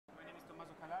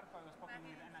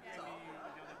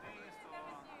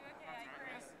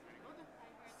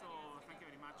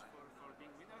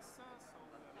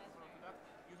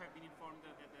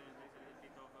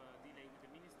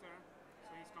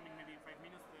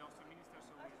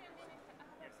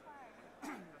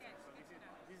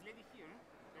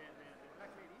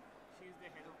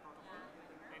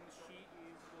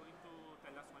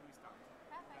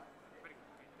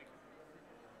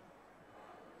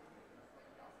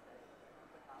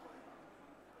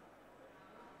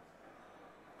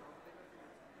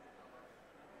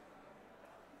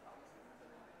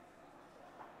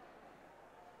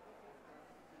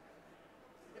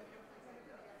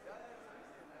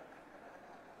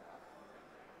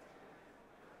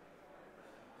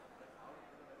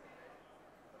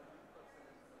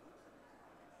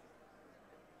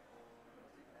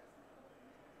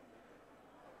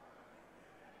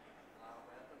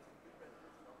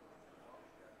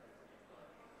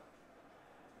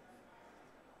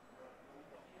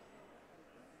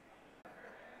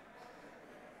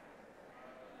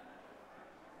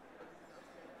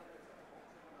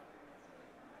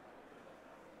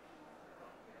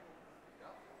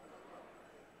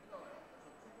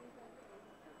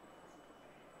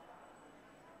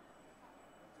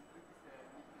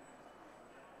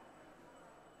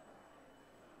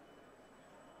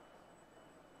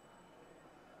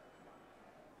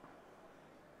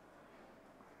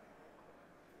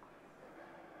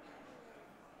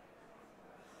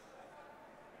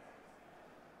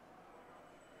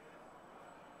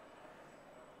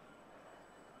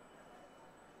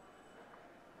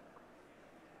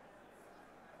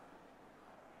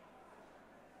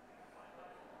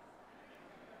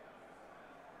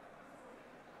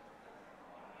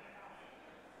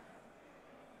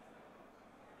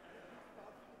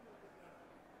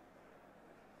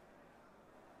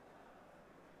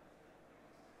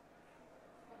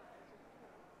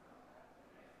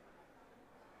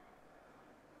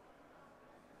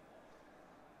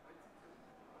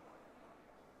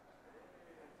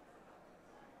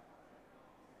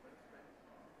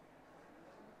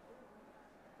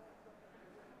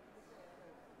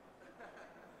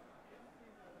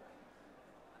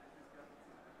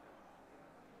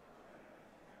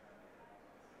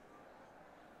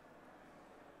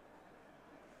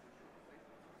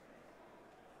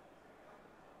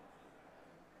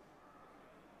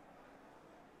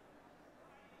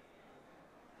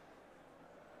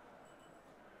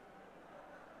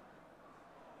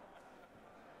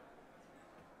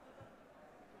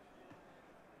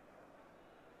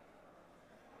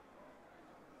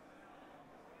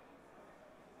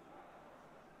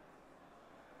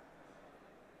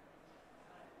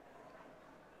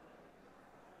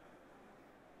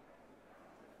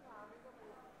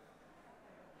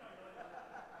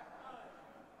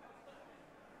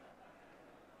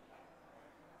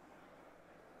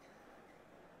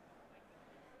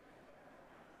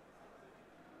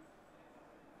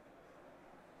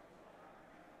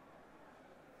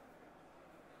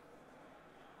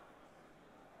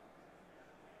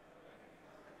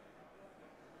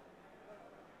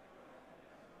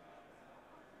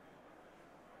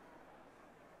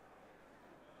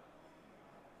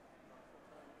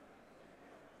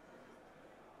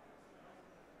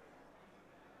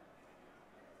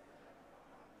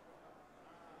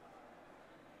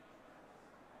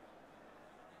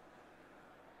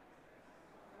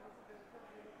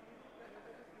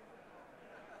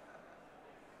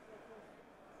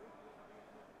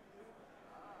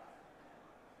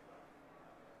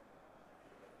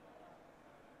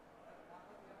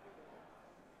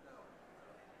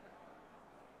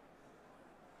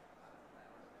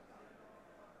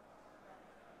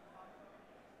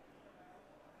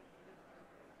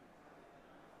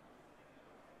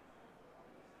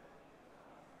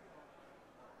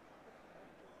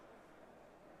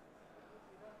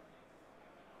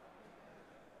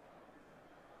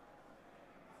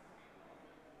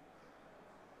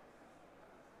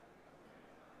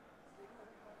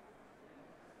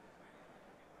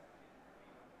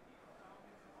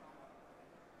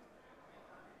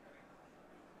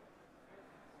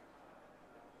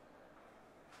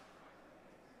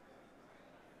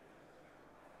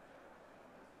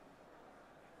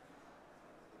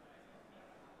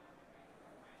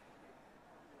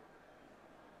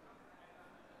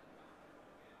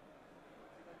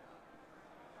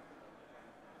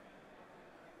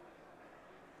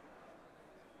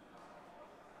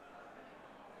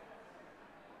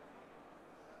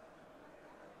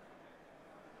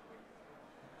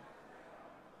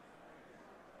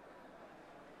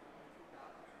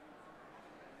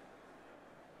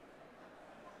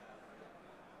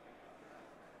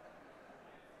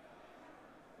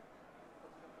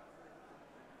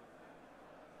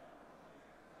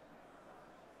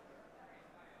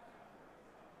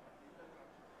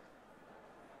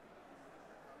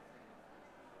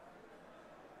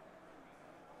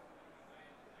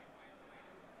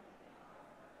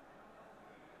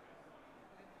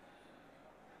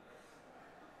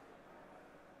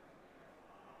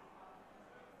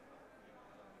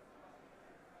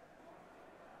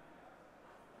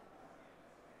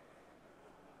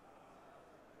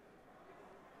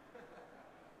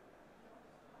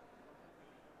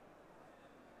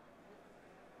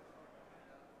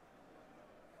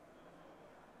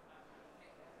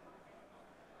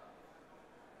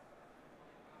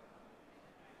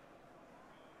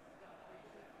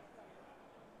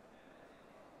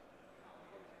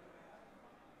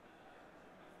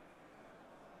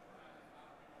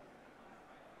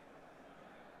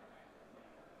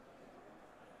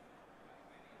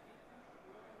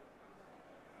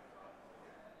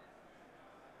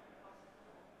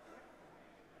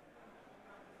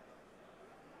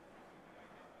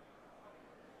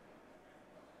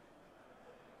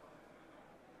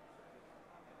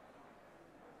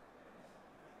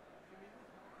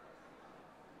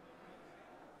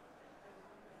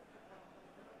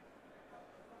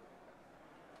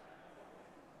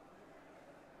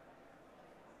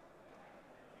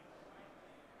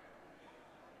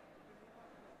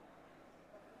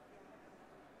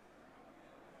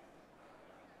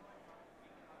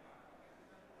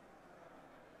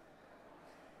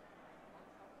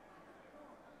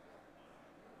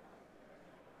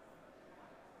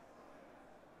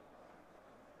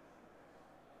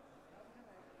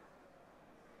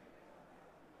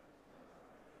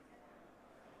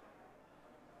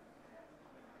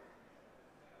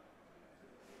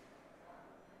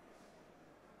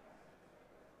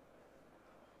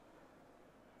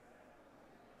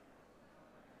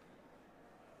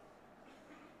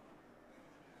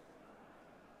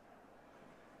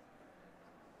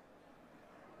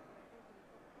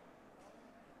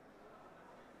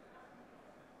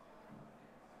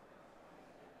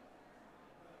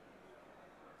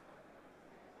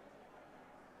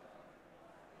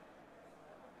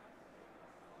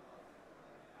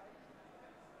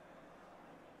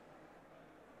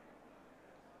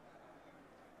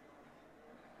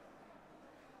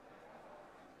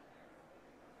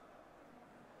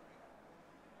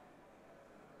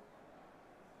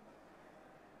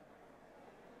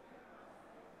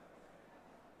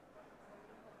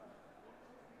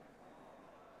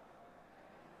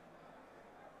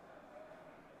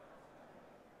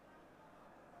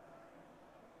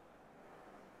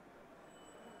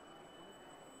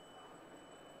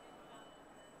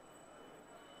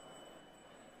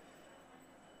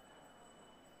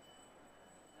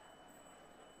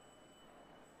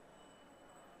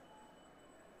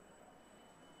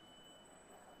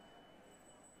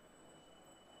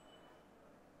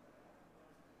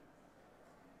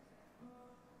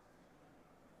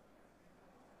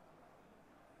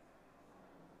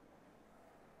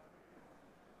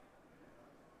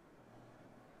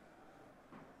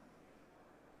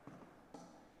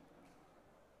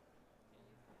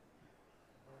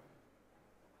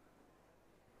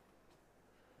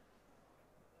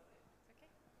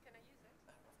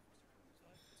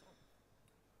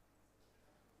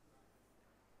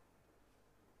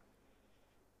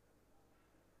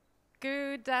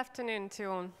Good afternoon to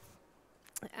all.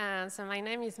 So my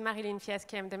name is Maryline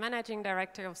Fiaschi. I'm the Managing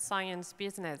Director of Science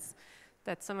Business.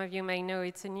 That some of you may know,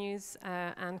 it's a news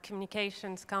and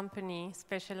communications company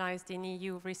specialized in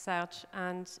EU research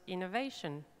and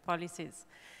innovation policies.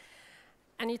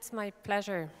 And it's my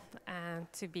pleasure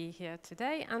to be here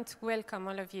today and to welcome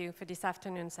all of you for this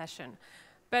afternoon session.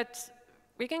 But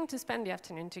we're going to spend the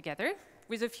afternoon together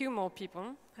with a few more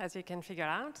people, as you can figure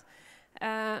out.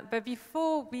 But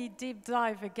before we deep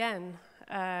dive again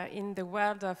in the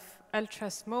world of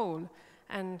ultra-small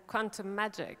and quantum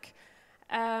magic,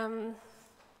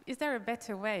 is there a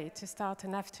better way to start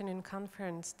an afternoon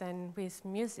conference than with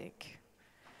music?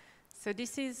 So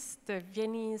this is the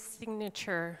Viennese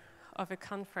signature of a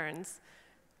conference,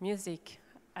 music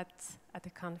at a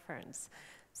conference.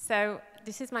 So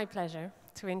this is my pleasure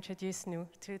to introduce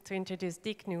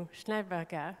Dick Nu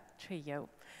Schnellberger Trio.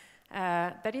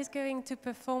 That is going to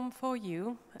perform for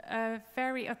you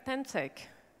very authentic,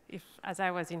 as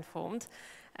I was informed,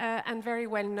 and very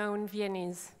well-known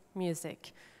Viennese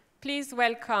music. Please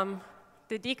welcome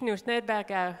the Dick Nu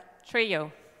Schnellberger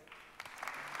Trio.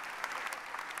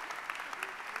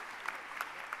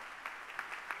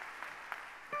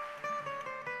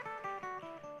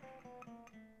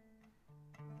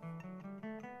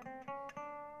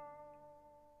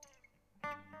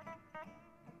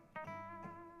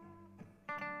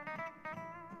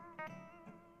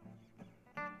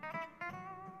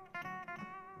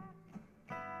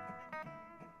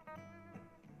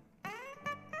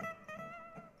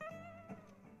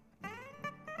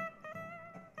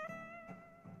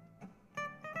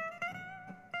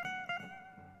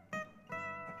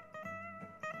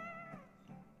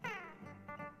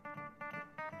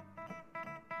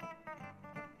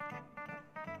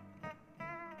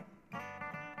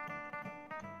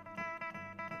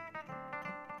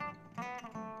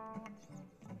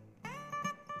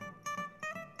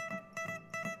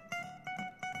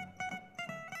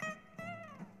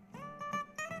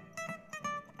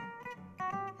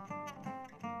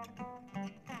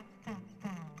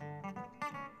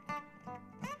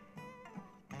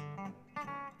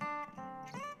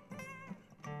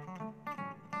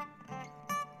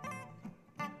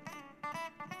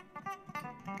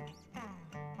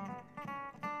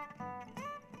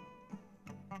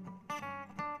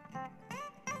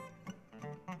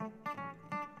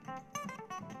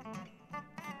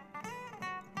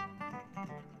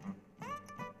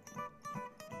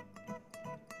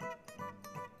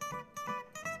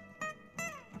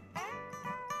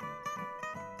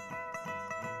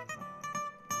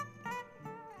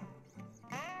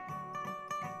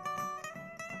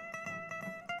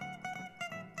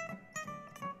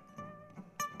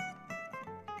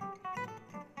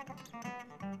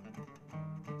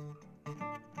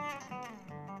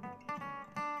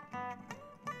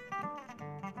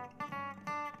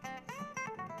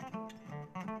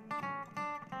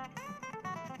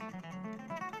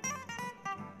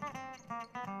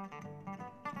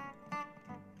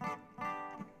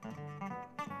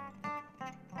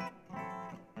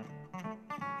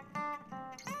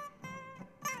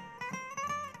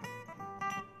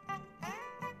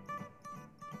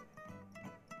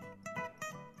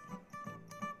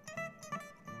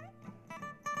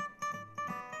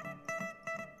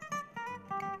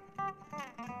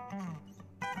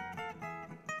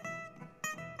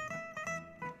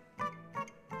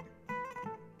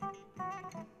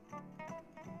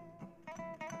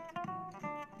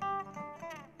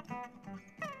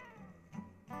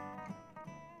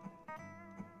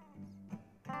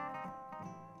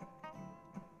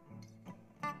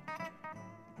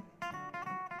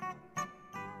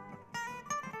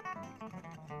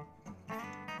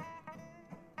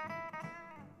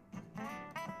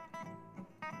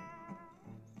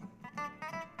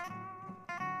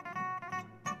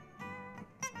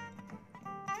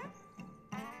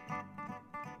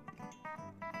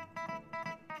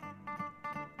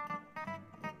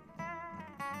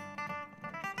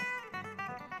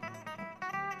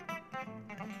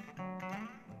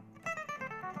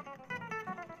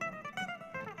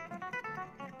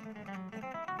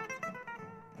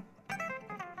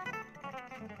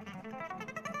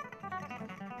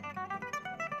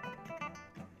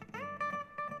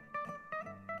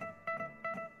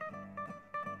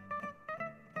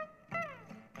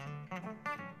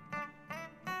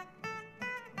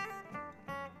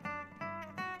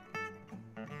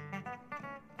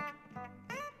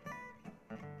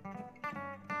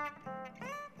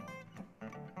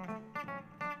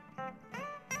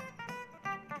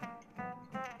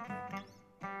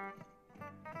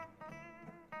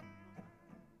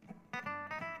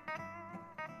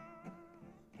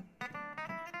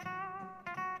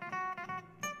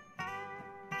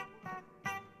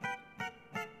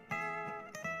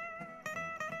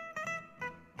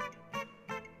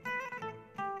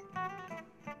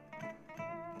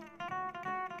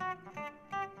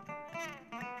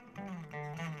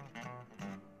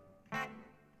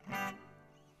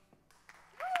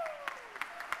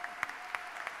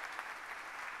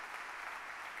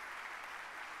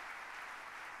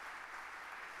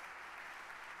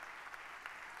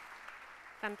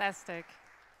 Fantastic.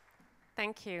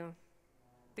 Thank you.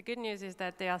 The good news is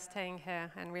that they are staying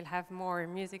here and we'll have more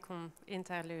musical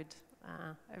interlude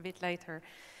a bit later.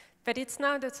 But it's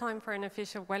now the time for an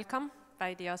official welcome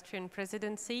by the Austrian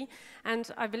presidency.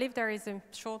 And I believe there is a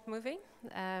short movie,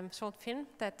 short film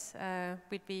that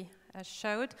will be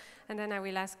showed. And then I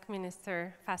will ask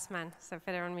Minister Fassmann, so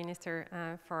Federal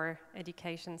Minister for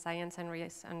Education, Science and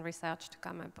Research, to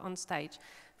come up on stage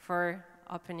for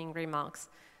opening remarks.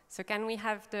 So can we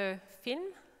have the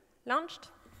film launched?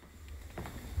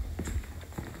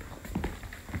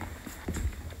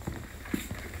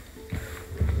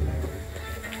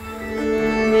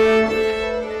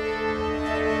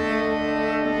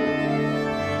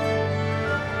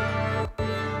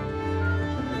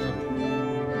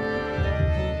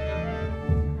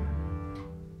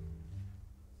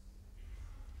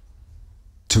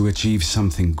 To achieve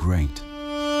something great,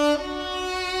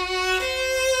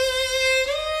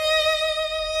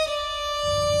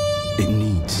 it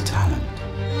needs talent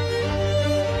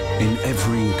in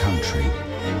every country.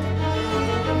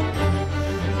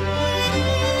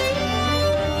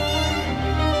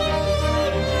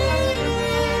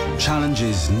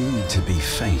 Challenges need to be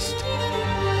faced.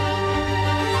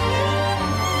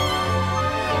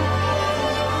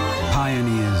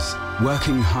 Pioneers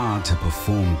working hard to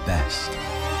perform best.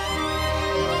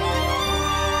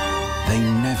 They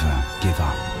never give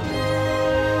up.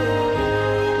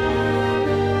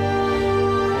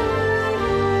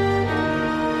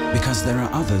 Because there are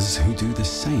others who do the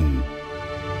same.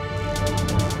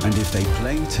 And if they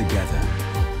play together,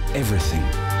 everything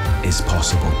is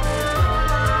possible.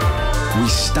 We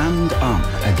stand up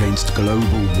against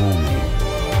global warming.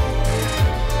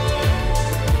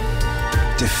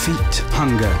 Defeat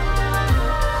hunger.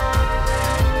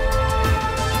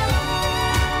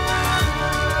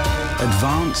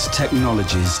 Advance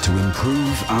technologies to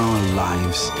improve our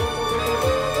lives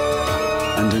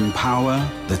and empower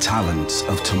the talents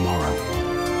of tomorrow.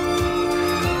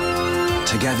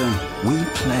 Together, we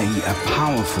play a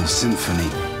powerful symphony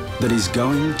that is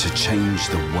going to change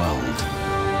the world.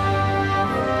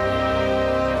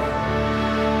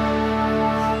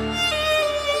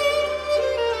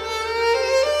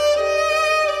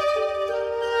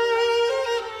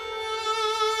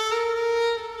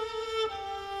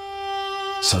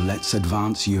 So let's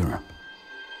advance Europe.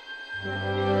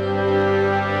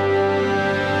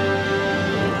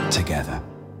 Together.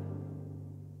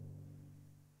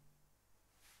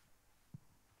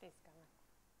 Please come on.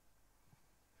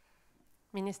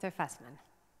 Minister Fassmann.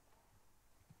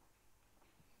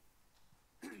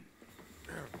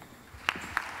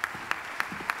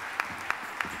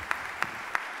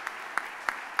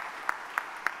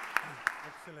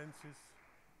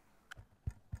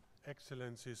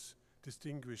 Excellencies,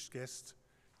 distinguished guests,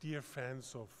 dear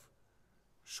fans of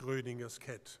Schrödinger's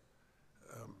cat.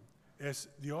 As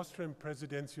the Austrian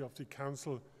presidency of the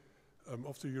Council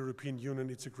of the European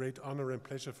Union, it's a great honor and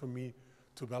pleasure for me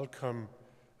to welcome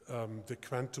the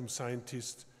quantum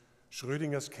scientist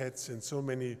Schrödinger's cats and so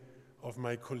many of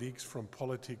my colleagues from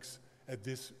politics at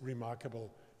this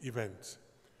remarkable event.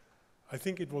 I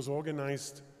think it was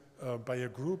organized by a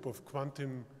group of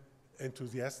quantum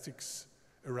enthusiasts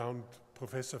around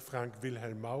Professor Frank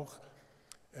Wilhelm Mauch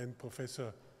and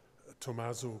Professor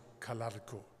Tommaso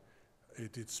Calarco.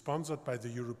 It is sponsored by the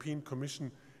European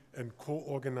Commission and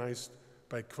co-organized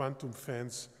by quantum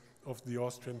fans of the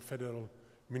Austrian Federal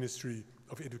Ministry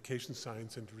of Education,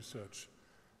 Science and Research.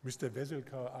 Mr.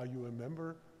 Weselka, are you a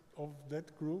member of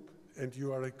that group? And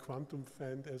you are a quantum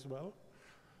fan as well?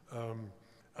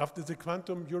 After the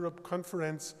Quantum Europe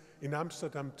Conference in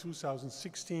Amsterdam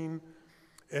 2016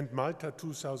 and Malta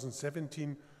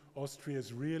 2017, Austria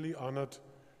is really honored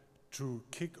to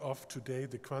kick off today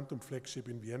the Quantum Flagship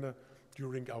in Vienna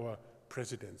during our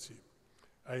presidency.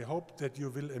 I hope that you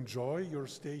will enjoy your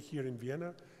stay here in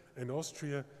Vienna and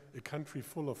Austria, a country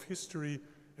full of history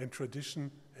and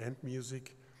tradition and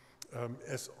music,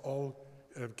 as all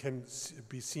can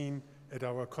be seen at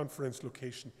our conference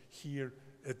location here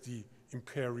at the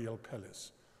Imperial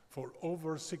Palace. For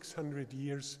over 600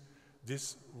 years,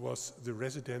 this was the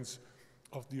residence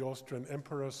of the Austrian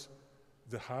emperors.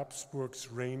 The Habsburgs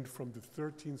reigned from the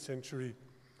 13th century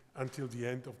until the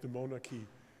end of the monarchy,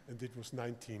 and it was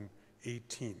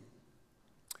 1918.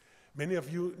 Many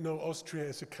of you know Austria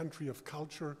as a country of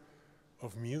culture,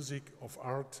 of music, of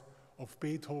art, of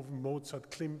Beethoven,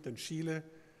 Mozart, Klimt, and Schiele,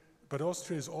 but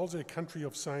Austria is also a country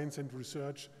of science and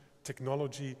research,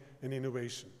 technology, and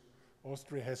innovation.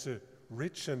 Austria has a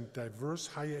rich and diverse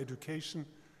higher education,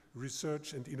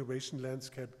 research, and innovation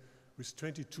landscape with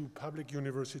 22 public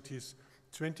universities,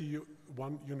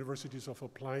 21 universities of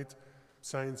applied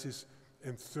Sciences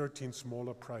and 13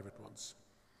 smaller private ones.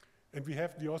 And we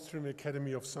have the Austrian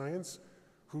Academy of Science,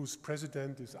 whose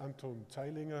president is Anton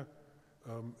Zeilinger,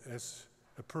 as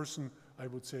a person I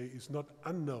would say is not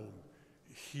unknown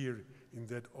here in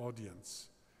that audience.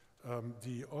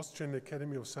 The Austrian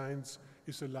Academy of Science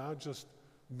is the largest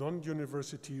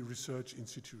non-university research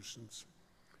institutions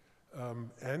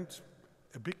and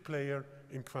a big player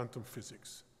in quantum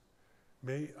physics.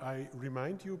 May I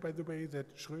remind you, by the way,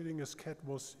 that Schrödinger's cat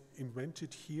was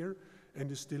invented here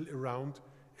and is still around,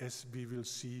 as we will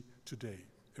see today.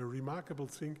 A remarkable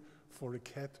thing for a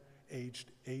cat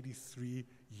aged 83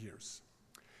 years.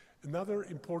 Another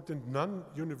important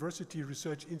non-university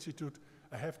research institute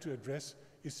I have to address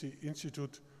is the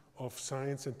Institute of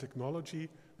Science and Technology,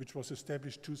 which was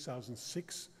established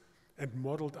 2006 and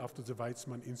modeled after the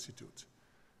Weizmann Institute.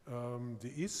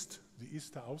 The IST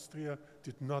Austria,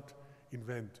 did not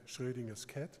invent Schrödinger's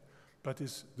cat, but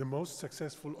is the most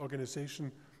successful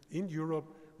organization in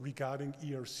Europe regarding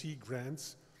ERC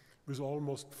grants, with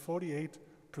almost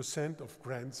 48% of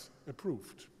grants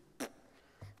approved.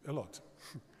 A lot.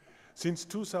 Since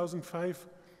 2005,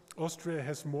 Austria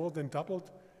has more than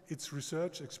doubled its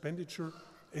research expenditure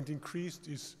and increased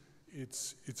its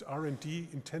R&D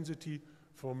intensity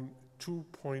from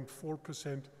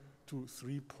 2.4% to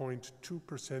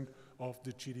 3.2% of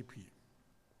the GDP.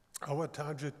 Our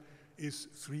target is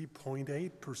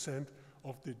 3.8%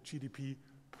 of the GDP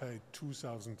by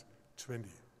 2020.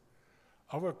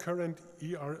 Our current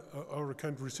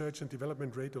research and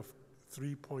development rate of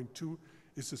 3.2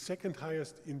 is the second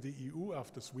highest in the EU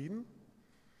after Sweden,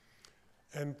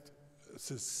 and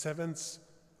the seventh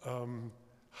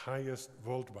highest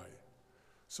worldwide.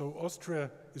 So Austria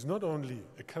is not only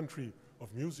a country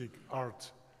of music,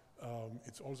 art,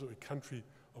 it's also a country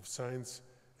of science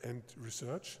and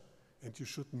research. And you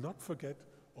should not forget,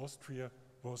 Austria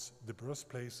was the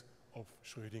birthplace of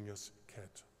Schrödinger's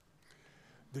cat.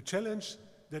 The challenge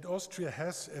that Austria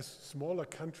has, as smaller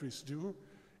countries do,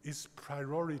 is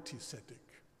priority setting.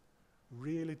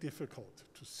 Really difficult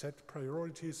to set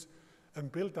priorities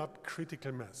and build up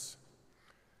critical mass.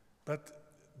 But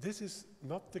this is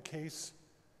not the case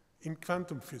in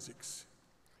quantum physics.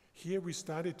 Here we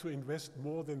started to invest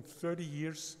more than 30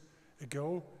 years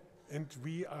ago, and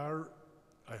we are,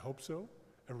 I hope so,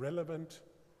 a relevant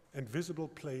and visible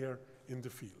player in the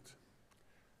field.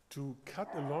 To cut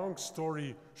a long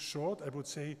story short, I would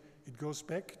say it goes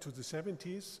back to the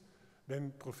 70s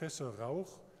when Professor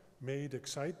Rauch made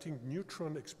exciting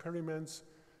neutron experiments,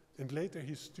 and later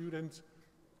his student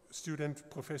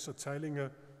Professor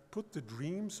Zeilinger put the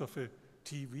dreams of a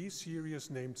TV series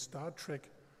named Star Trek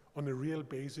on a real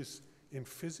basis in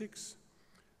physics,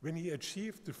 when he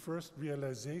achieved the first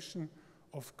realization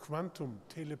of quantum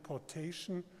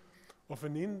teleportation of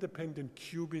an independent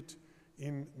qubit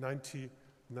in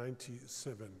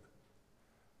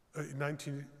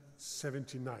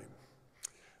 1979.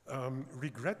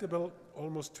 Regrettable,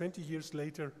 almost 20 years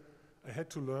later, I had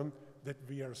to learn that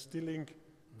we are still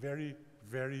very,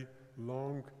 very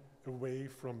long away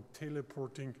from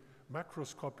teleporting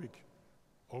macroscopic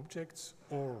objects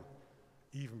or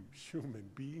even human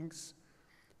beings,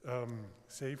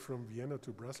 say from Vienna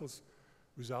to Brussels,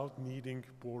 without needing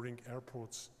boring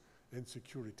airports and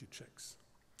security checks.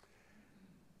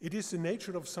 It is the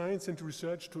nature of science and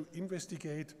research to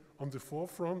investigate on the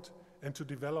forefront and to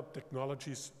develop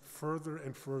technologies further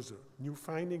and further. New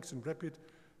findings and rapid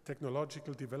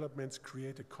technological developments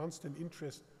create a constant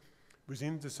interest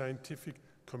within the scientific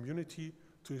community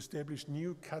to establish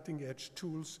new cutting-edge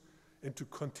tools and to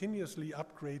continuously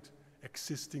upgrade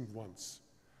existing ones.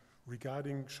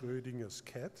 Regarding Schrödinger's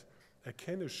cat, I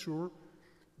can assure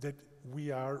that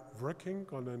we are working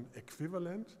on an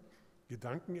equivalent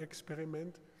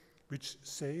Gedankenexperiment which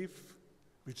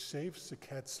saves the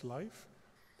cat's life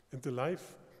and the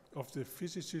life of the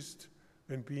physicist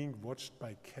when being watched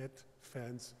by cat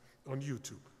fans on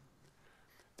YouTube.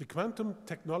 The Quantum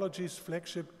Technologies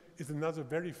Flagship is another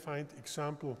very fine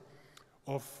example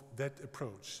of that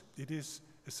approach. It is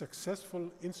a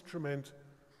successful instrument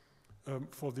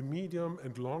for the medium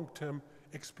and long-term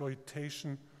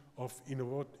exploitation of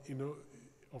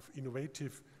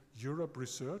innovative Europe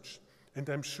research, and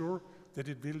I'm sure that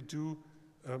it will do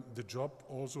the job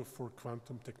also for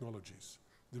quantum technologies.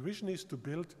 The vision is to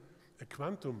build a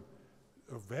quantum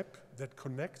web that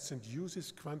connects and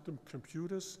uses quantum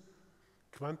computers,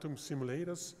 quantum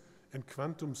simulators, and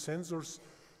quantum sensors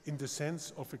in the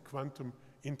sense of a quantum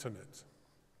internet.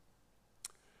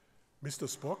 Mr.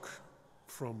 Spock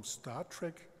from Star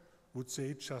Trek would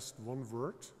say just one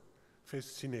word: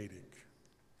 fascinating.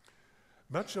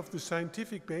 Much of the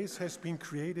scientific base has been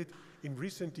created in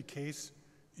recent decades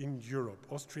in Europe.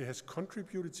 Austria has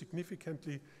contributed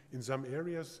significantly in some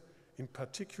areas, in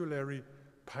particular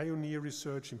pioneer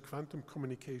research in quantum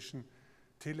communication,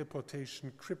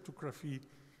 teleportation, cryptography,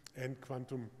 and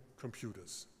quantum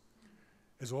computers.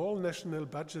 As all national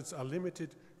budgets are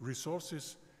limited,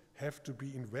 resources have to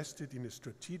be invested in a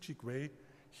strategic way.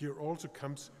 Here also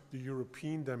comes the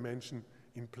European dimension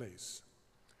in place.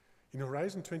 In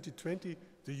Horizon 2020,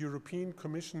 the European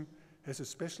Commission has a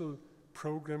special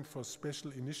program for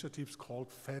special initiatives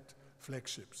called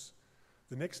flagships.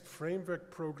 The next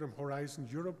framework program, Horizon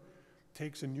Europe,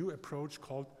 takes a new approach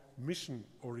called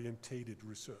mission-orientated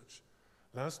research.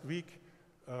 Last week,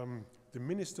 the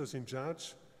ministers in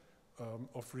charge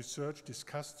of research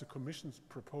discussed the Commission's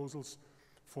proposals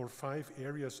for 5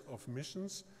 areas of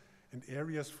missions and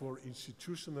areas for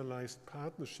institutionalized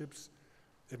partnerships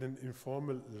at an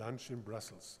informal lunch in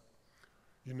Brussels.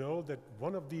 You know that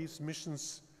one of these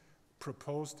missions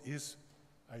proposed is,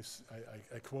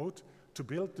 I quote, to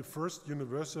build the first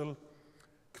universal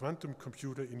quantum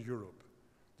computer in Europe.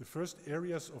 The first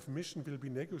areas of mission will be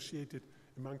negotiated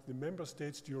among the member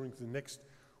states during the next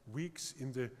weeks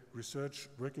in the research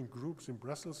working groups in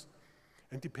Brussels.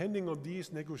 And depending on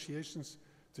these negotiations,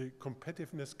 the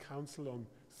Competitiveness Council on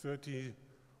 30th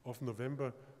of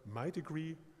November might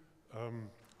agree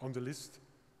on the list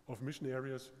of mission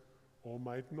areas or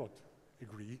might not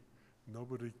agree.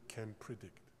 Nobody can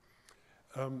predict.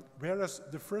 Whereas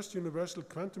the first universal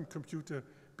quantum computer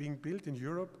being built in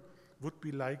Europe would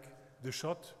be like the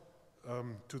shot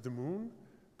to the moon,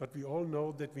 but we all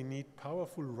know that we need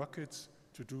powerful rockets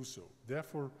to do so.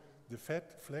 Therefore, the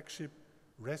flagship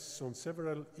rests on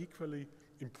several equally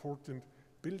important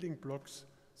building blocks,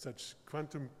 such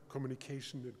quantum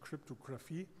communication and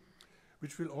cryptography,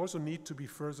 which will also need to be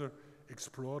further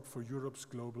explored for Europe's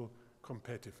global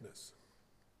competitiveness.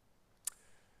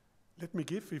 Let me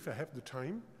give, if I have the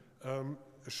time,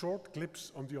 a short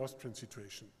glimpse on the Austrian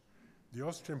situation. The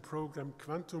Austrian program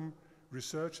Quantum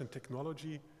Research and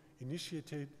Technology,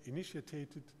 initiated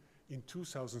in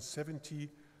 2017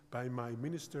 by my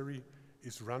ministry,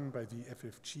 is run by the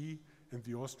FFG and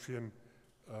the Austrian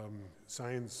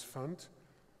Science Fund.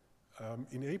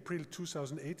 In April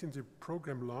 2018, the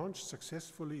program launched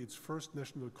successfully its first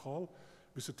national call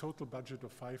with a total budget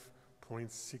of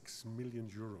 5.6 million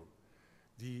euro.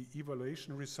 The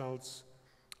evaluation results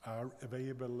are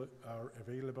available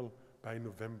by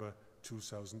November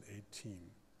 2018.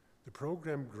 The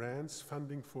program grants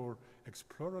funding for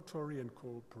exploratory and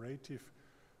cooperative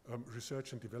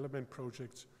research and development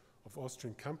projects of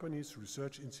Austrian companies,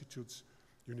 research institutes,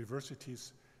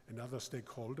 universities, and other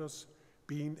stakeholders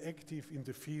being active in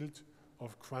the field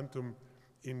of quantum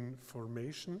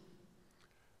information,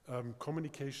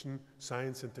 communication,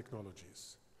 science, and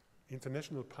technologies.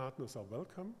 International partners are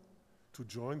welcome to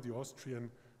join the Austrian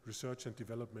Research and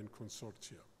Development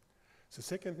Consortia. The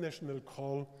second national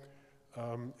call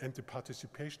and the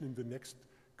participation in the next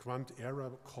Quant Era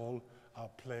call are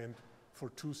planned for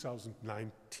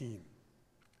 2019.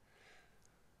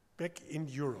 Back in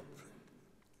Europe,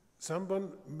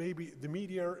 someone, maybe the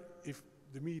media, if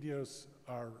the medias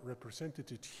are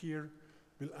represented here,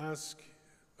 will ask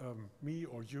me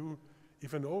or you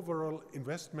if an overall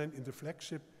investment in the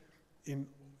flagship in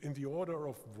the order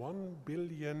of 1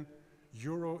 billion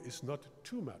euro is not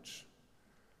too much,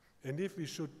 and if we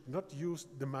should not use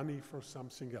the money for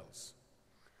something else.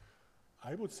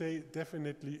 I would say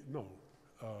definitely no.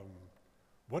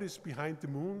 What is behind the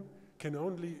moon can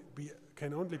only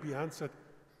be answered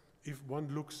if one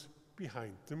looks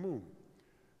behind the moon.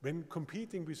 When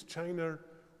competing with China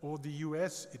or the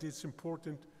US, it is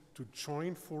important to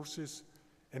join forces,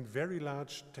 and very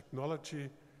large technology,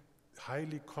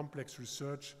 highly complex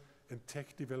research and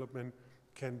tech development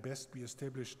can best be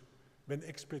established when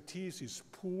expertise is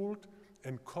pooled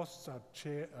and costs are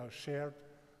shared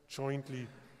jointly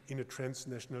in a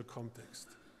transnational context.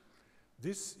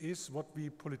 This is what we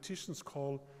politicians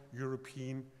call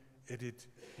European added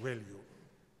value.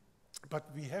 But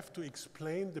we have to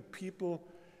explain the people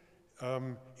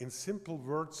in simple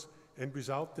words and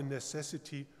without the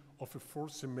necessity of a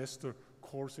 4th semester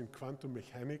course in quantum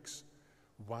mechanics,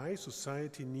 why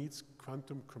society needs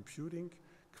quantum computing,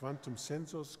 quantum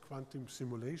sensors, quantum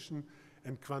simulation,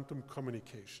 and quantum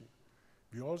communication.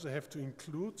 We also have to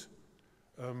include,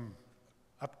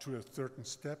 up to a certain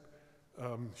step,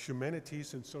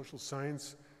 humanities and social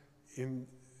science in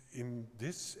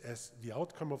this, as the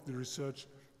outcome of the research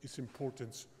is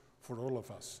important for all of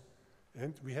us.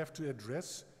 And we have to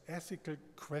address ethical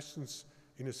questions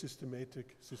in a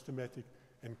systematic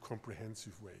and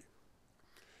comprehensive way.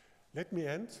 Let me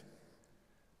end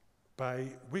by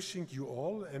wishing you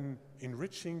all an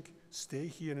enriching stay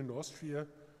here in Austria,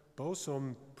 both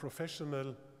on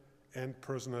professional and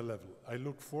personal level. I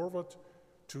look forward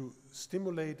to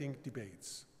stimulating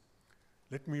debates.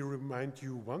 Let me remind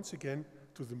you once again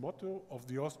to the motto of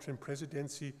the Austrian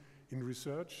presidency in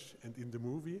research and in the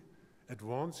movie,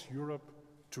 advance Europe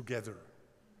together.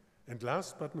 And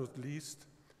last but not least,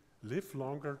 live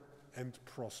longer and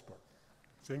prosper.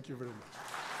 Thank you very much.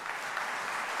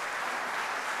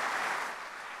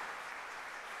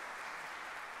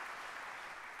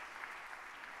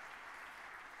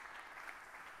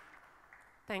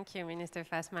 Thank you, Minister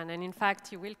Fassmann. And in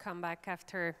fact, you will come back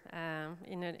after,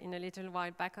 in a little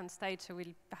while, back on stage, so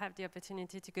we'll have the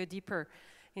opportunity to go deeper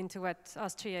into what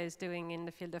Austria is doing in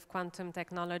the field of quantum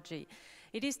technology.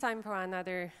 It is time for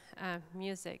another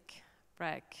music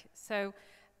break. So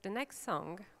the next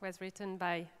song was written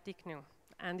by Diknu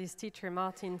and his teacher,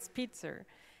 Martin Spitzer.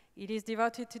 It is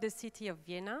devoted to the city of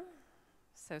Vienna,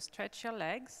 so stretch your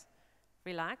legs,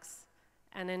 relax,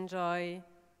 and enjoy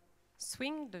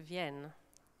Swing de Vienne.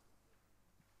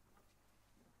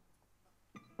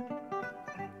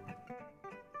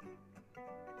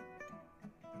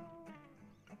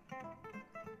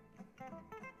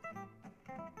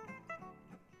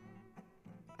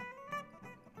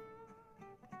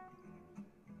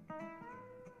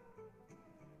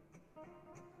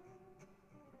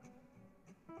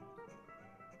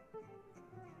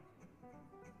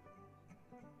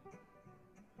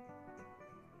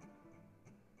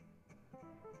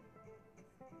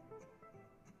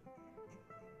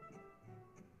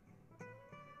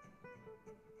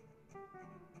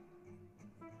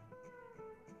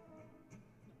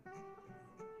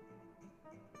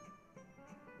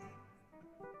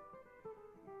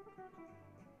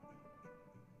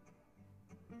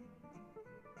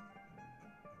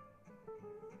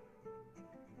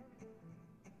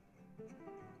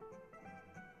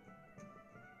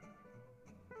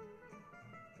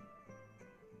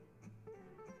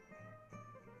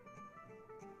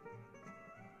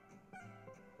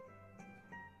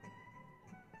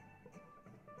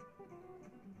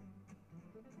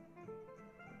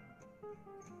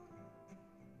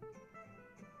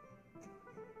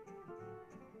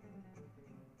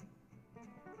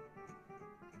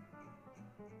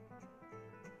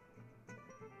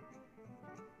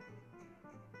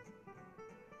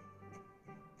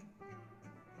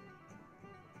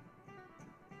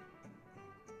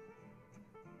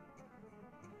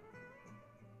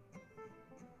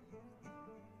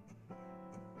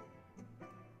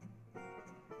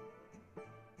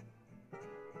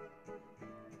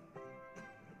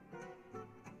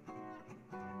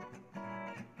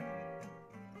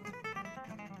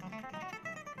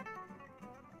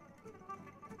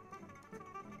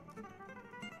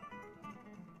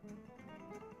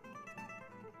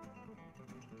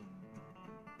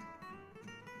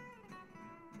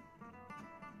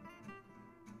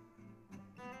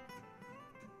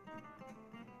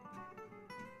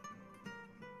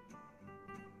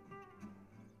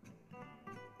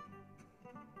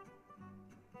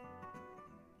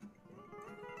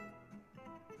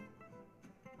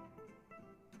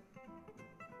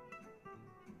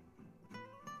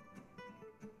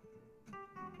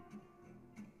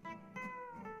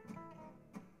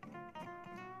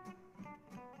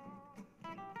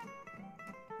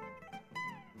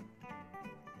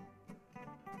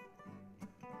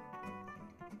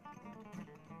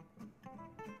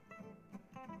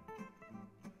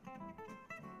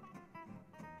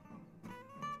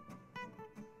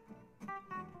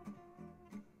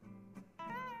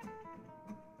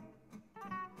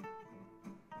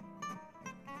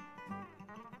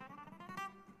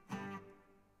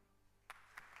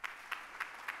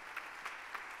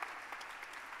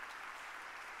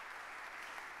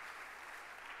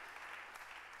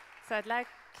 So I'd like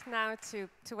now to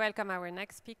welcome our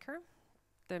next speaker,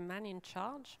 the man in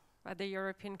charge at the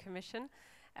European Commission,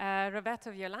 Roberto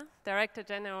Viola, Director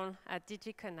General at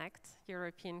DG CNECT,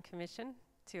 European Commission,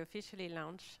 to officially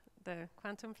launch the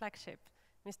Quantum Flagship.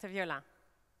 Mr. Viola.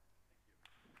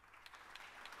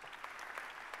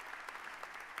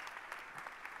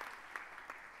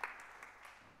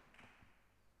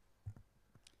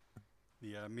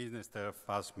 Dear Minister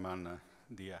Fassmann,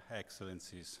 dear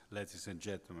Excellencies, ladies and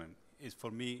gentlemen, it's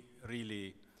for me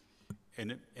really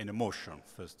an emotion,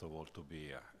 first of all, to be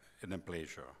here, and a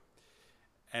pleasure.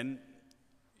 And,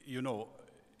 you know,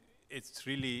 it's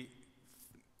really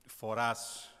for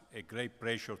us a great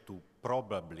pleasure to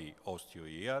probably host you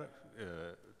here,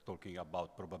 talking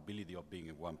about probability of being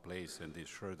in one place and this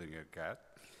Schrödinger cat.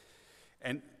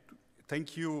 And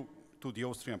thank you to the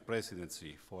Austrian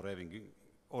presidency for having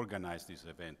organize this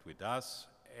event with us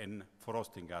and for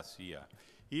hosting us here.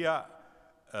 Here,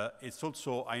 it's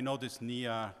also, I noticed,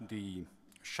 near the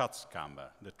Schatzkammer,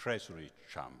 the Treasury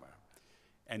Chamber.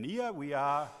 And here we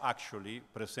are actually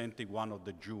presenting one of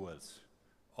the jewels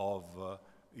of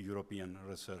European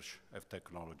research and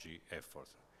technology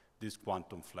efforts, this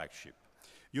Quantum Flagship.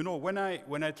 You know, when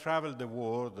I travel the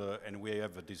world and we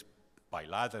have this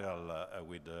bilateral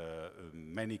with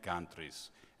many countries,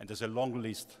 and there's a long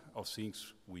list of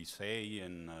things we say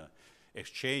and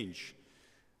exchange,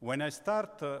 when I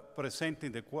start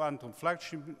presenting the Quantum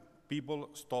Flagship, people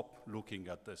stop looking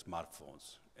at the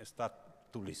smartphones and start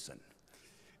to listen.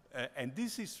 And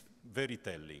this is very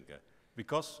telling,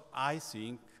 because I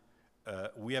think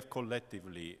we have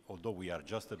collectively, although we are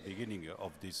just at the beginning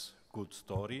of this good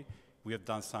story, we have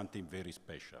done something very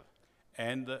special.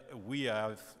 And we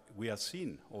are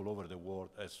seen all over the world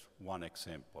as one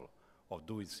example of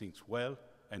doing things well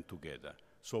and together.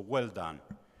 So well done.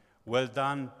 Well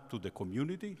done to the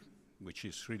community, which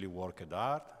is really worked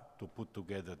hard to put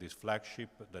together this flagship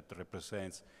that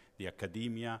represents the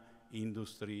academia,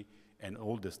 industry, and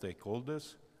all the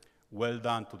stakeholders. Well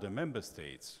done to the member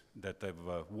states that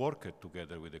have worked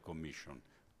together with the Commission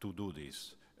to do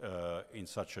this in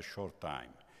such a short time.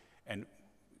 And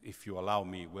if you allow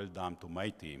me, well done to my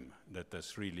team that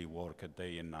has really worked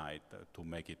day and night to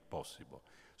make it possible.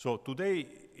 So today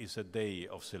is a day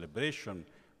of celebration,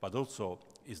 but also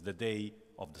is the day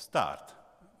of the start,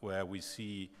 where we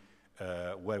see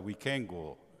where we can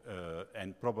go,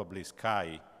 and probably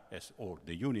sky, or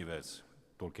the universe,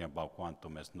 talking about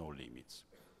quantum, has no limits.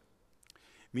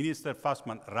 Minister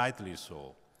Fassmann, rightly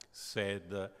so,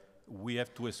 said we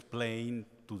have to explain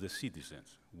to the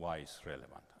citizens why it's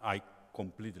relevant. I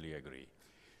completely agree.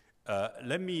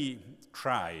 Let me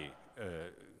try,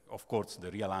 of course,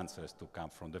 the real answer is to come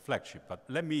from the flagship, but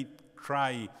let me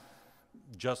try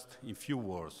just in few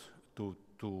words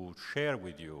to share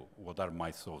with you what are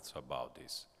my thoughts about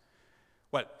this.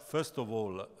 Well, first of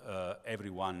all,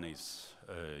 everyone is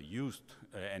used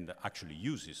and actually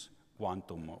uses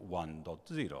Quantum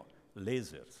 1.0,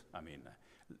 lasers. I mean,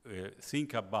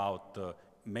 think about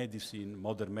medicine,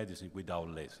 modern medicine without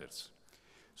lasers.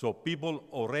 So people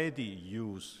already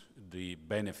use the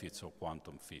benefits of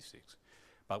quantum physics.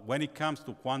 But when it comes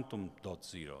to Quantum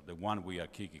 0.0, the one we are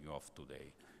kicking off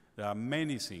today, there are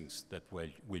many things that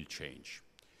will change.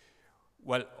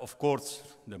 Well, of course,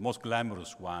 the most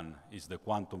glamorous one is the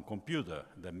quantum computer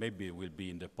that maybe will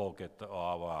be in the pocket of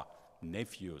our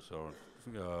nephews or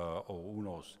who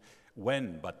knows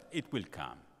when, but it will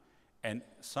come. And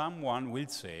someone will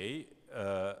say,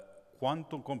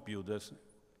 quantum computers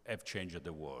have changed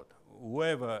the world.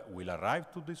 Whoever will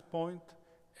arrive to this point,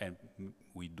 and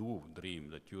we do dream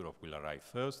that Europe will arrive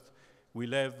first,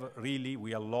 will have really,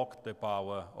 we unlock the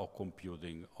power of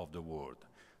computing of the world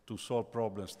to solve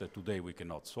problems that today we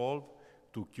cannot solve,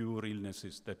 to cure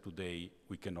illnesses that today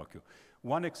we cannot cure.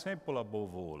 One example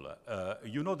above all,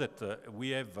 you know that we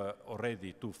have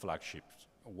already two flagships.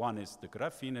 One is the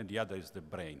graphene and the other is the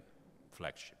brain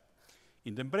flagship.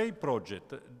 In the brain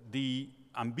project, the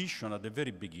ambition at the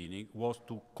very beginning was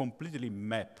to completely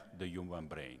map the human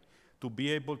brain, to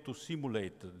be able to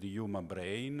simulate the human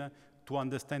brain, to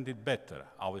understand it better,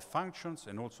 how it functions,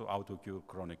 and also how to cure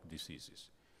chronic diseases.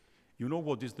 You know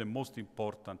what is the most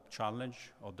important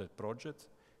challenge of that project?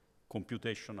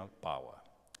 Computational power.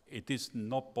 It is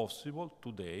not possible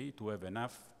today to have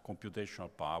enough computational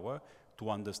power to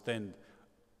understand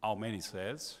how many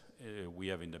cells we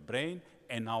have in the brain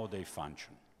and how they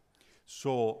function.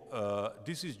 So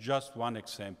this is just one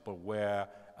example where,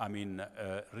 I mean,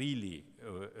 really,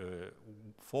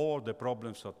 for the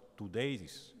problems of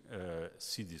today's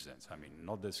citizens, I mean,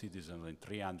 not the citizens in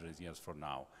 300 years from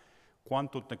now,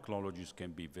 quantum technologies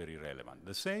can be very relevant.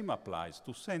 The same applies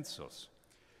to sensors.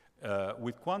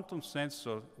 With quantum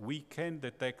sensors, we can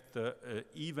detect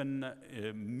even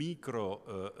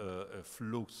micro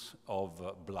flux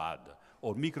of blood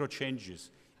or micro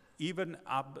changes, even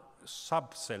at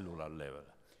subcellular level.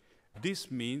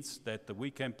 This means that we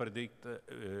can predict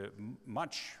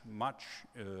much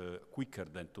quicker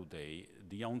than today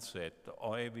the onset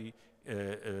of every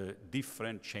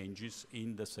different changes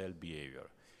in the cell behavior,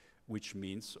 which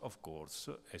means, of course,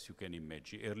 as you can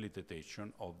imagine, early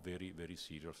detection of very, very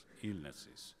serious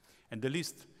illnesses. And the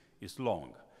list is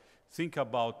long. Think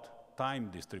about time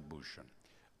distribution.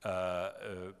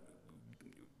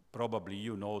 Probably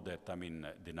you know that, I mean,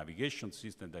 the navigation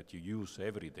system that you use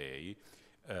every day,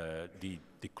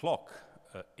 the clock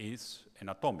is an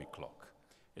atomic clock.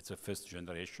 It's a first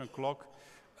generation clock,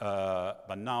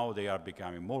 but now they are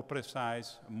becoming more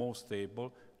precise, more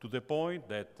stable, to the point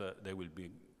that they will be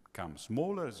become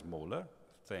smaller and smaller,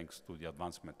 thanks to the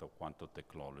advancement of quantum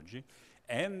technology,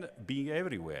 and being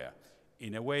everywhere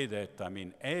in a way that, I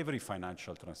mean, every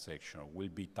financial transaction will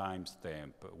be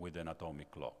time-stamped with an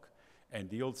atomic clock. And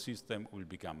the old system will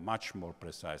become much more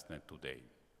precise than today.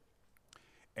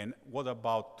 And what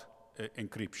about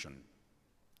encryption?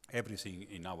 Everything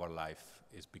in our life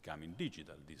is becoming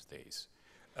digital these days.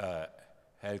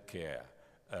 Healthcare,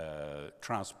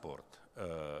 transport,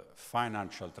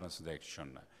 financial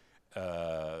transaction,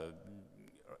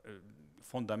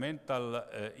 fundamental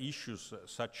issues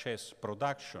such as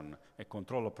production and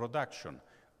control of production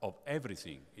of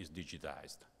everything is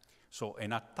digitized. So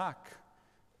an attack,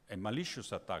 a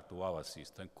malicious attack to our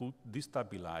system could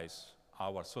destabilize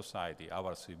our society,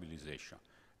 our civilization.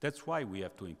 That's why we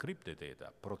have to encrypt the data,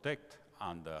 protect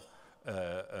under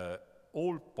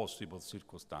all possible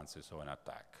circumstances of an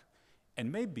attack. And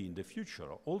maybe in the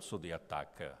future, also the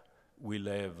attacker will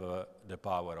have the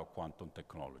power of quantum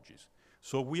technologies.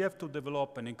 So we have to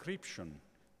develop an encryption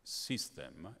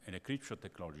system, an encryption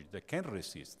technology that can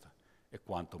resist a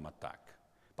quantum attack.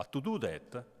 But to do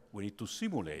that, we need to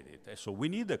simulate it. And so we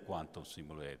need a quantum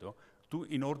simulator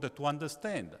in order to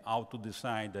understand how to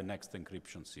design the next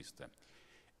encryption system.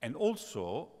 And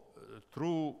also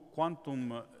through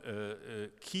quantum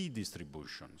key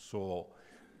distribution, so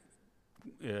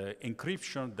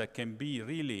encryption that can be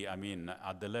really, I mean,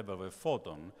 at the level of a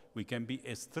photon, we can be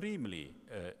extremely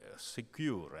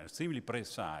secure, extremely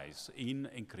precise in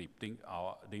encrypting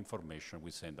the information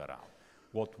we send around,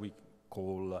 what we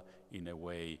call, in a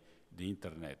way, the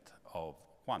Internet of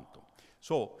Quantum.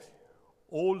 So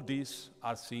all these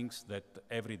are things that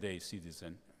everyday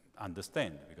citizens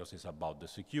understand, because it's about the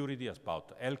security, it's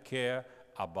about healthcare,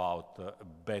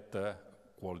 about better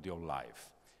quality of life.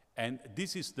 And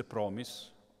this is the promise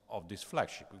of this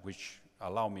flagship, which,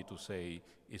 allow me to say,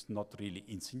 is not really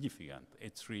insignificant.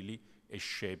 It's really a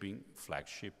shaping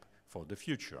flagship for the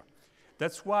future.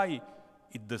 That's why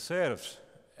it deserves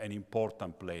an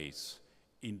important place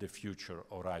in the future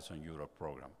Horizon Europe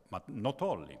program, but not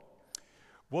only.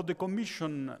 What the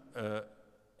Commission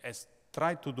has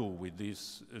tried to do with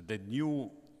this, the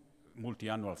new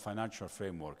multi-annual financial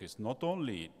framework, is not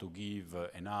only to give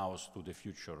an house to the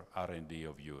future R&D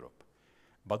of Europe,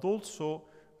 but also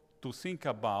to think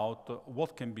about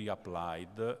what can be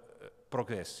applied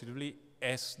progressively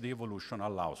as the evolution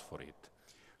allows for it.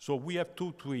 So we have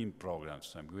two twin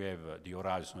programs. And we have the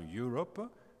Horizon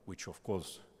Europe, which of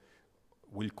course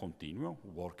will continue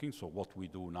working. So what we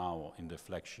do now in the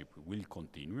flagship will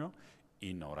continue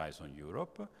in Horizon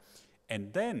Europe.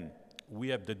 And then we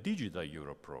have the Digital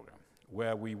Europe program,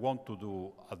 where we want to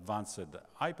do advanced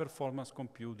high-performance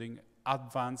computing,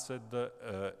 advanced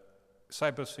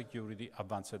cybersecurity,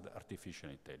 advanced artificial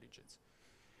intelligence.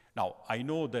 Now, I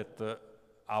know that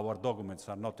our documents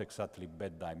are not exactly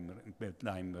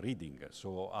bedtime reading,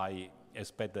 so I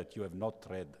expect that you have not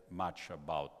read much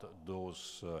about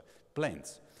those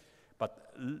plans.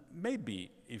 But maybe,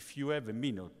 if you have a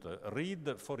minute,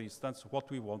 read, for instance,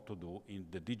 what we want to do in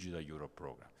the Digital Europe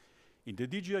program. In the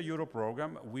Digital Europe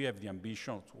program, we have the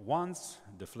ambition, once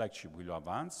the flagship will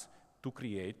advance, to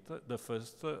create the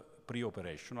first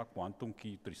pre-operational quantum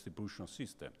key distribution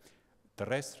system,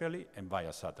 terrestrially and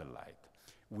via satellite.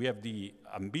 We have the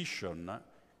ambition,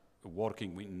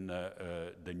 working in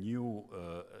the new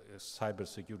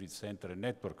cybersecurity center and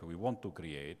network we want to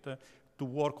create, to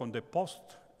work on the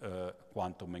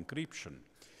post-quantum encryption.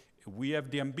 We have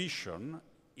the ambition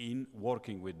in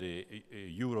working with the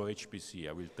Euro HPC,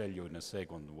 I will tell you in a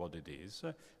second what it is,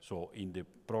 so in the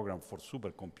program for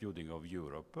supercomputing of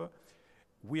Europe,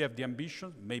 we have the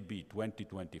ambition, maybe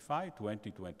 2025,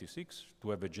 2026, to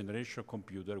have a generation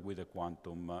computer with a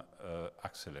quantum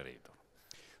accelerator.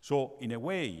 So in a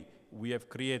way, we have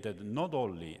created not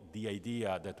only the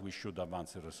idea that we should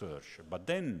advance research, but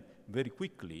then very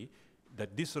quickly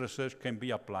that this research can be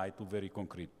applied to very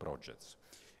concrete projects.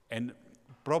 And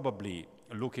probably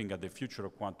looking at the future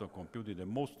of quantum computing, the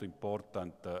most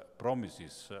important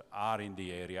promises are in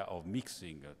the area of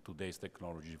mixing today's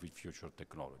technologies with future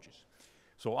technologies.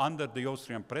 So under the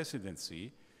Austrian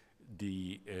presidency,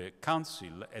 the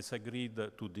Council has agreed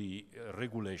to the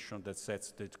regulation that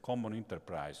sets the common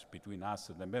enterprise between us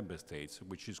and the member states,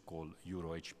 which is called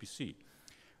Euro HPC.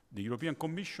 The European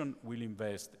Commission will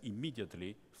invest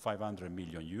immediately 500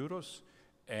 million euros,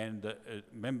 and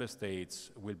member states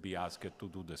will be asked to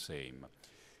do the same.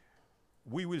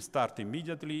 We will start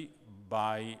immediately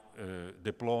by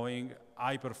deploying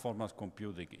high-performance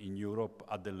computing in Europe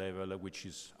at the level which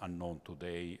is unknown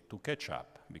today to catch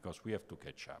up, because we have to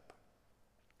catch up.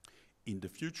 In the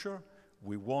future,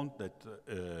 we want that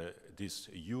this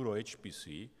Euro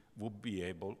HPC would be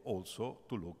able also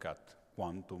to look at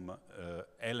quantum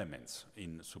elements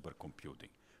in supercomputing.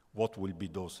 What will be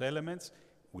those elements?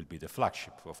 Will be the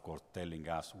flagship, of course, telling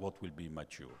us what will be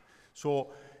mature.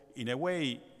 So, in a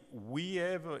way, we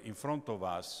have in front of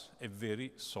us a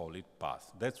very solid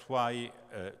path. That's why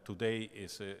today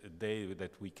is a day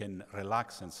that we can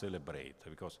relax and celebrate,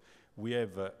 because we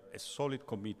have a solid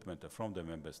commitment from the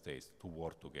member states to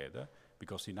work together,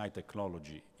 because in high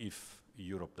technology, if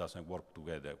Europe doesn't work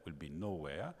together, will be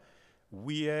nowhere.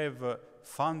 We have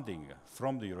funding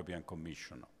from the European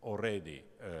Commission already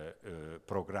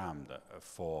programmed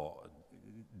for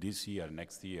this year,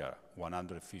 next year,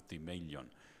 150 million,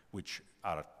 which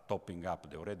are topping up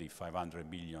the already 500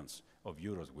 millions of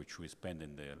euros which we spent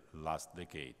in the last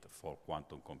decade for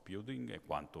quantum computing and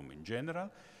quantum in general.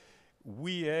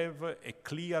 We have a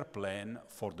clear plan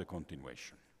for the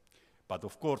continuation. But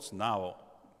of course now,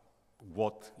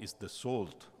 what is the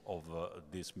salt of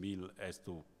this meal has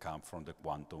to come from the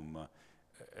quantum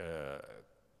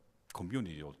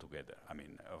community altogether. I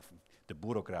mean, the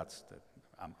bureaucrats,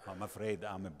 I'm afraid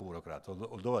I'm a bureaucrat,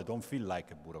 although I don't feel like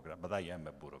a bureaucrat, but I am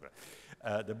a bureaucrat.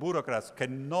 The bureaucrats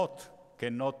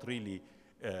cannot really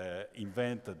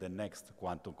invent the next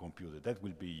quantum computer. That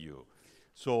will be you.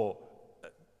 So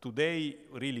today,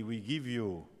 really, we give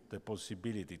you the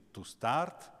possibility to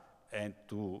start and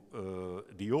to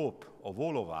the hope of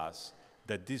all of us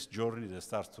that this journey that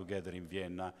starts together in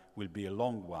Vienna will be a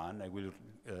long one and will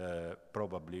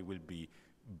probably will be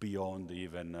beyond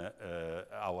even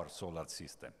our solar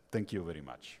system. Thank you very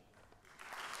much.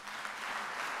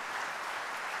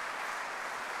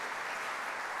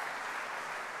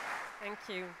 Thank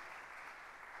you.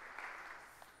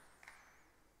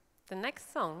 The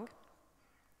next song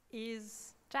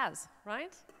is jazz,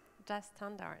 right? Jazz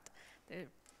standard.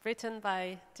 Written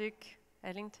by Duke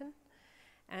Ellington,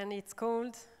 and it's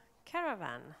called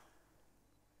Caravan.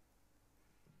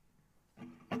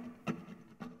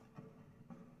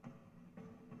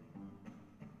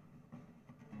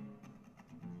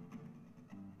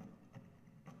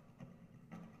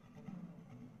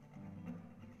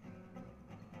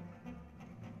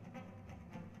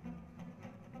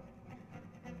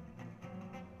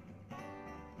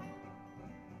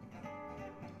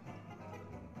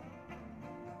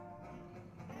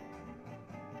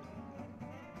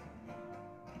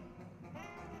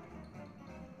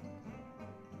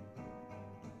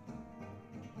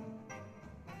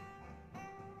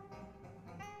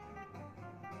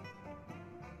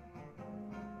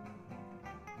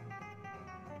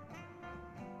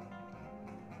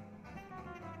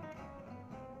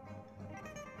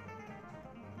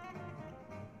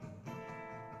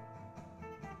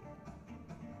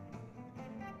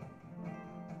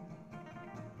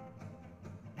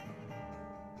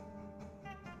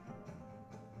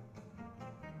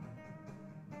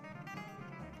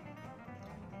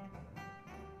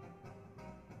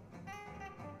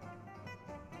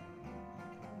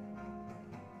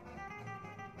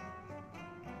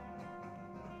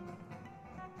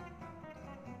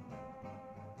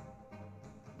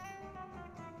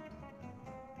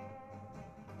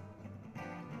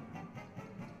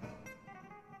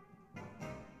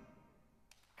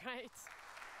 Great.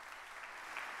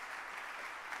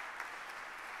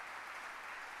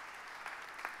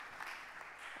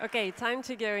 Okay, time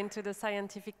to go into the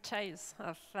scientific chase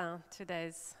of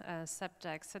today's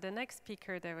subject. So the next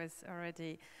speaker that was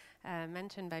already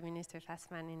mentioned by Minister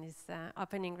Fassmann in his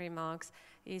opening remarks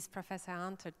is Professor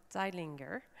Anton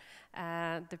Zeilinger,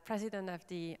 the president of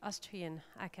the Austrian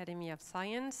Academy of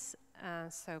Sciences.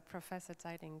 So Professor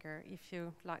Zeilinger, if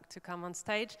you'd like to come on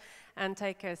stage and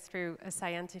take us through a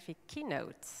scientific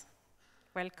keynote.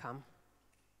 Welcome.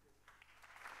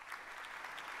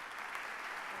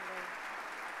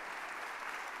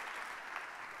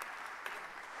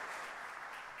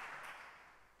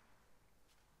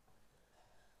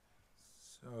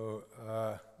 So,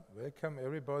 welcome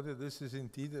everybody. This is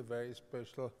indeed a very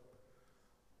special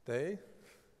day.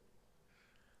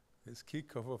 This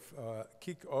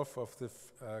kickoff of the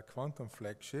Quantum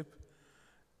Flagship,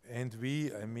 and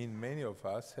I mean many of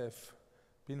us have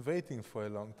been waiting for a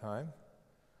long time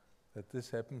that this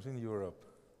happens in Europe.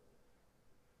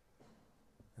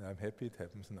 And I'm happy it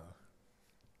happens now.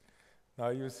 Now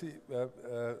you see,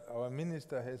 our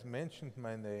minister has mentioned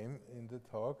my name in the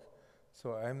talk,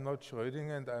 so I'm not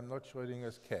Schrödinger and I'm not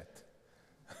Schrödinger's cat,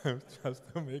 just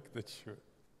to make that sure.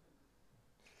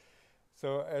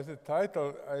 So as a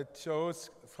title, I chose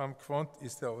from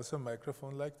is there also a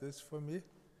microphone like this for me?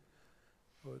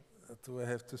 Or do I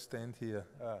have to stand here?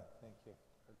 Thank you.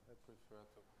 I prefer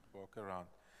to walk around.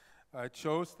 I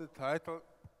chose the title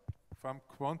from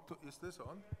Quantum, is this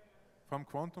on? from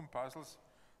quantum puzzles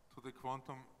to the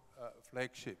quantum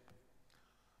flagship.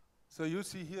 So you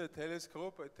see here a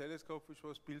telescope which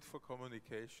was built for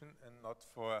communication and not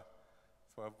for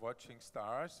watching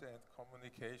stars, and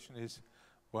communication is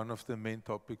one of the main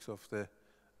topics of the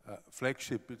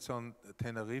flagship. It's on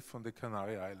Tenerife on the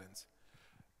Canary Islands.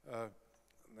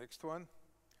 Next one.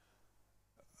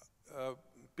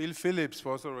 Bill Phillips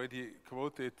was already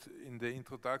quoted in the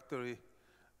introductory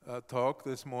talk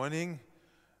this morning.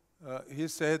 He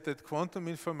said that quantum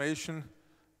information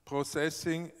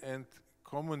processing and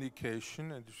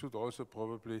communication, and it should also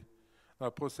probably,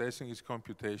 processing is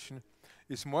computation,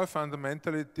 is more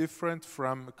fundamentally different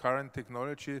from current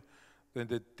technology than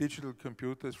the digital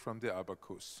computers from the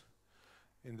abacus,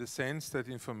 in the sense that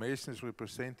information is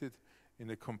represented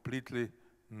in a completely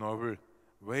novel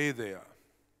way there.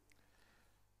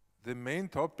 The main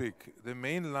topic, the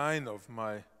main line of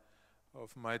my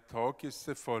talk is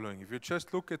the following. If you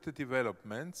just look at the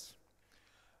developments,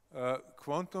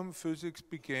 quantum physics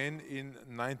began in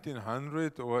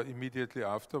 1900 or immediately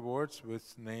afterwards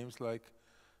with names like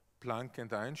Planck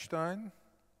and Einstein.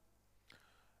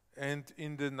 And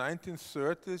in the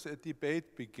 1930s, a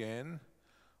debate began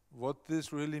what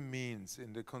this really means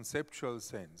in the conceptual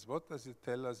sense. What does it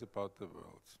tell us about the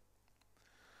world?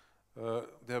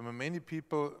 There were many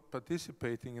people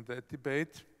participating in that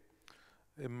debate.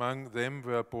 Among them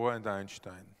were Bohr and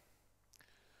Einstein.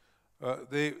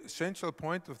 The central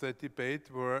point of that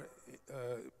debate were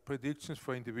predictions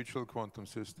for individual quantum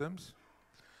systems,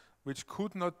 which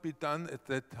could not be done at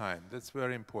that time. That's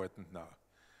very important now.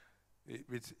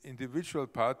 With individual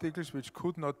particles, which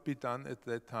could not be done at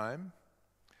that time.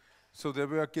 So there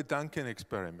were Gedanken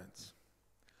experiments.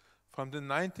 From the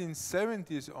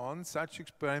 1970s on, such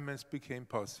experiments became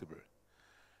possible.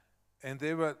 And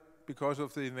they were because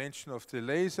of the invention of the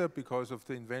laser, because of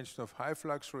the invention of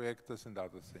high-flux reactors and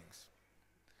other things.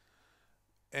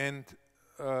 And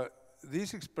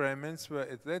these experiments were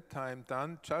at that time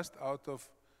done just out of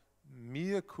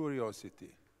mere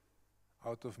curiosity.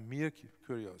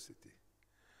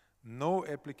 No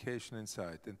application in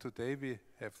sight. And today we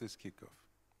have this kickoff.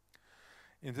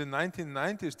 In the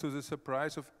 1990s, to the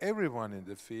surprise of everyone in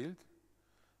the field,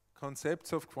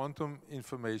 concepts of quantum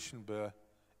information were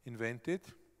invented,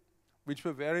 which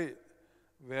were very,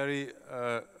 very,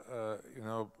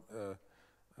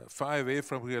 far away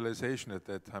from realization at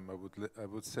that time, I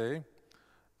would say.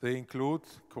 They include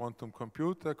quantum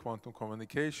computer, quantum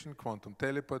communication, quantum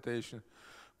teleportation,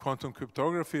 quantum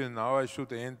cryptography, and now I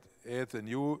should add the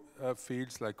new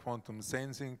fields like quantum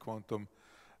sensing, quantum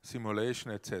simulation,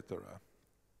 etc.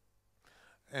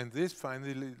 And this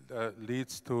finally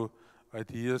leads to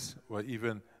ideas or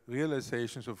even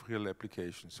realizations of real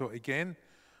applications. So again,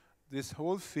 this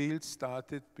whole field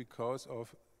started because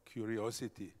of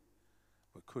curiosity,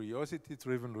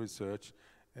 curiosity-driven research,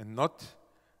 and not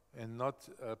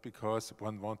because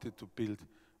one wanted to build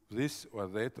this or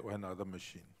that or another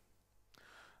machine.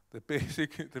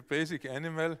 The basic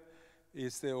animal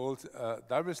is the old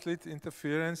double-slit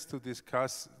interference. To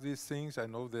discuss these things, I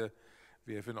know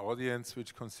we have an audience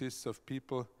which consists of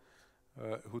people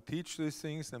who teach these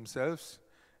things themselves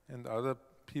and other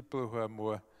people who are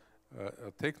more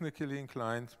technically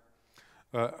inclined.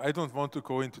 I don't want to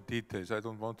go into details. I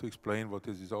don't want to explain what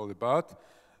this is all about.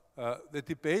 The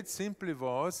debate simply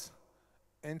was,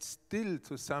 and still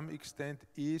to some extent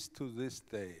is to this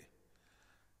day,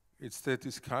 it's the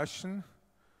discussion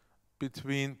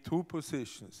between two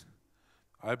positions.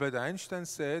 Albert Einstein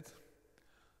said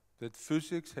that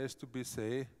physics has to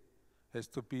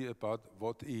be about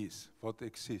what is, what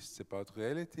exists, about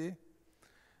reality.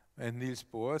 And Niels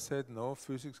Bohr said, no,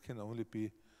 physics can only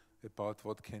be about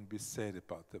what can be said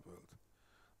about the world.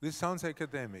 This sounds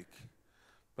academic,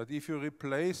 but if you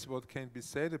replace what can be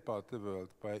said about the world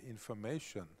by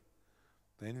information,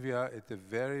 then we are at a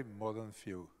very modern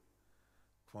view.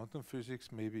 Quantum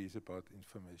physics maybe is about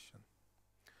information.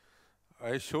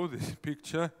 I show this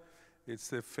picture. It's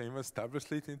the famous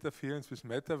double-slit interference with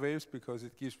matter waves because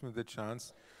it gives me the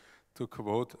chance to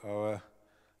quote our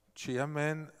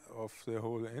chairman of the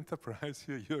whole enterprise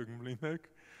here, Jürgen Mlinek,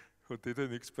 who did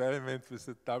an experiment with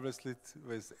a double-slit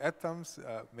with atoms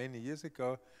many years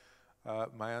ago.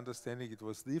 My understanding, it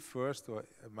was the first or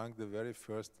among the very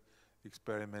first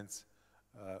experiments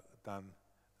done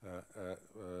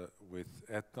with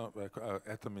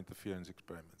atom interference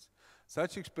experiments.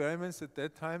 Such experiments at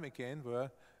that time, again, were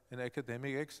an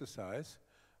academic exercise,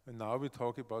 and now we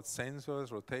talk about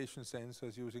sensors, rotation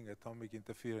sensors using atomic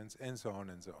interference, and so on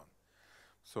and so on.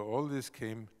 So all this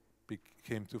came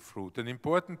to fruit. An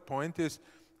important point is,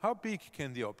 how big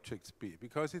can the objects be?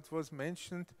 Because it was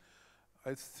mentioned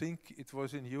I think it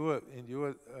was in your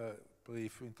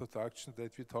brief introduction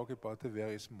that we talk about the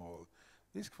very small.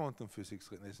 Is quantum physics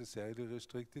necessarily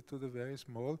restricted to the very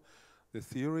small? The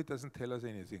theory doesn't tell us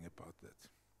anything about that.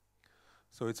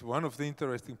 So it's one of the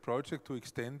interesting projects to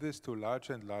extend this to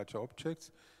larger and larger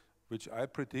objects, which I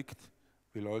predict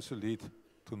will also lead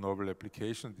to novel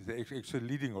applications. It's actually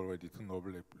leading already to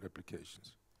novel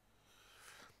applications.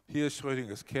 Here's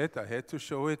Schrödinger's cat. I had to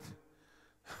show it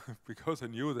because I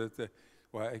knew that,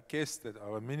 well, I guessed that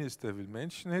our minister will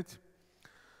mention it.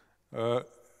 The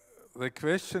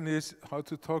question is how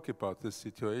to talk about this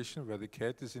situation where the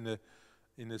cat is in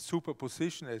a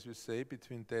superposition, as we say,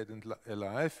 between dead and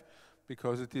alive,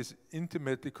 because it is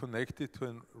intimately connected to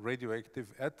a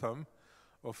radioactive atom,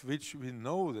 of which we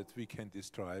know that we can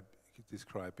describe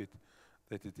it,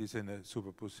 that it is in a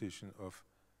superposition of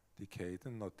decayed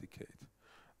and not decayed.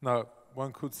 Now,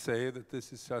 one could say that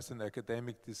this is just an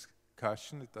academic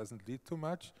discussion, it doesn't lead to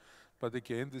much, but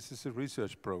again, this is a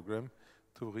research program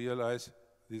to realize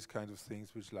these kind of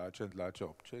things with larger and larger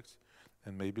objects.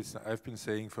 And maybe I've been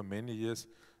saying for many years,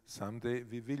 someday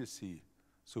we will see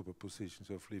superpositions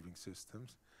of living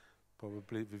systems.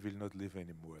 Probably we will not live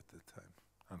anymore at that time,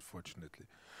 unfortunately.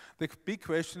 The big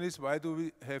question is, why do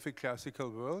we have a classical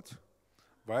world?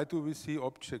 Why do we see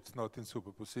objects not in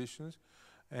superpositions?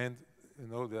 And you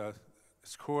know, there are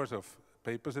scores of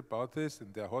papers about this,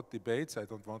 and there are hot debates. I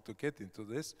don't want to get into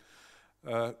this.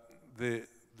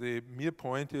 The mere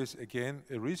point is, again,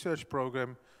 a research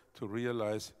program to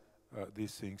realize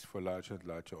these things for larger and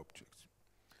larger objects.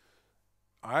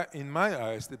 In my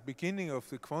eyes, the beginning of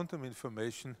the quantum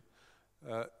information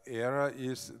era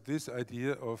is this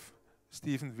idea of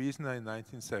Stephen Wiesner in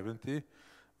 1970,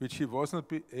 which he was not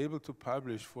able to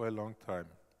publish for a long time.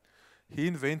 He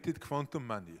invented quantum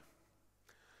money.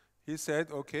 He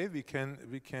said, okay, we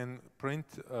can print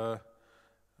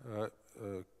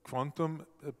quantum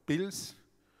bills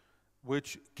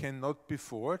which cannot be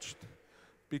forged,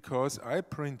 because I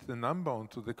print the number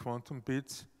onto the quantum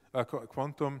bits,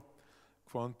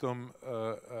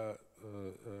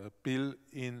 bill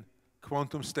in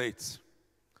quantum states.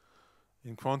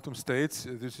 In quantum states,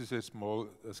 this is a small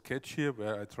sketch here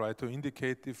where I try to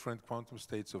indicate different quantum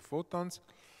states of photons,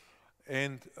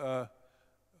 and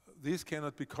these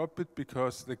cannot be copied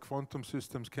because the quantum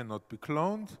systems cannot be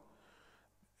cloned.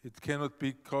 It cannot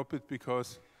be copied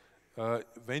because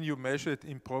when you measure it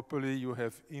improperly, you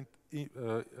have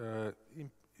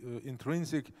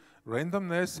intrinsic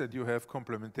randomness, and you have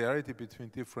complementarity between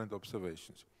different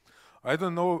observations. I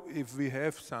don't know if we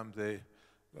have someday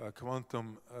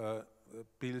quantum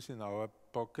bills in our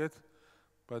pocket,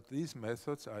 but these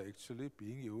methods are actually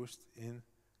being used in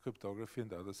cryptography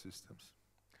and other systems.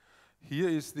 Here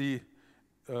is the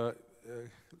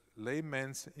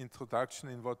layman's introduction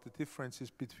in what the difference is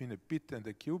between a bit and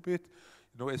a qubit.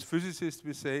 You know, as physicists,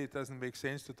 we say it doesn't make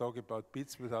sense to talk about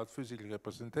bits without physical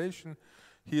representation.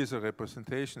 Here's a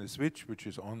representation, a switch, which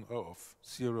is on or off,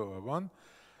 0 or 1.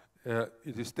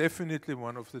 It is definitely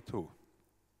one of the two.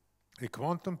 A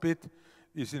quantum bit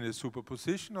is in a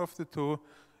superposition of the two.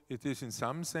 It is in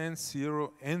some sense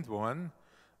 0 and 1,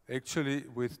 actually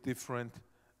with different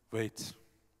weights.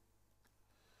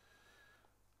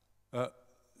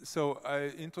 So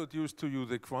I introduced to you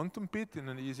the quantum bit in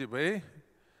an easy way.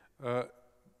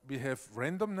 We have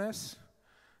randomness.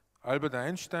 Albert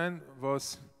Einstein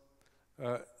was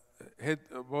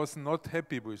not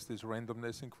happy with this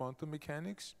randomness in quantum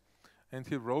mechanics, and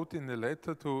he wrote in a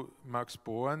letter to Max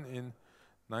Born in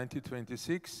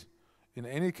 1926, in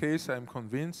any case, I'm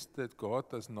convinced that God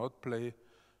does not play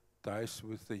dice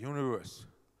with the universe.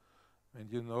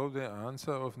 And you know the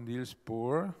answer of Niels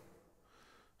Bohr: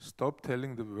 stop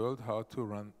telling the world how to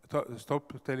run,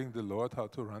 stop telling the Lord how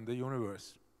to run the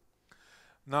universe.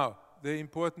 Now, the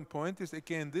important point is,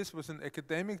 again, this was an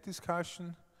academic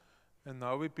discussion, and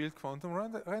now we build quantum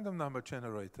random number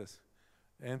generators.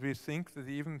 And we think that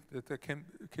even that there can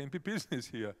be business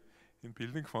here in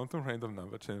building quantum random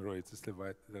number generators the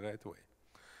right way.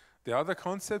 The other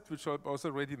concept, which I've also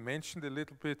already mentioned a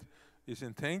little bit, is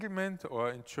entanglement,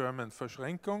 or in German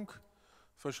Verschränkung.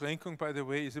 Verschränkung, by the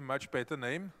way, is a much better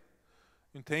name.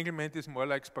 Entanglement is more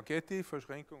like spaghetti.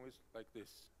 Verschränkung is like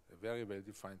this, a very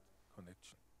well-defined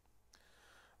connection.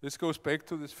 This goes back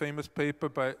to this famous paper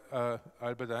by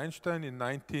Albert Einstein in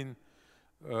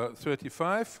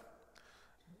 1935,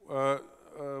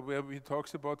 where he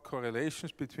talks about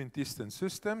correlations between distant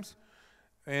systems,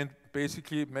 and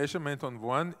basically measurement on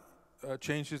one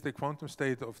changes the quantum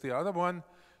state of the other one.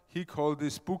 He called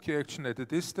this spooky action at a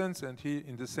distance, and he,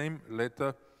 in the same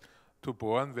letter to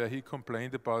Born, where he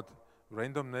complained about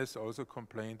randomness, also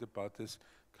complained about this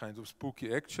kind of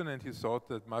spooky action, and he thought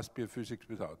that must be a physics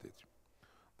without it.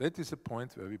 That is a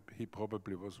point where he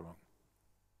probably was wrong.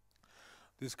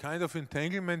 This kind of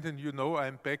entanglement, and you know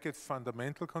I'm back at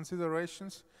fundamental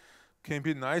considerations, can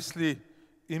be nicely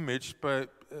imaged by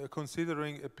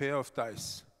considering a pair of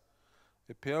dice.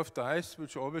 A pair of dice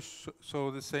which always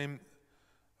show the same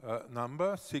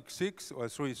number, 6, 6, or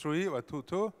 3, 3, or 2,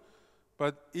 2,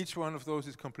 but each one of those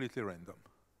is completely random.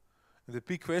 And the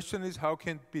big question is, how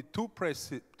can be two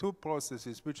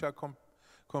processes which are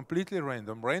completely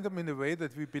random in a way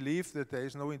that we believe that there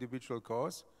is no individual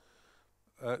cause,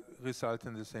 result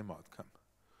in the same outcome.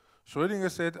 Schrödinger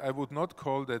said, I would not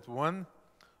call that one,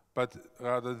 but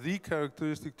rather the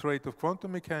characteristic trait of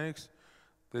quantum mechanics,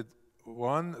 that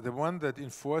the one that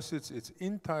enforces its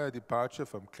entire departure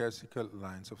from classical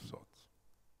lines of thought.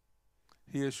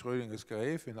 Here is Schrödinger's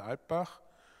grave in Alpbach,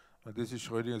 and this is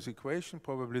Schrödinger's equation,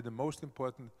 probably the most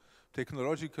important,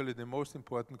 technologically the most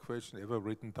important question ever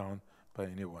written down by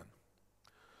anyone.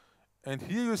 And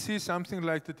here you see something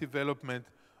like the development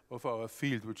of our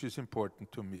field, which is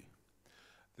important to me.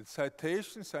 The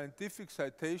citations, scientific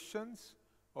citations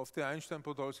of the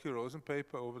Einstein-Podolsky-Rosen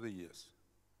paper over the years.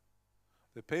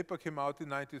 The paper came out in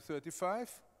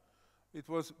 1935. It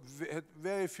had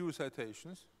very few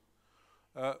citations.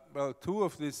 Well, two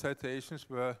of these citations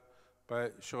were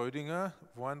by Schrödinger.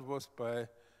 One was by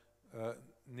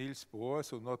Niels Bohr,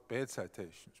 so not bad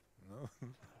citations. No?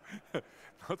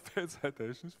 Not bad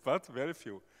citations, but very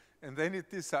few. And then it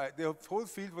decided, the whole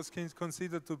field was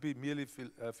considered to be merely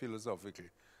philosophical,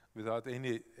 without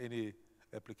any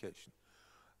application.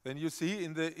 Then you see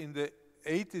in the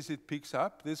 80s it picks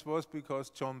up. This was because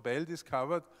John Bell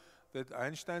discovered that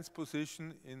Einstein's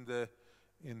position in the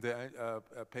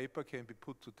paper can be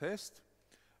put to test.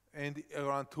 And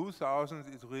around 2000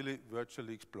 it really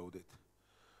virtually exploded.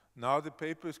 Now the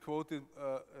paper is quoted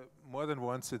more than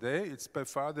once a day. It's by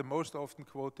far the most often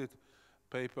quoted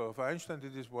paper of Einstein.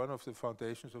 It is one of the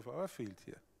foundations of our field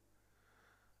here.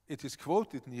 It is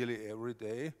quoted nearly every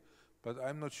day, but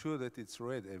I'm not sure that it's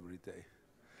read every day.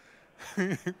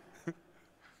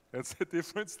 That's a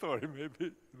different story,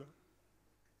 maybe.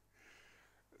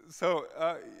 So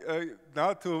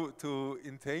now to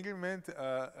entanglement.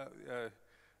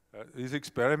 These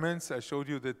experiments, I showed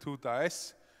you the two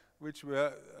dice which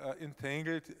were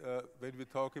entangled. When we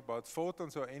talk about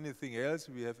photons or anything else,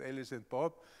 we have Alice and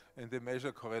Bob, and they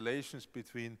measure correlations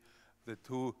between the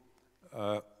two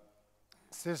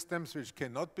systems, which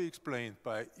cannot be explained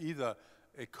by either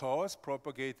a cause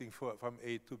propagating from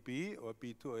A to B or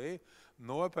B to A,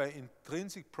 nor by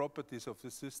intrinsic properties of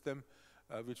the system,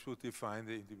 which would define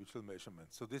the individual measurement.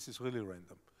 So this is really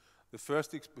random. The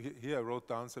first, here I wrote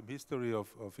down some history of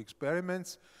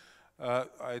experiments.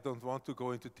 I don't want to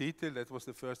go into detail. That was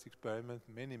the first experiment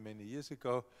many, many years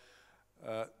ago.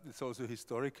 It's also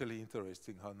historically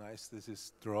interesting how nice this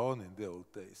is drawn in the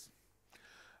old days.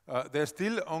 There are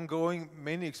still ongoing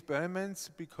many experiments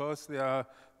because there are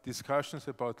discussions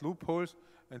about loopholes,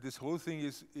 and this whole thing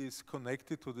is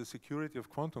connected to the security of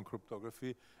quantum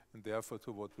cryptography and therefore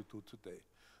to what we do today.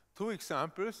 Two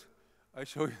examples. I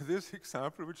show you this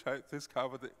example, which I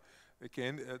discovered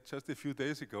again just a few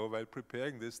days ago while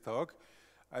preparing this talk.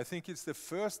 I think it's the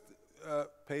first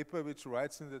paper which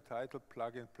writes in the title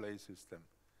plug-and-play system.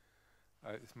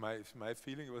 It's my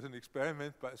feeling it was an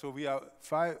experiment, but so we are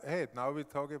far ahead. Now we're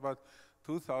talking about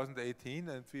 2018,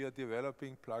 and we are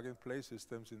developing plug-and-play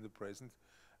systems in the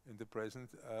present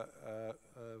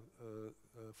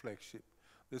flagship.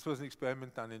 This was an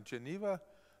experiment done in Geneva,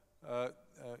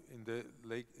 in the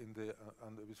lake,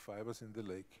 with fibers in the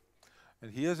lake.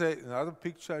 And here's another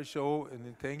picture I show, an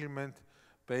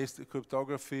entanglement-based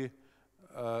cryptography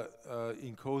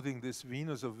encoding this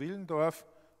Venus of Willendorf.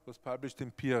 Was published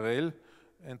in PRL,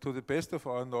 and to the best of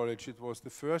our knowledge, it was the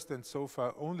first and so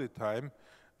far only time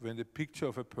when the picture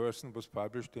of a person was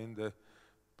published in the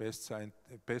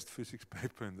best physics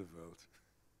paper in the world.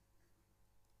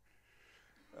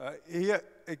 Here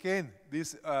again,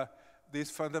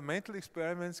 these fundamental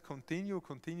experiments continue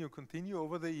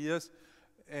over the years,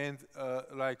 and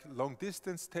like long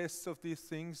distance tests of these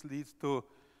things leads to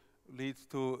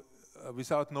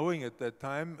without knowing at that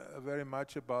time very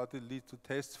much about it, lead to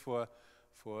tests for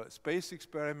space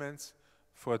experiments,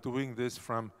 for doing this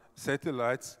from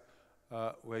satellites,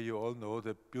 where you all know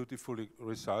the beautiful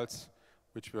results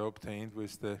which were obtained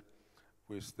with the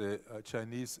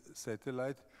Chinese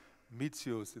satellite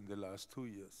Mitzios in the last 2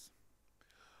 years.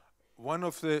 One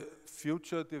of the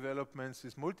future developments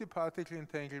is multi-particle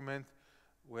entanglement,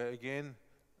 where again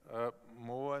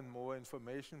more and more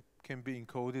information can be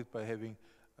encoded by having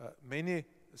many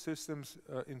systems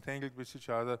entangled with each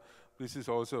other. This is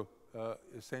also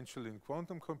essential in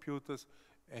quantum computers,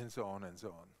 and so on and so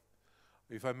on.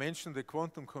 If I mention the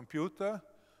quantum computer,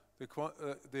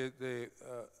 the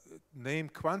name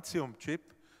Quantum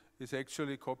chip is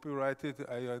actually copyrighted.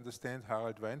 I understand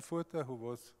Harald Weinfurter, who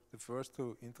was the first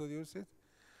to introduce it.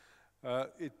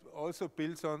 It also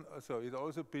builds on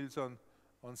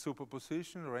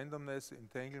superposition, randomness,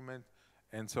 entanglement,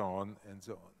 and so on and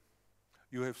so on.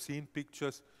 You have seen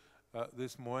pictures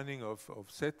this morning of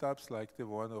setups like the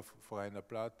one of Rainer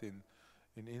Blatt in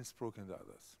Innsbruck and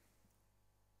others.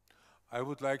 I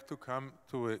would like to come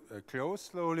to a close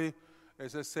slowly.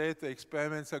 As I said, the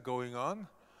experiments are going on.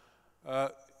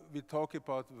 We talk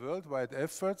about worldwide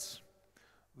efforts.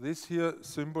 This here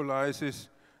symbolizes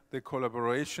the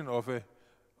collaboration of a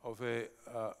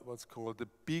what's called the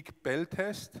Big Bell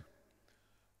test.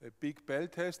 A Big Bell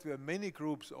test where many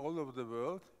groups all over the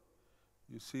world,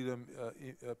 you see them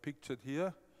pictured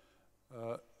here.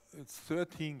 It's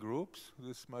 13 groups.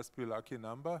 This must be a lucky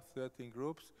number, 13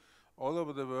 groups all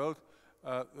over the world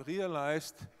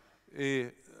realized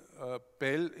a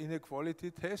Bell inequality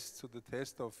test, so the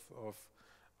test of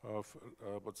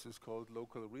what's this called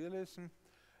local realism,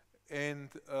 and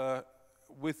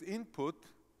with input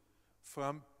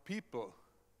from people,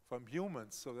 from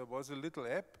humans. So there was a little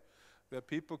app where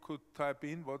people could type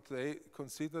in what they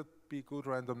considered be good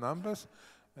random numbers,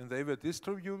 and they were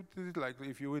distributed. Like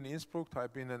if you in Innsbruck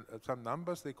type in some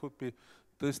numbers, they could be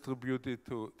distributed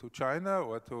to China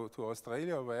or to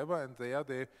Australia or wherever, and there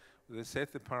they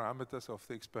set the parameters of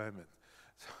the experiment.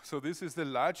 So this is the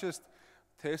largest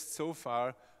test so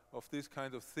far of this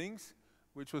kind of things,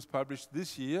 which was published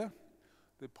this year.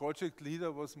 The project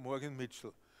leader was Morgan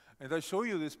Mitchell. And I show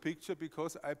you this picture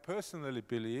because I personally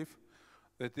believe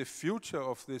that the future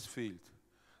of this field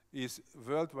is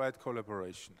worldwide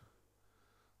collaboration.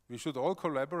 We should all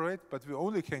collaborate, but we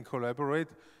only can collaborate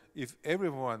if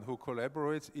everyone who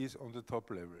collaborates is on the top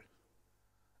level.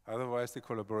 Otherwise, the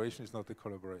collaboration is not a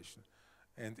collaboration.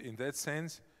 And in that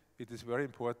sense, it is very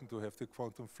important to have the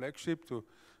Quantum Flagship to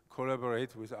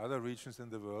collaborate with other regions in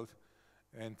the world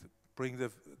and bring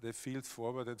the field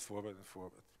forward and forward and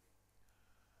forward.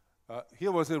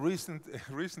 Here was a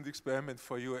recent experiment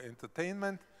for your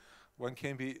entertainment. One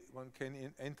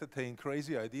can entertain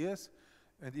crazy ideas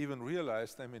and even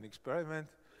realize them in experiment.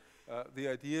 The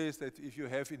idea is that if you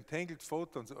have entangled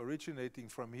photons originating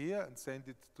from here and send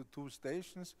it to two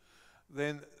stations,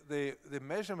 then the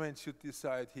measurements you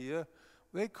decide here,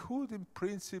 they could in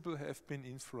principle have been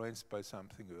influenced by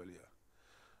something earlier.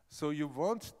 So you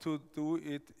want to do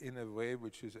it in a way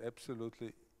which is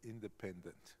absolutely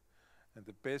independent. And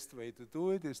the best way to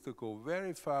do it is to go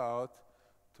very far out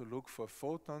to look for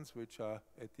photons which are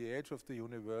at the edge of the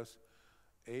universe,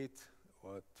 8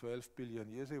 or 12 billion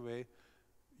years away.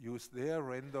 Use their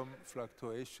random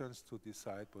fluctuations to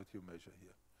decide what you measure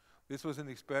here. This was an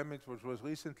experiment which was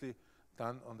recently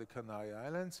done on the Canary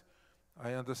Islands.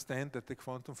 I understand that the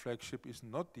Quantum Flagship is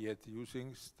not yet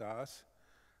using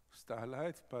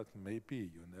starlight, but maybe,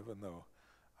 you never know.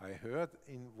 I heard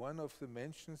in one of the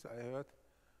mentions,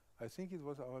 I think it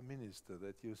was our minister,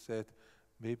 that you said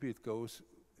maybe it goes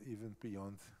even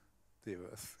beyond the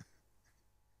Earth.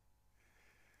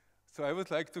 So I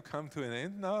would like to come to an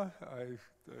end now. I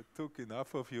took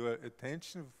enough of your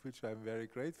attention, which I'm very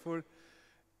grateful.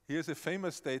 Here's a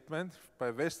famous statement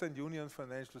by Western Union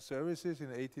Financial Services in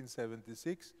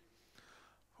 1876,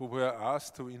 who were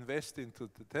asked to invest into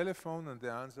the telephone, and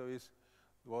the answer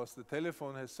was the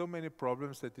telephone has so many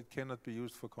problems that it cannot be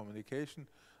used for communication.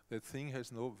 That thing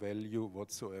has no value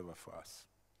whatsoever for us.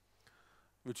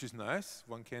 Which is nice.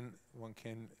 One can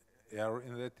err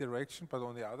in that direction, but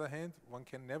on the other hand, one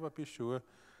can never be sure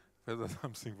whether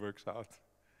something works out.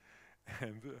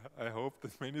 And I hope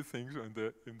that many things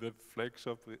in the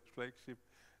flagship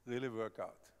really work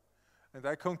out. And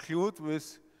I conclude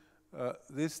with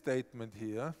this statement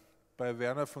here by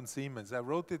Werner von Siemens. I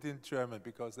wrote it in German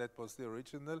because that was the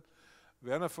original.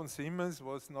 Werner von Siemens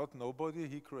was not nobody.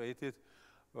 He created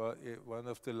one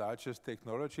of the largest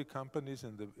technology companies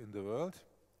in the world.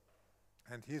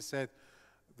 And he said,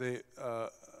 the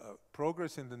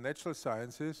progress in the natural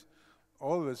sciences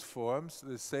always forms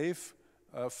the safe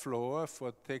floor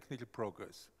for technical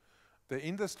progress. The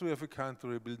industry of a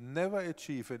country will never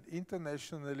achieve an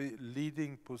internationally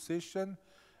leading position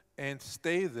and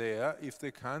stay there if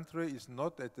the country is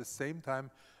not at the same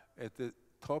time at the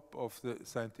top of the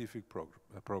scientific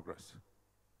progress.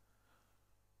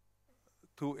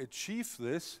 To achieve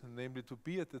this, namely to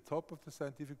be at the top of the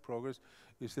scientific progress,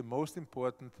 is the most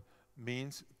important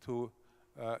means to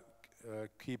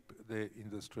keep the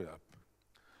industry up.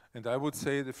 And I would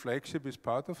say the flagship is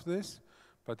part of this,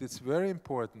 but it's very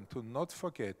important to not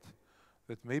forget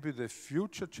that maybe the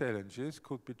future challenges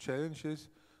could be challenges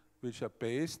which are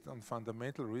based on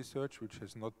fundamental research which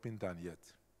has not been done yet.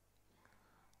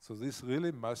 So this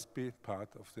really must be part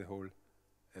of the whole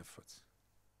efforts.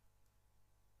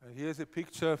 And here's a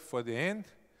picture for the end,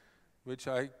 which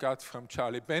I got from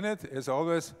Charlie Bennett. As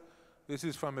always, this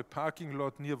is from a parking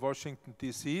lot near Washington,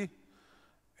 D.C.,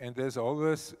 and as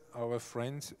always, our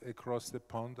friends across the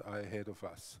pond are ahead of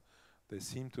us. They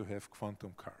seem to have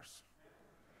quantum cars.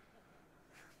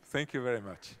 Thank you very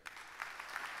much.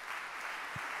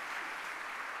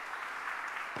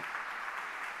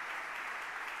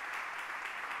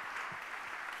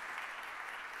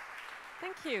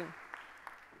 Thank you.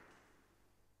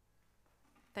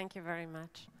 Thank you very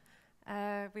much.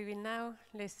 We will now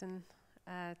listen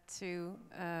to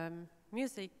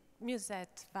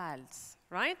Musette Valls,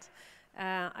 right?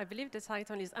 I believe the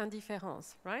title is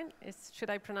Indifférence, right? Should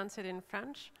I pronounce it in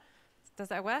French? Does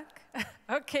that work?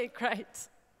 Okay, great.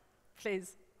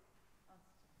 Please.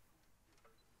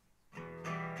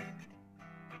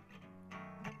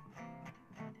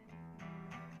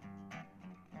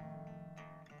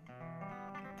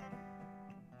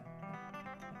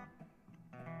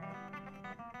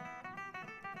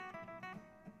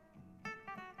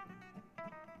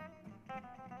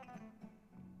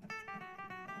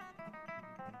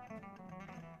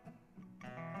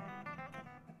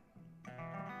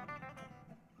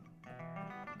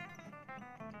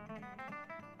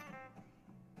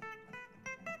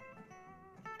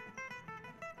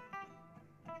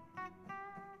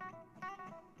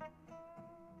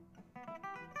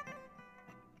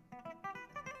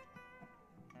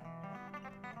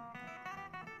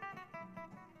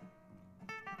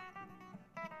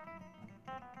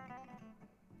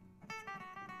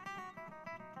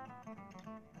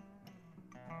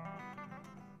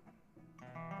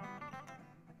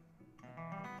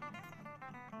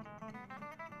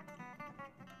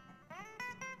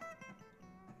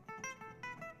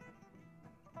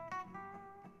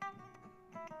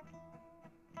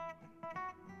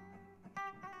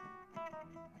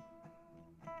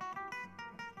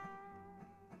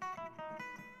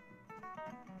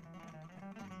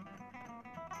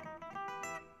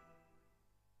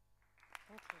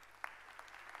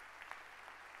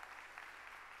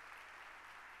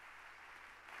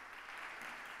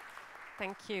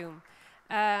 Thank you.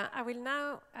 I will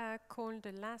now call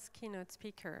the last keynote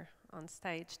speaker on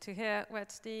stage to hear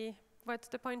what's the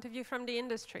point of view from the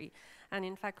industry. And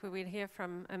in fact, we will hear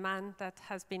from a man that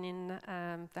has been in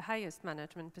the highest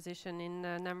management position in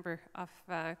a number of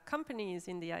companies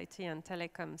in the IT and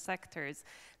telecom sectors.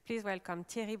 Please welcome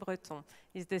Thierry Breton.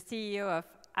 He's the CEO of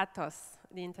Atos,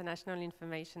 the International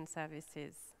Information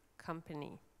Services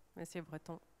company. Monsieur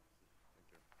Breton.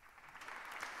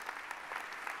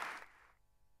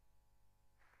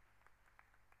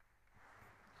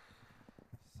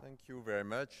 Thank you very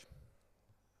much.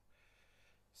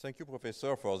 Thank you,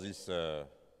 Professor, for this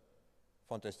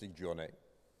fantastic journey.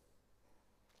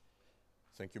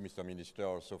 Thank you, Mr. Minister,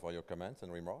 also for your comments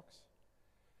and remarks.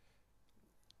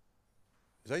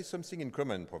 There is something in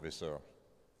common, Professor,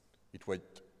 with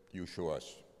what you show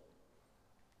us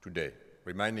today,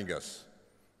 reminding us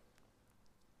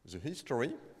the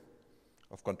history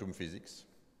of quantum physics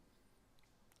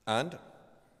and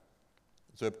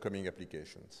the upcoming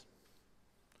applications.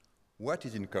 What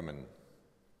is in common?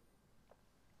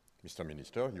 Mr.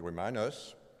 Minister, you remind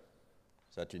us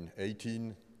that in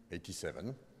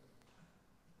 1887,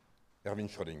 Erwin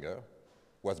Schrödinger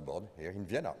was born here in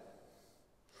Vienna.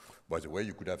 By the way,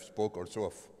 you could have spoke also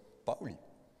of Pauli.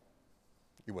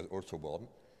 He was also born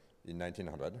in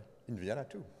 1900 in Vienna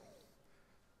too.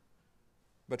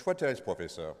 But what else,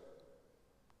 Professor?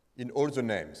 In all the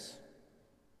names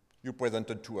you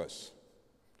presented to us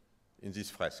in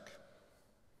this fresque,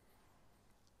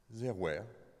 they were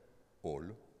all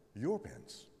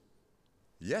Europeans.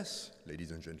 Yes,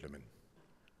 ladies and gentlemen,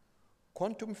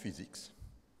 quantum physics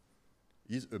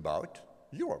is about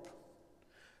Europe.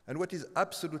 And what is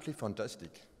absolutely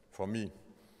fantastic for me,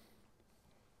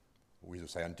 who is a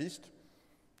scientist,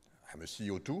 I'm a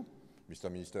CEO too, Mr.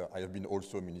 Minister, I have been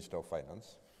also Minister of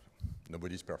Finance.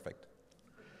 Nobody's perfect.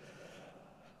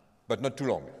 But not too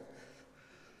long.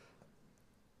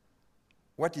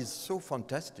 What is so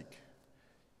fantastic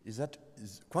is that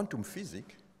quantum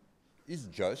physics is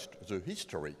just the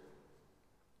history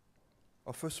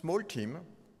of a small team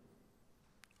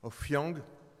of young,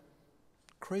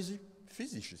 crazy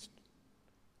physicists,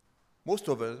 most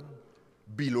of them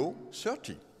below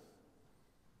 30. A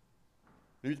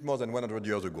little bit more than 100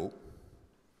 years ago,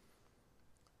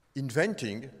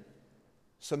 inventing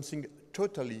something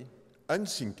totally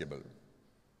unthinkable.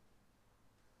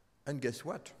 And guess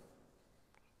what?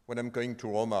 When I'm going to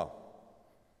Roma,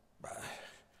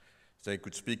 they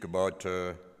could speak about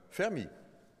Fermi.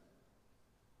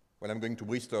 When I'm going to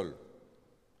Bristol,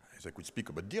 they could speak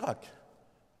about Dirac.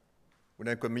 When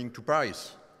I'm coming to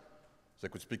Paris, they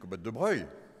could speak about De Broglie.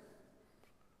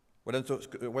 When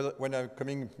I'm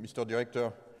coming, Mr.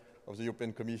 Director of the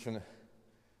European Commission,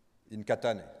 in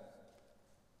Catane,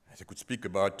 they could speak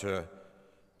about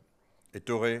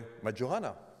Ettore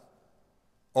Majorana,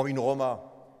 or in Roma,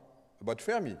 about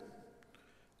Fermi,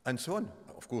 and so on.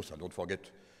 Of course, I don't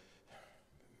forget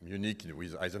Munich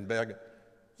with Heisenberg.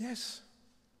 Yes,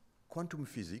 quantum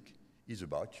physics is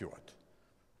about Europe.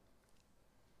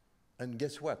 And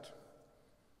guess what?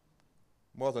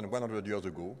 More than 100 years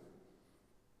ago,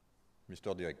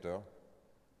 Mr. Director,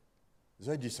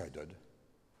 they decided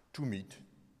to meet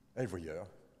every year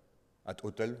at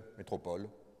Hotel Métropole,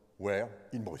 where?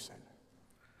 In Brussels.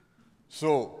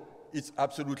 So it's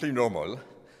absolutely normal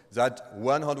that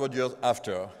 100 years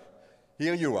after,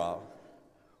 here you are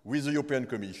with the European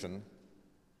Commission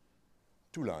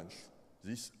to launch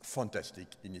this fantastic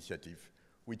initiative,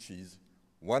 which is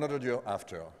 100 years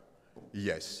after,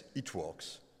 yes, it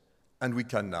works, and we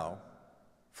can now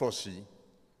foresee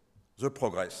the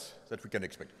progress that we can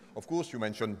expect. Of course, you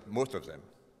mentioned most of them,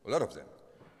 a lot of them.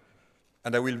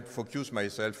 And I will focus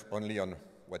myself only on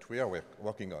what we are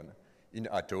working on in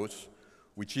Atos,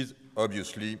 which is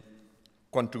obviously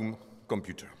quantum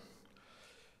computer.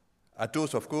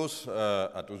 Atos, of course,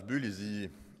 Atos Bull is the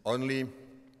only,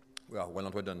 we are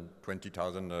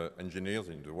 120,000 engineers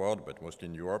in the world, but mostly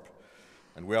in Europe,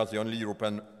 and we are the only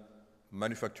European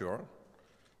manufacturer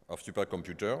of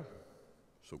supercomputer,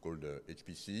 so-called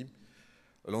HPC,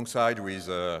 alongside with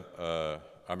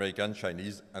American,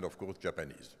 Chinese, and of course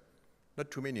Japanese. Not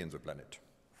too many on the planet,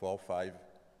 4 or 5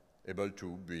 able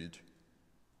to build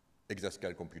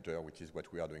exascale computer, which is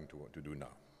what we are doing to do now.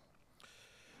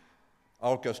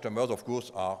 Our customers, of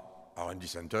course, are R&D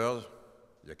centers,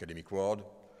 the academic world,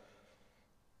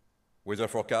 weather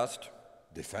forecast,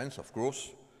 defense, of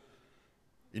course,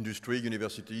 industry,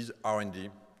 universities, R&D.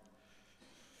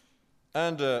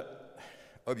 And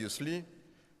obviously,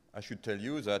 I should tell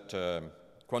you that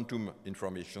quantum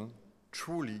information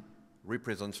truly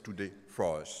represents today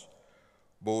for us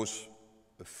both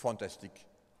a fantastic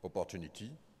opportunity,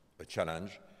 a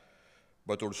challenge,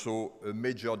 but also a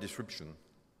major disruption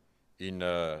in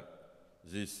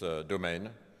this domain.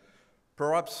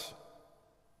 Perhaps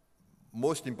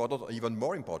most important, or even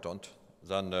more important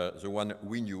than the one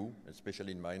we knew,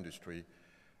 especially in my industry,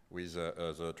 with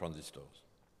the transistors.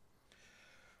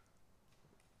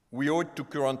 We owe it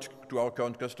to our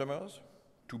current customers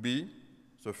to be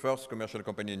the first commercial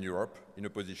company in Europe in a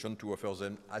position to offer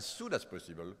them as soon as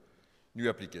possible new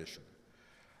application.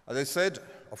 As I said,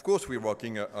 of course, we're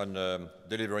working on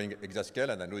delivering exascale,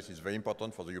 and I know this is very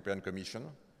important for the European Commission,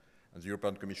 and the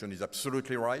European Commission is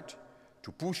absolutely right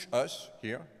to push us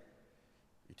here.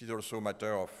 It is also a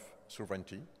matter of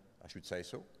sovereignty, I should say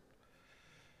so,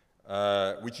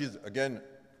 which is, again,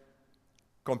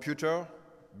 computer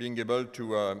being able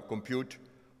to compute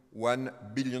 1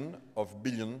 billion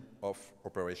of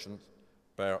operations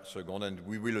per second, and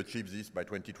we will achieve this by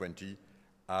 2020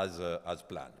 as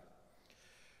planned.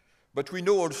 But we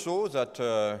know also that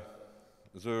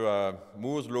the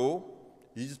Moore's law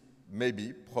is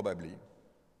maybe, probably,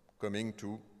 coming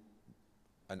to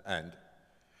an end.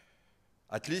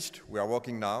 At least we are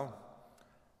working now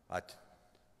at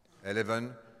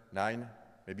 11, 9,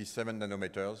 maybe 7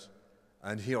 nanometers,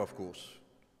 and here, of course,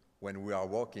 when we are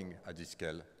working at this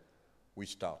scale, we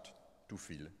start to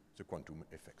feel the quantum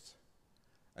effects.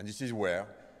 And this is where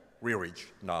we reach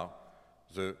now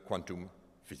the quantum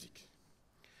physics.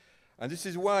 And this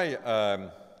is why,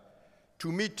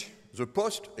 to meet the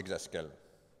post-exascale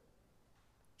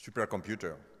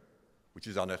supercomputer, which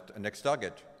is our next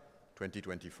target,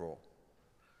 2024,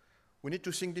 we need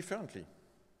to think differently.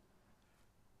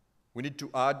 We need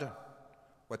to add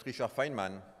what Richard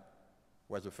Feynman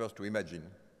was the first to imagine,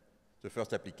 the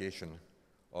first application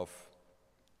of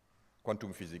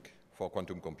quantum physics for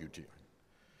quantum computing.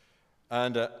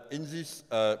 And in this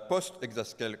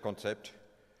post-exascale concept,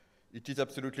 it is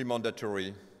absolutely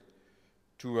mandatory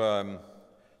to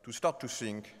start to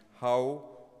think how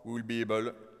we will be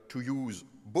able to use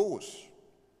both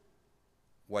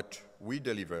what we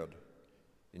delivered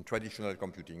in traditional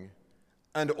computing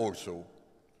and also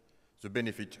the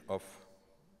benefit of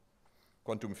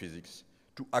quantum physics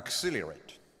to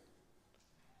accelerate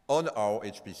on our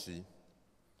HPC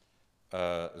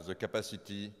the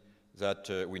capacity that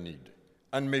we need,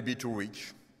 and maybe to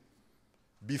reach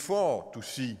before to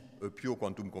see a pure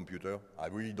quantum computer. I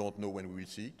really don't know when we will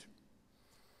see it.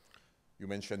 You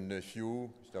mentioned nephew,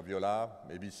 Mr. Viola,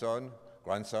 maybe son,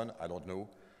 grandson, I don't know.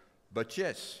 But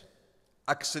yes,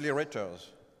 accelerators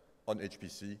on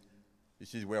HPC,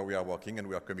 this is where we are working, and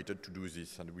we are committed to do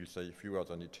this, and we'll say a few words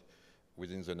on it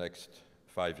within the next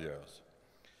 5 years.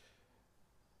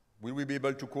 Will we be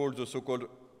able to call the so-called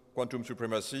quantum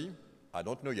supremacy? I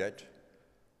don't know yet,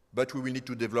 but we will need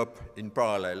to develop in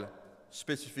parallel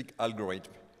specific algorithms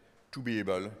to be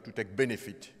able to take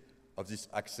benefit of this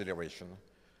acceleration,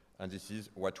 and this is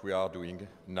what we are doing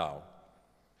now.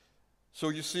 So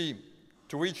you see,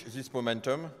 to reach this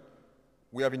momentum,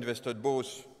 we have invested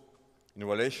both in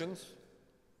relations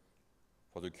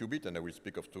for the qubit, and I will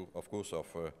speak of course of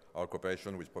our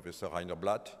cooperation with Professor Rainer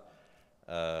Blatt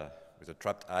with a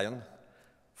trapped ion.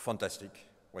 Fantastic.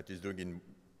 What he's doing in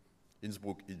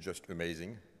Innsbruck is just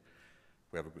amazing.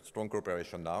 We have a strong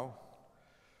cooperation now.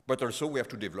 But also we have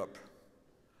to develop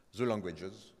the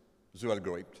languages, the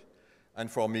algorithms, and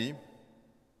for me,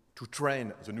 to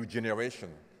train the new generation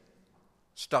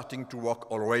starting to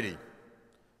work already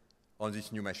on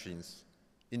these new machines,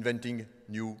 inventing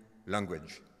new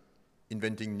language,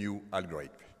 inventing new algorithms.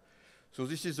 So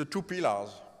this is the two pillars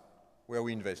where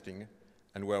we're investing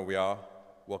and where we are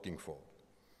working for.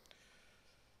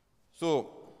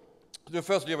 So the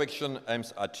first direction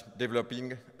aims at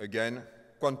developing, again,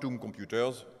 quantum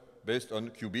computers based on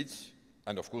qubits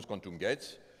and, of course, quantum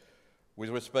gates, with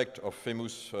respect of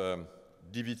famous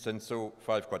DiVincenzo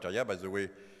 5 criteria. By the way,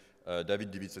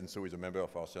 David DiVincenzo is a member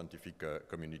of our scientific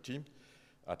community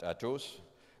at Atos.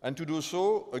 And to do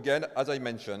so, again, as I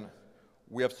mentioned,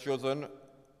 we have chosen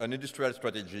an industrial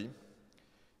strategy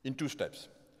in 2 steps.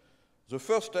 The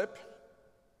first step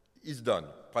is done,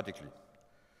 practically.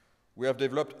 We have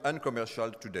developed and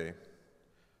commercial today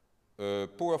a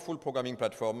powerful programming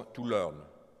platform to learn,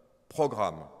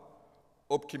 program,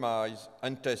 optimize,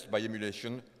 and test by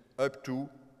emulation up to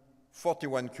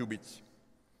 41 qubits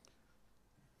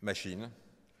machine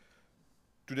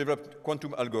to develop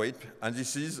quantum algorithm, and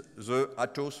this is the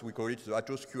Atos, we call it the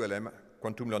Atos QLM,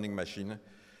 quantum learning machine,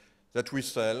 that we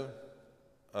sell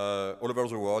all over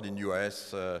the world, in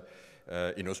US,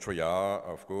 in Austria,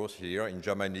 of course, here, in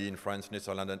Germany, in France,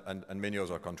 Netherlands, and many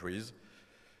other countries.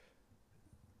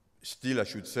 Still, I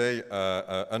should say,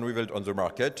 unrivaled on the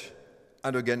market.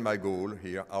 And again, my goal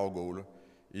here, our goal,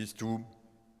 is to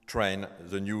train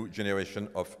the new generation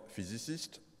of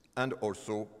physicists and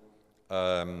also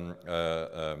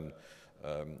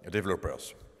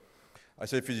developers. I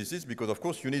say physicists because, of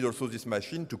course, you need also this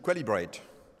machine to calibrate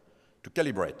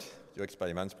your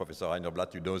experiments. Professor Rainer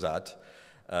Blatt, you know that.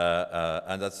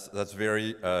 And that's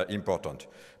very important.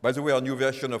 By the way, our new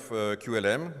version of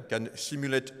QLM can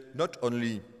simulate not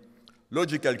only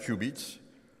logical qubits,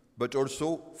 but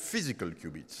also physical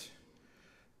qubits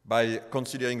by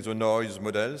considering the noise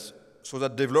models so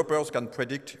that developers can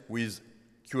predict with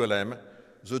QLM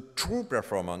the true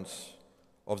performance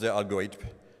of their algorithm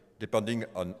depending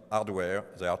on hardware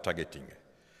they are targeting.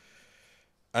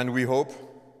 And we hope,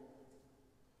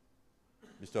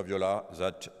 Mr. Viola,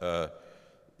 that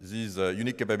these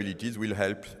unique capabilities will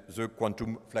help the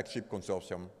Quantum Flagship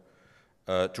Consortium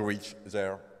to reach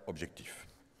their objective.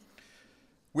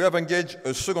 We have engaged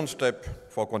a second step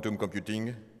for quantum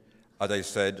computing, as I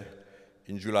said,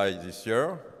 in July this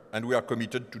year, and we are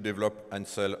committed to develop and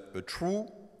sell a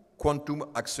true quantum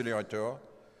accelerator.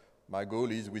 My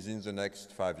goal is within the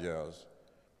next 5 years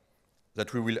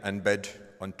that we will embed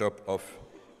on top of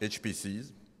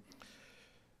HPCs,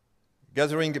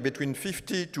 gathering between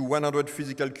 50 to 100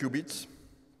 physical qubits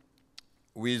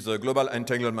with global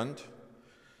entanglement,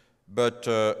 but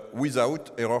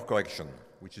without error correction,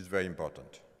 which is very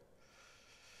important.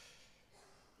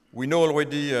 We know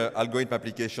already algorithm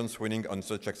applications running on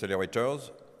such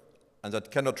accelerators and that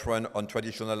cannot run on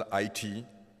traditional IT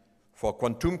for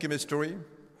quantum chemistry,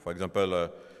 for example,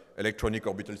 electronic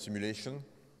orbital simulation,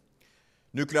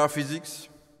 nuclear physics,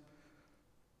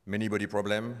 many-body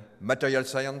problem, material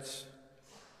science,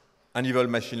 and even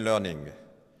machine learning,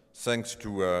 thanks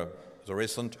to the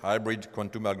recent hybrid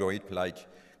quantum algorithm like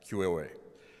QoA.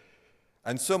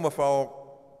 And some of our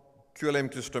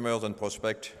QLM customers and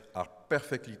prospects are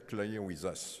perfectly clear with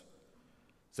us.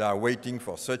 They are waiting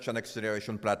for such an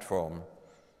acceleration platform.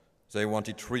 They want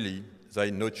it really. They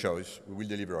have no choice. We will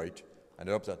deliver it. And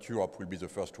I hope that Europe will be the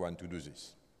first one to do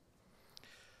this.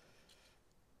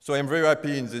 So I'm very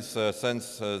happy in this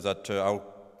sense that our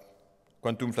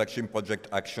Quantum Flagship Project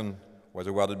Action was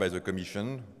awarded by the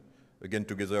Commission, again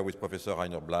together with Professor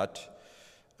Rainer Blatt,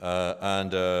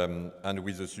 and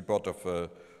with the support of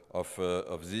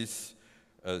this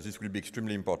will be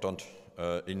extremely important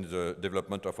in the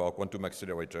development of our quantum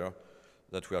accelerator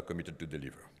that we are committed to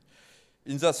deliver.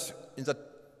 In that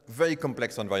very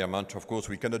complex environment, of course,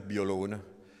 we cannot be alone,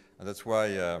 and that's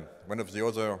why one of the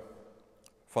other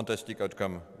fantastic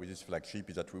outcomes with this flagship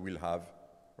is that we will have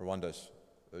around us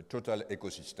a total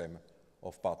ecosystem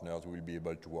of partners we will be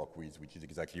able to work with, which is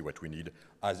exactly what we need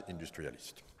as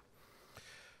industrialists.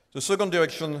 The second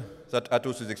direction that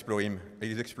Atos is exploring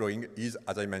is,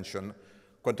 as I mentioned,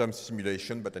 quantum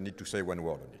simulation, but I need to say one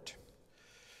word on it.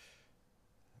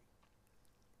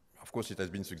 Of course, it has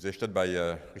been suggested by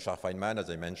Richard Feynman, as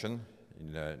I mentioned,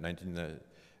 in the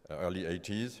early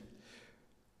 80s,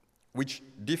 which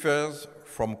differs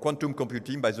from quantum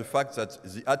computing by the fact that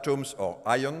the atoms or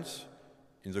ions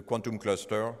in the quantum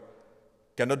cluster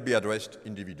cannot be addressed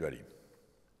individually.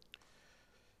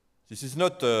 This is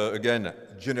not, again,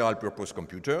 general-purpose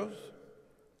computers,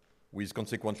 with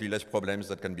consequently less problems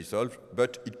that can be solved,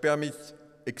 but it permits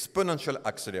exponential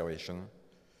acceleration,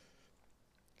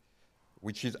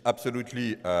 which is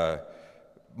absolutely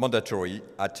mandatory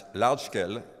at large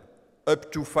scale,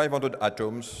 up to 500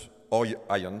 atoms or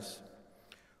ions,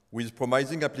 with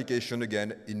promising application,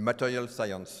 again, in material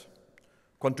science,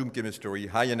 quantum chemistry,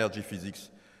 high-energy physics,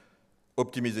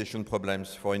 optimization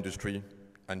problems for industry,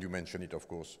 and you mentioned it, of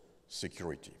course,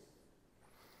 security.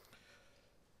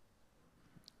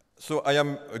 So I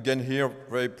am, again, here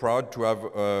very proud to have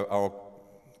our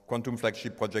Quantum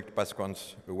Flagship Project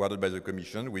PASQUANS awarded by the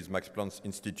Commission with Max Planck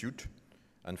Institute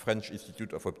and French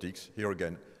Institute of Optics, here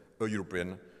again, a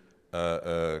European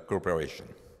cooperation.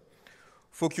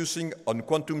 Focusing on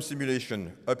quantum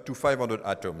simulation up to 500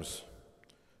 atoms.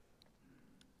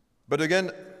 But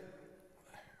again,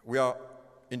 we are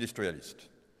industrialists.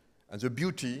 And the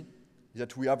beauty is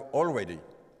that we have already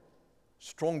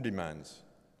strong demands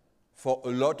for a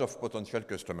lot of potential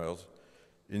customers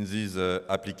in this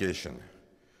application.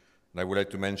 And I would like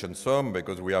to mention some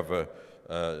because we have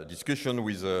a discussion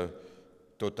with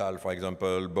Total, for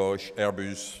example, Bosch,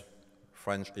 Airbus,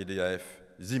 French EDF,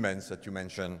 Siemens that you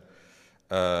mentioned,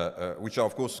 which are,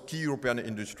 of course, key European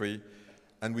industry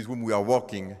and with whom we are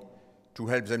working to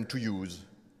help them to use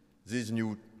these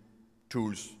new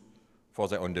tools for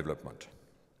their own development.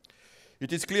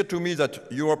 It is clear to me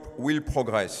that Europe will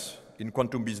progress in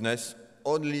quantum business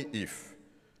only if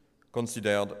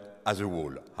considered as a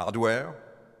whole: hardware,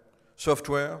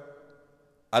 software,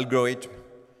 algorithm,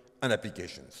 and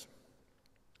applications.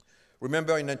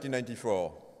 Remember in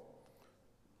 1994,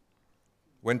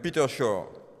 when Peter Shor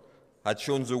had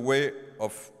shown the way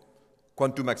of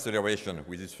quantum acceleration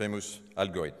with his famous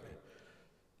algorithm.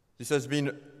 This has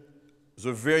been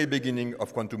the very beginning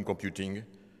of quantum computing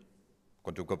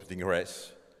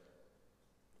race,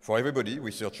 for everybody,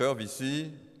 researcher,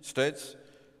 VC, states,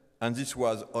 and this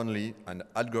was only an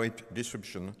algorithm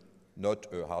disruption, not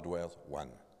a hardware one.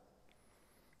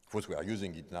 Of course, we are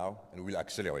using it now, and we'll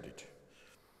accelerate it.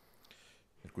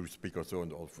 It could speak also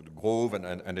of the Grove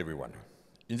and everyone.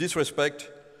 In this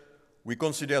respect, we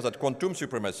consider that quantum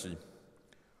supremacy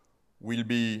will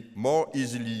be more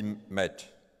easily met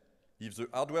if the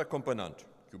hardware component,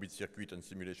 qubit circuit and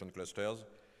simulation clusters,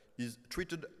 is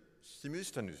treated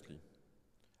simultaneously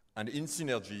and in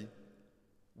synergy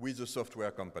with the software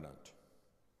component.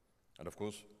 And of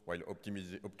course, while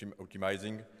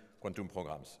optimizing quantum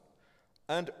programs.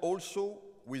 And also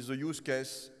with the use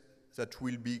case that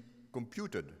will be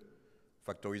computed: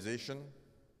 factorization,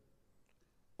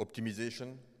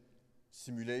 optimization,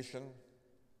 simulation,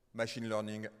 machine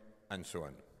learning, and so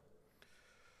on.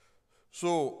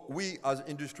 So we as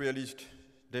industrialists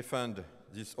defend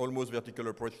this almost vertical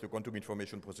approach to quantum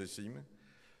information processing.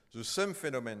 The same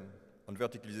phenomenon on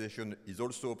verticalization is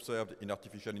also observed in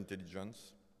artificial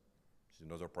intelligence. This is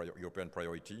another European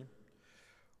priority,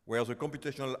 where the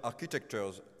computational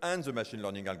architectures and the machine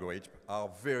learning algorithms are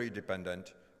very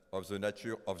dependent of the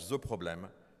nature of the problem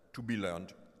to be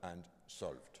learned and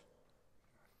solved.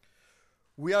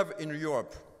 We have in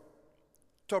Europe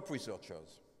top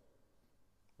researchers,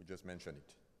 we just mentioned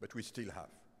it, but we still have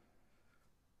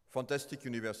fantastic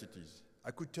universities.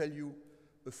 I could tell you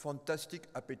a fantastic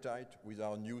appetite with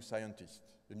our new scientists,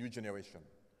 the new generation.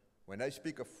 When I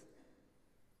speak of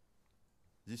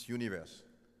this universe,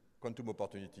 quantum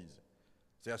opportunities,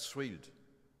 they are thrilled.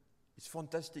 It's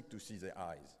fantastic to see their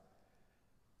eyes.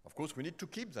 Of course, we need to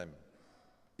keep them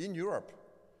in Europe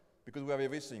because we have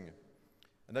everything.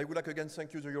 And I would like again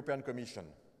thank you, the European Commission,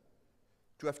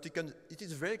 to have taken, it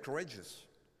is very courageous.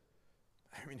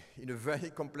 I mean, in a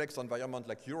very complex environment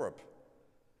like Europe,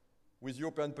 with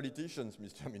European politicians,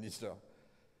 Mr. Minister,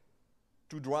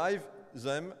 to drive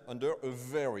them under a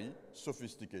very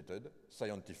sophisticated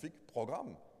scientific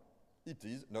program. It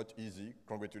is not easy.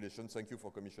 Congratulations. Thank you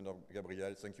for Commissioner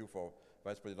Gabriel. Thank you for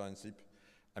Vice President Ansip.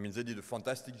 I mean, they did a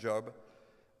fantastic job.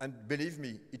 And believe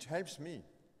me, it helps me.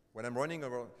 When I'm running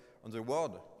around on the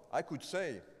world, I could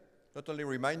say, not only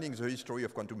reminding the history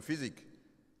of quantum physics,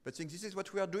 but saying this is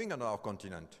what we are doing on our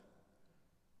continent.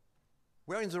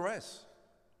 We are in the race.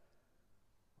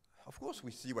 Of course,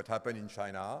 we see what happened in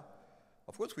China.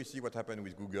 Of course, we see what happened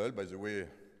with Google. By the way,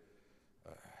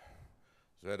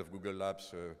 the head of Google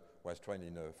Labs was trained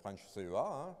in French CEA.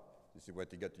 Huh? This is where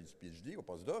he got his PhD or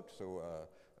postdoc. So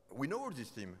we know all this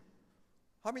team.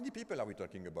 How many people are we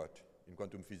talking about in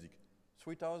quantum physics?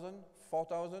 3,000,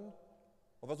 4,000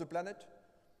 over the planet?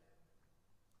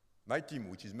 My team,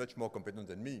 which is much more competent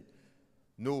than me,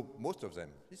 know most of them.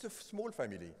 It's a small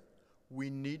family. We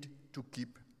need to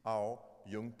keep our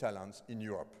young talents in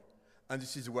Europe. And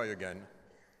this is why, again,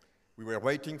 we were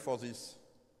waiting for this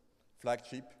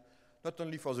flagship, not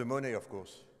only for the money, of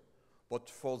course, but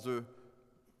for the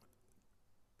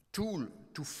tool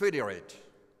to federate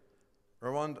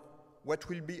around what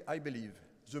will be, I believe,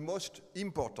 the most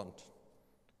important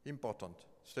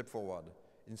step forward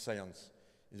in science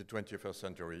in the 21st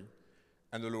century,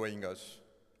 and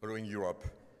allowing Europe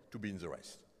to be in the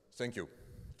race. Thank you.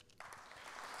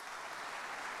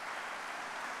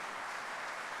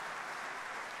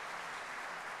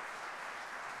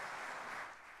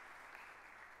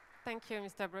 Thank you,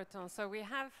 Mr. Breton. So we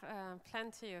have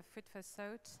plenty of food for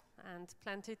thought and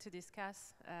plenty to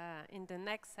discuss in the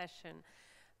next session.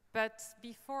 But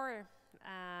before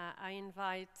I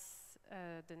invite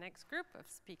the next group of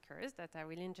speakers that I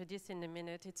will introduce in a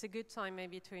minute, it's a good time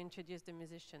maybe to introduce the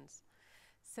musicians.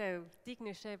 So Dick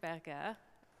Nuschenberger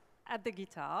at the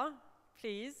guitar,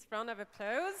 please, round of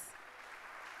applause.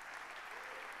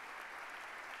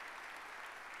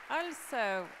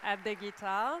 Also at the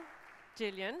guitar,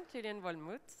 Julian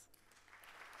Wolmuth.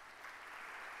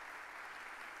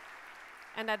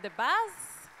 And at the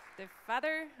bass, the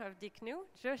father of Dick Nu,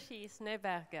 Joshi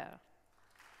Schneeberger.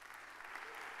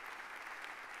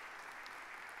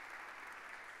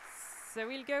 So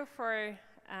we'll go for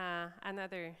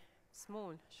another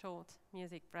small, short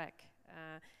music break.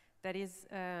 That is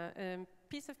a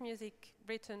piece of music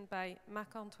written by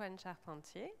Marc-Antoine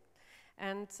Charpentier,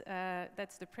 and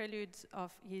that's the prelude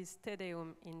of his Te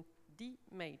Deum in D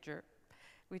major,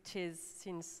 which is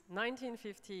since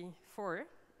 1954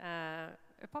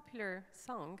 a popular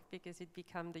song because it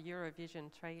became the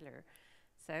Eurovision trailer.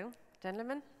 So,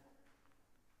 gentlemen.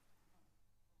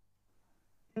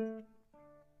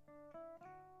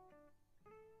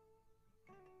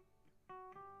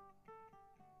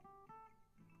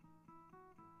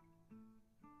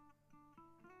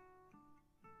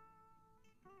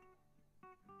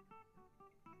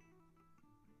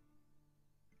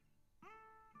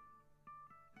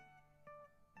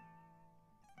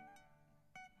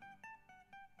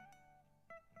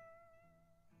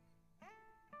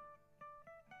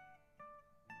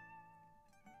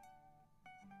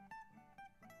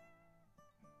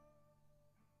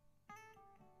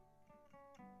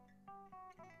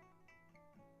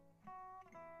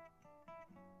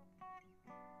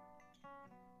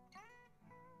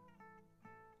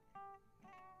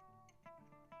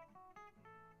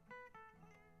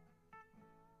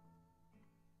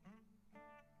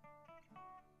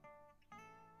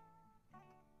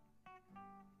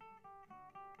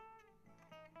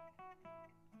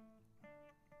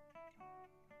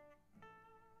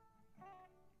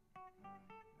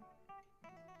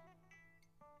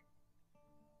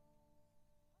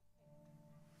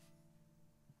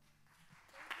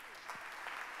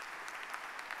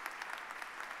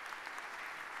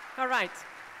 All right.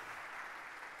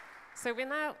 So we're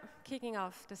now kicking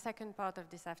off the second part of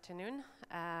this afternoon.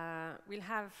 We'll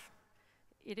have,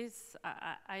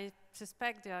 I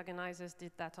suspect the organizers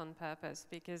did that on purpose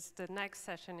because the next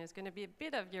session is going to be a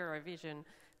bit of Eurovision,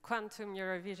 Quantum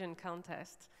Eurovision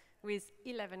contest with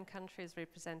 11 countries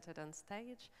represented on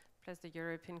stage, plus the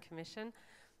European Commission.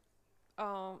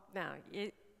 Now,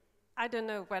 I don't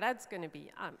know what that's going to be.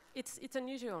 It's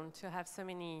unusual to have so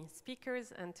many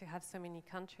speakers and to have so many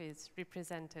countries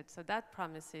represented. So that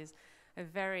promises a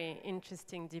very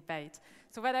interesting debate.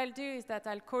 So what I'll do is that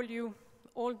I'll call you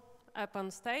all up on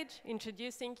stage,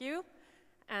 introducing you,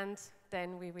 and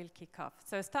then we will kick off.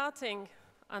 So starting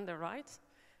on the right,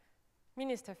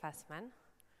 Minister Fassmann,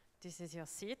 this is your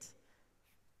seat.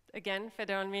 Again,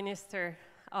 Federal Minister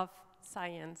of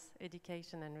Science,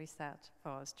 Education and Research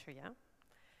for Austria.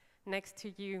 Next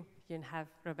to you, you have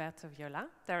Roberto Viola,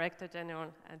 Director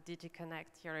General at DG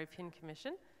CNECT, European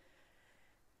Commission.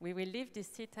 We will leave this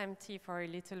seat empty for a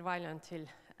little while until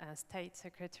State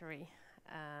Secretary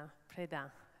Preda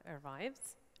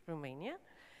arrives, Romania.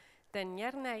 Then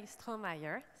Jernej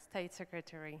Strohmayer, State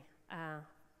Secretary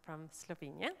from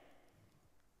Slovenia.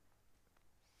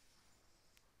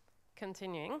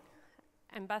 Continuing,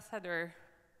 Ambassador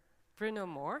Bruno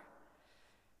Moore.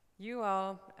 You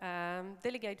are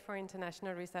Delegate for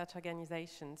International Research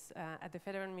Organizations at the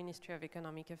Federal Ministry of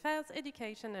Economic Affairs,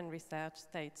 Education and Research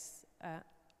States,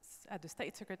 at the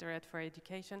State Secretariat for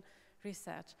Education,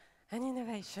 Research and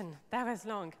Innovation. That was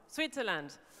long.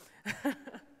 Switzerland.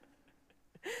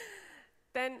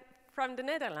 Then from the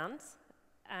Netherlands,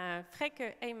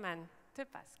 Freke Eyman te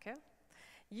Paske.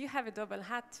 You have a double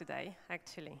hat today,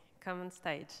 actually. Come on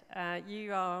stage.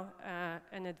 You are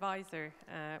an advisor,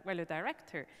 well, a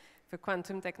director for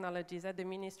quantum technologies at the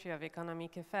Ministry of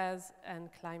Economic Affairs and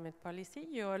Climate Policy.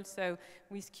 You're also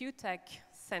with QTech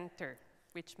Center,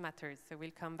 which matters, so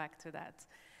we'll come back to that.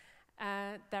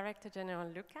 Director General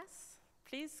Lucas,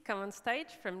 please come on stage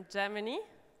from Germany.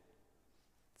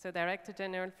 So Director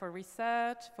General for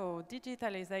Research, for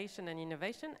Digitalization and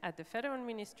Innovation at the Federal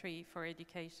Ministry for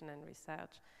Education and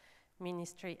Research.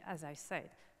 Ministry, as I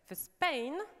said. For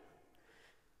Spain,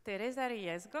 Teresa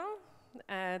Riesgo,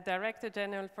 Director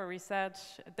General for Research,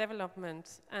 Development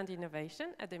and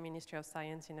Innovation at the Ministry of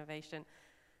Science, Innovation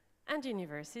and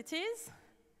Universities.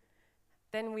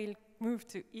 Then we'll move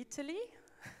to Italy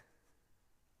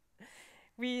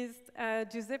with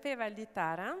Giuseppe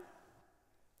Valditara,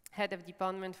 Head of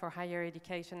Department for Higher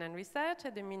Education and Research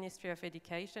at the Ministry of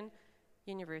Education,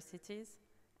 Universities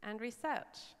and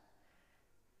Research.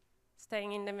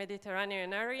 Staying in the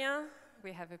Mediterranean area,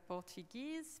 we have a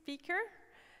Portuguese speaker,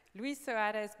 Luis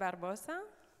Soares Barbosa.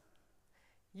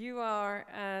 You are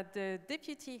the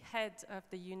Deputy Head of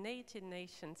the United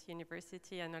Nations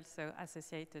University and also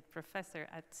Associated Professor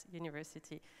at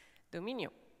University do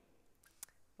Minho.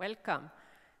 Welcome.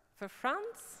 For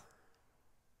France,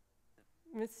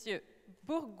 Monsieur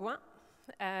Bourgoin,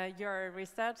 you're a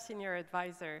research senior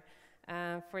advisor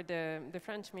for the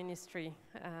French Ministry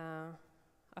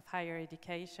of Higher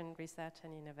Education, Research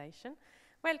and Innovation.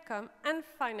 Welcome. And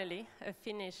finally, a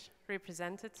Finnish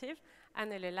representative,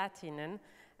 Anneli Latinen.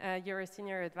 You're a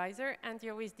senior advisor and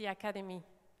you're with the Academy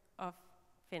of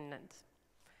Finland.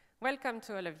 Welcome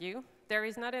to all of you. There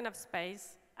is not enough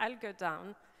space. I'll go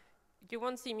down. You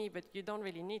won't see me, but you don't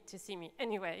really need to see me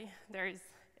anyway. There is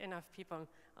enough people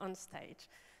on stage.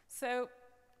 So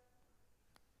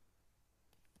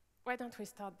why don't we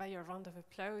start by a round of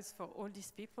applause for all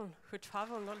these people who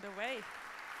traveled all the way.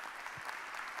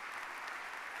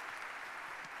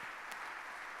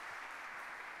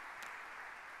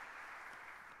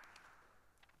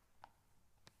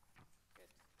 Good.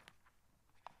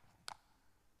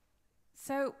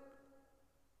 So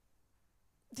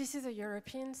this is a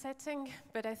European setting,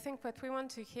 but I think what we want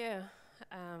to hear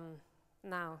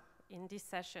now in this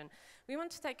session, we want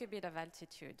to take a bit of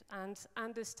altitude and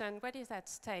understand what is at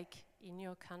stake in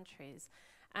your countries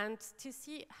and to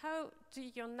see how do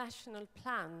your national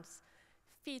plans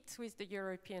fit with the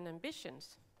European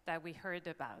ambitions that we heard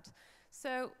about.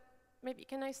 So maybe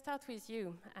can I start with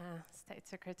you, State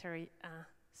Secretary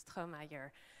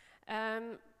Strohmayer.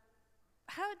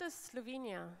 How does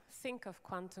Slovenia think of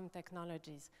quantum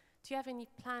technologies? Do you have any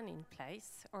plan in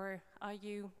place, or do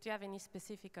you have any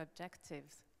specific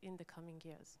objectives in the coming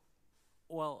years?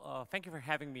 Well, thank you for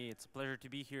having me. It's a pleasure to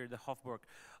be here at the Hofburg.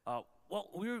 Well,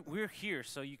 we're here,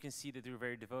 so you can see that we're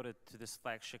very devoted to this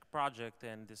flagship project,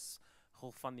 and this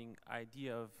whole funding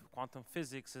idea of quantum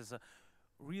physics is a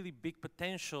really big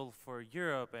potential for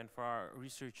Europe and for our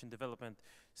research and development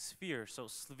sphere. So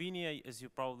Slovenia, as you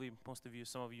probably,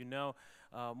 some of you know,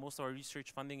 most of our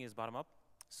research funding is bottom-up.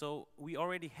 So we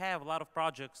already have a lot of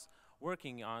projects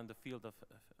working on the field of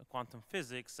quantum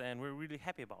physics, and we're really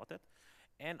happy about it.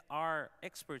 And our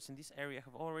experts in this area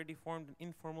have already formed an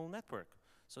informal network.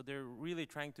 So they're really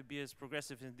trying to be as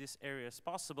progressive in this area as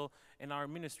possible, and our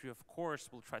ministry, of course,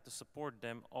 will try to support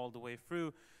them all the way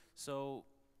through. So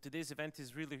today's event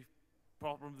is really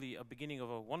probably a beginning of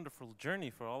a wonderful journey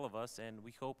for all of us, and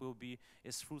we hope it will be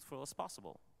as fruitful as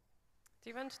possible. Do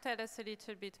you want to tell us a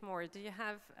little bit more? Do you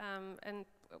have, and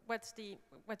what's the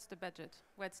budget?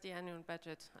 What's the annual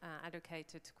budget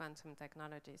allocated to quantum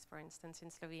technologies, for instance, in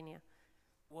Slovenia?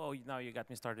 Well, now you got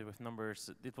me started with numbers.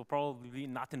 It will probably be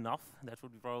not enough. That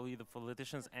would be probably the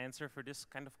politician's answer for this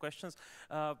kind of questions.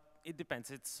 It depends.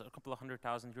 It's a couple of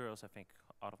 €100,000, I think,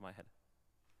 out of my head.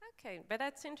 Okay, but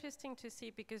that's interesting to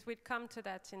see, because we'll come to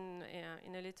that in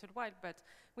a little while, but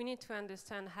we need to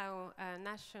understand how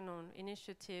national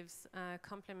initiatives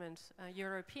complement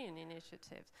European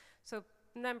initiatives. So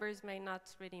numbers may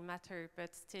not really matter,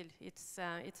 but still it's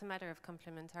a matter of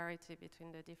complementarity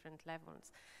between the different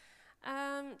levels.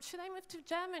 Should I move to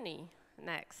Germany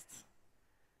next?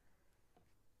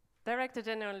 Director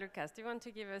General Lucas, do you want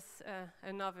to give us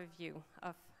an overview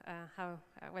of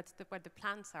what the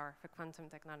plans are for quantum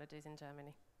technologies in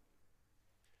Germany?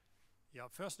 Yeah,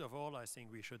 first of all, I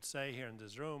think we should say here in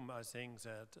this room, I think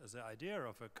that the idea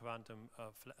of a quantum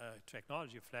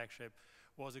technology flagship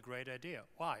was a great idea.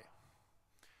 Why?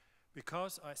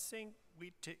 Because I think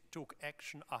we took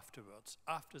action afterwards,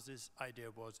 after this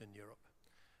idea was in Europe.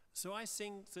 So I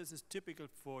think this is typical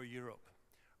for Europe.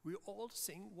 We all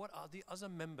think, what are the other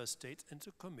member states and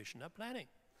the Commission are planning?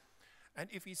 And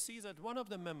if we see that one of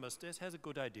the member states has a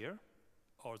good idea,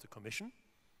 or the Commission,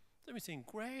 then we think,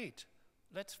 great,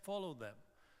 let's follow them.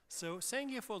 So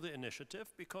thank you for the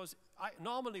initiative, because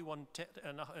normally one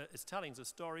is telling the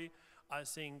story. I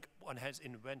think one has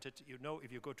invented, you know,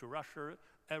 if you go to Russia,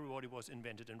 everybody was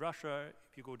invented in Russia.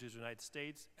 If you go to the United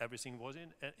States, everything was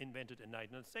invented in the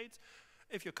United States.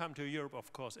 If you come to Europe,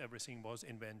 of course, everything was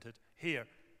invented here.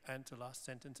 And the last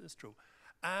sentence is true.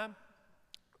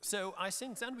 So I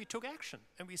think then we took action,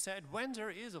 and we said, when there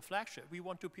is a flagship, we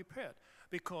want to prepare it,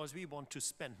 because we want to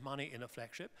spend money in a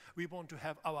flagship, we want to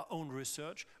have our own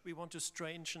research, we want to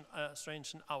strengthen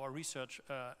our research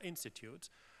institutes.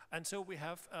 And so we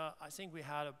have, I think we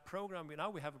had a program, now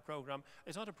we have a program,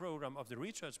 it's not a program of the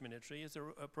research ministry, it's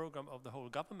a program of the whole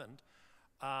government.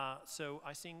 So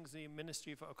I think the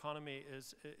Ministry for Economy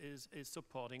is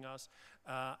supporting us,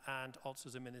 and also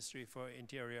the Ministry for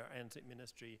Interior and the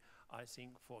Ministry, I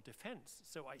think, for Defense.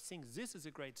 So I think this is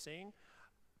a great thing,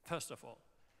 first of all.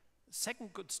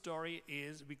 Second good story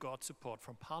is we got support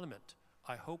from Parliament.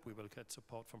 I hope we will get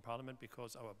support from Parliament,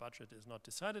 because our budget is not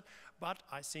decided, but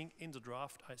I think in the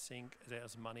draft, I think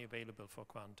there's money available for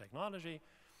quantum technology.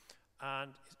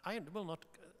 And I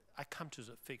come to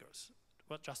the figures.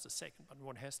 Well, just a second, but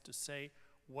one has to say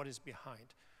what is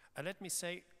behind. And let me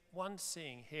say one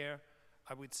thing here.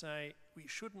 I would say we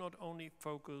should not only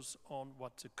focus on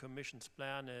what the Commission's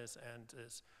plan is,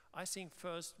 I think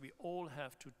first we all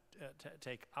have to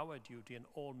take our duty in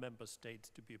all member states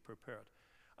to be prepared.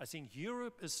 I think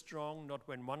Europe is strong not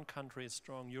when one country is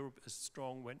strong. Europe is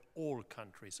strong when all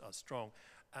countries are strong,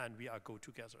 and we go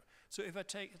together. So if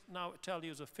I now tell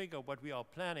you the figure what we are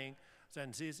planning,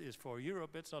 then this is for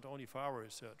Europe. It's not only for our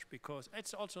research, because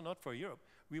it's also not for Europe.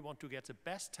 We want to get the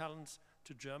best talents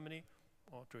to Germany,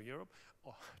 or to Europe,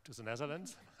 or to the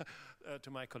Netherlands,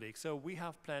 to my colleagues. So we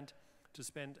have planned to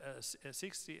spend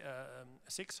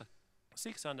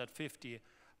 650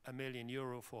 million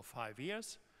euro for 5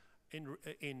 years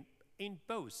in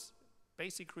both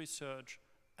basic research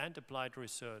and applied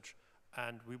research.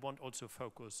 And we want also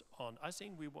focus on, I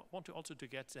think we want to also to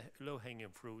get the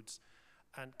low-hanging fruits.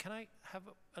 And can I have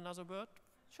another word?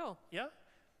 Sure. Yeah?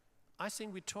 I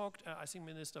think we talked, I think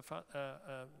Minister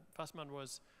Fassmann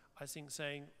was, I think,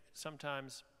 saying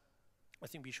sometimes, I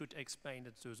think we should explain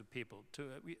it to the people,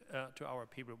 to our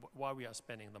people, why we are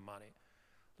spending the money.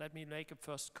 Let me make a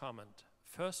first comment.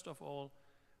 First of all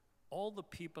the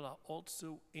people are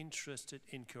also interested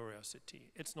in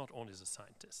curiosity. It's not only the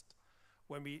scientists.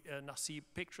 When we now see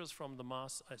pictures from the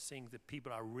Mars, I think the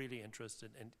people are really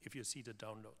interested, and if you see the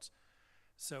downloads.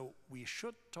 So we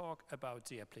should talk about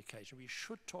the application. We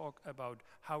should talk about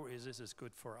how this is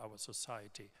good for our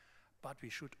society. But we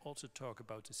should also talk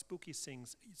about the spooky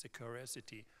things, the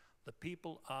curiosity. The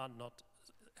people are not,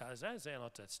 they are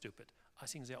not that stupid. I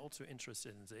think they're also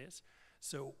interested in this.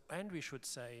 So, and we should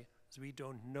say, we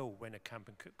don't know when a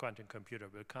quantum computer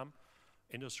will come.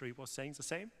 Industry was saying the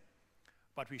same.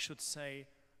 But we should say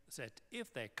that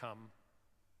if they come,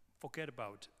 forget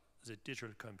about the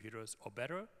digital computers, or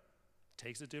better,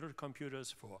 take the digital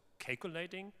computers for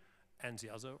calculating and the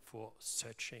other for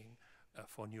searching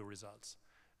for new results.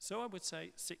 So I would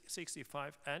say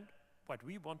 65, and what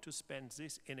we want to spend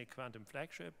this in a quantum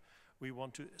flagship, we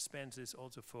want to spend this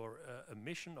also for a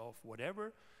mission of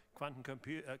whatever, quantum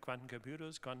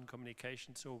computers, quantum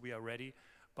communication, so we are ready,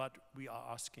 but we are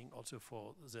asking also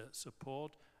for the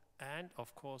support and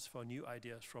of course for new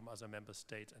ideas from other member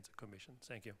states and the Commission.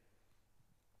 Thank you.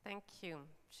 Thank you.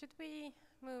 Should we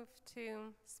move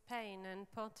to Spain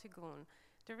and Portugal?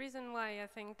 The reason why I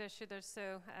think there should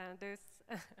also,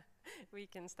 we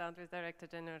can start with Director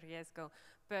General Riesgo,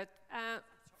 but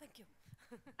thank you.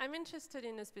 I'm interested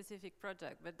in a specific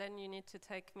project, but then you need to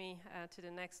take me to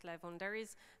the next level. And there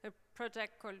is a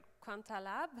project called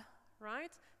QuantaLab,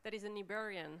 right? That is an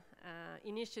Iberian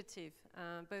initiative,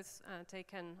 both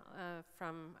taken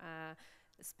from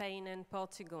Spain and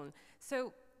Portugal.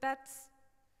 So that's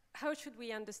how should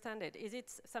we understand it? Is it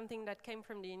something that came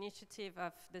from the initiative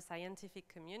of the scientific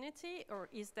community, or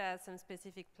is there some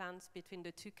specific plans between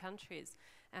the two countries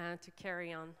to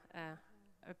carry on a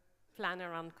plan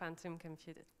around quantum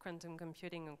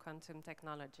computing and quantum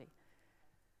technology?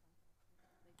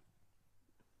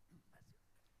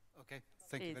 Okay,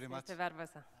 thank you very much. Mr.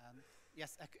 Barbosa.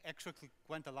 Yes, actually,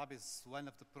 Quantum Lab is one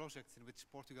of the projects in which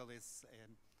Portugal is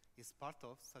part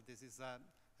of. So this is a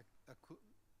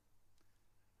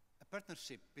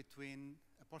partnership between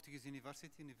a Portuguese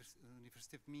university,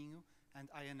 University of Minho, and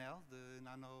INL, the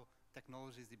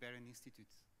Nanotechnologies Iberian Institute,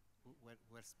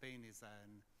 where Spain is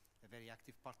a very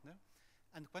active partner.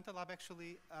 And Quantum Lab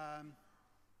actually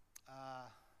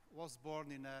was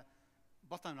born in a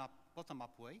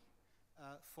bottom-up way,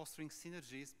 fostering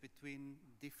synergies between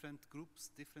different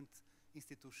groups, different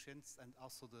institutions, and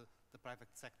also the private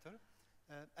sector.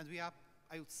 And we are,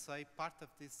 I would say, part of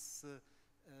this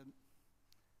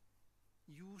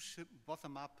huge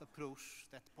bottom-up approach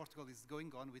that Portugal is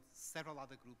going on with several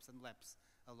other groups and labs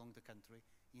along the country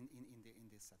in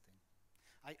this setting.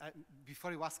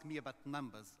 Before you ask me about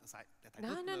numbers,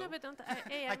 No, but don't.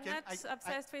 I'm not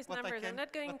obsessed with numbers. I'm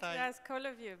not going to ask all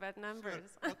of you about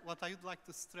numbers. Sure. What I would like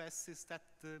to stress is that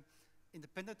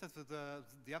independent of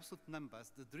the absolute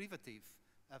numbers, the derivative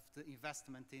of the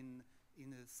investment in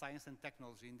science and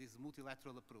technology, in this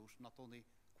multilateral approach, not only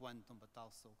quantum, but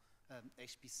also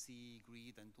HPC,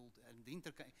 grid, and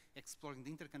exploring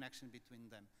the interconnection between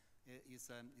them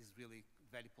is really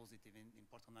very positive in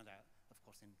Portugal and, of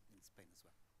course, in Spain as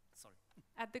well. Sorry.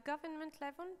 At the government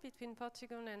level, between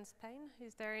Portugal and Spain,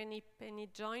 is there any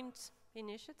joint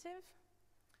initiative?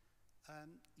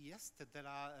 Yes, there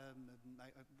are.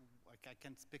 I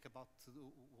can speak about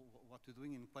what we're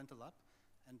doing in Quantum Lab,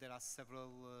 and there are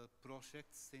several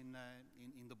projects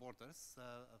in the borders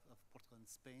of Portugal and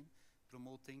Spain,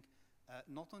 promoting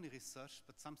not only research,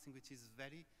 but something which is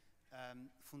very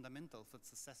fundamental for the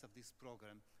success of this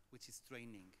program, which is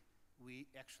training. We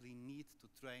actually need to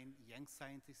train young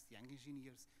scientists, young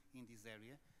engineers in this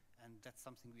area, and that's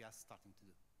something we are starting to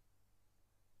do.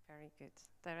 Very good.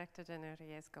 Director General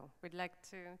Riesco, would like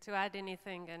to add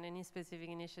anything and any specific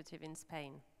initiative in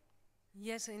Spain?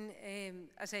 Yes,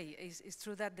 I say, it's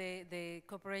true that the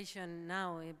cooperation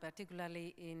now,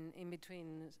 particularly in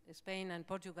between Spain and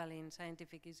Portugal in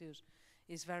scientific issues,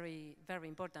 is very, very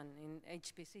important. In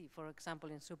HPC, for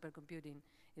example, in supercomputing,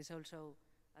 is also,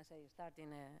 as I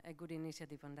starting a good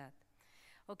initiative on that.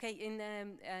 Okay,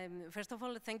 first of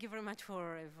all, thank you very much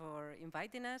for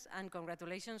inviting us, and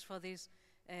congratulations for this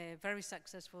very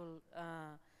successful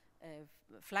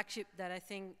flagship that I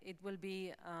think it will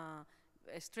be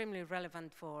extremely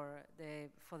relevant for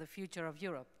the future of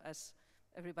Europe, as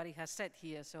everybody has said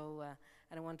here, so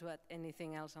I don't want to add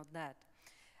anything else on that.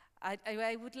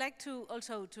 I would like to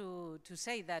also to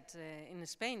say that in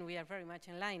Spain we are very much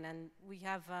in line, and we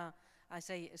have, I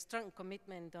say, a strong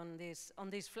commitment on this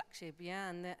flagship, yeah,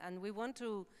 and we want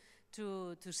to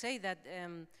say that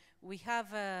we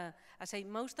have, I say,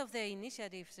 most of the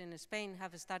initiatives in Spain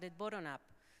have started bottom up.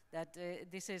 That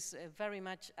this is very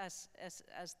much as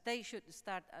they should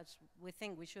start, as we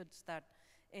think we should start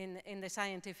in the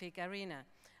scientific arena.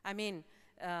 I mean,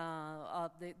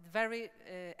 the very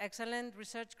excellent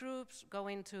research groups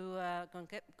going to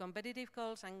competitive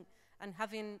calls and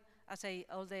having, I say,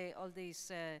 all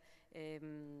this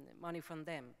money from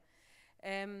them.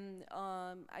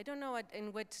 I don't know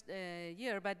in which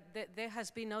year, but there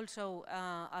has been also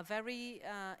a very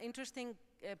interesting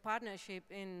partnership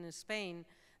in Spain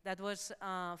that was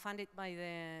funded by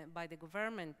the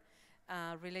government,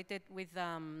 related with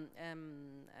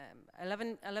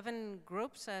 11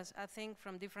 groups, I think,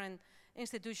 from different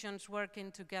institutions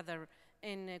working together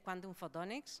in quantum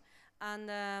photonics. And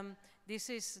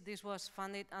this was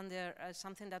funded under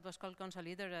something that was called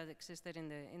Consolider, that existed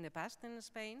in the past in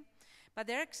Spain. But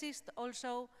there exist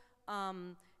also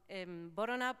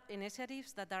bottom-up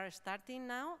initiatives that are starting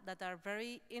now that are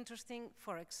very interesting.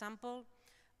 For example,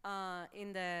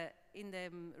 in the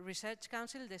Research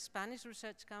Council, the Spanish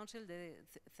Research Council, the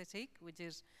CSIC, which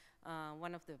is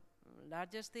one of the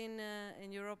largest in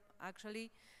Europe,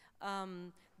 actually,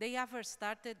 they have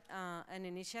started an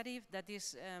initiative that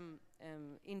is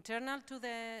internal to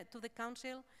the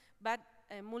council, but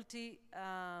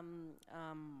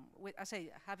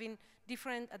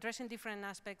addressing different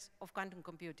aspects of quantum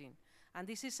computing. And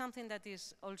this is something that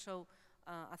is also,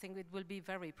 I think it will be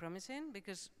very promising,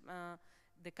 because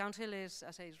the council is,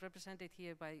 as I is represented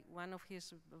here by one of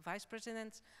his vice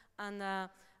presidents, and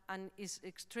is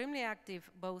extremely active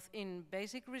both in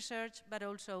basic research, but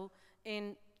also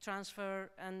in transfer,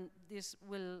 and this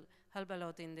will help a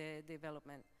lot in the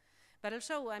development. But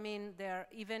also, I mean, there are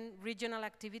even regional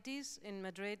activities. In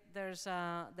Madrid, there's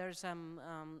a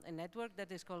network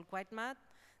that is called QuiteMat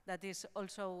that is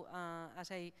also, as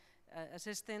a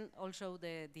assistant, also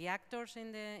the actors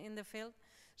in the field.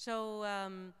 So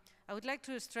I would like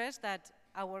to stress that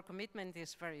our commitment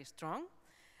is very strong.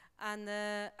 And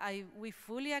we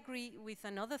fully agree with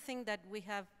another thing that we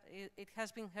have, it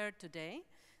has been heard today,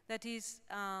 that is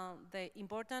the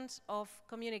importance of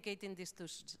communicating this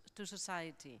to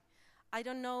society. I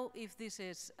don't know if this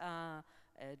is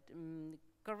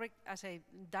correct, as I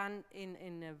done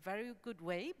in a very good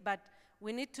way, but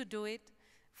we need to do it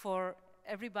for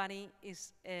everybody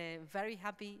is very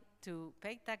happy to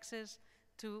pay taxes,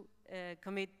 to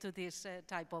commit to this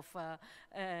type of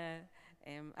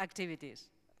activities.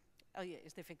 Oh yeah,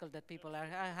 it's difficult that people are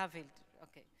having,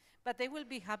 okay. But they will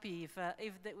be happy if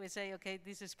we say, okay,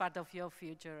 this is part of your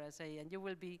future, I say, and you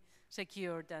will be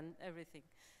secured and everything.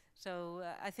 So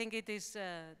I think it is,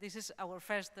 this is our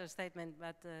first statement,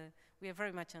 but we are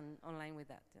very much on line with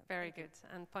that. Yeah. Very good,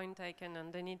 and point taken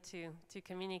on the need to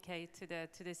communicate to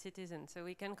the citizens. So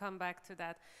we can come back to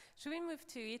that. Should we move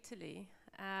to Italy?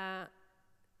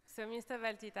 So Mr.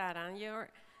 Valtitara, you're,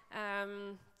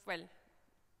 well,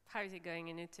 how is it going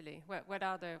in Italy? What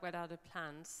are the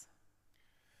plans?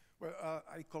 Well,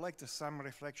 I collect some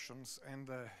reflections, and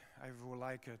I would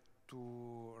like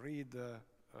to read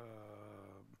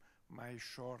my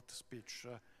short speech,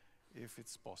 if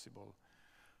it's possible.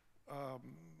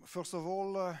 First of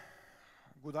all,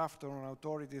 good afternoon,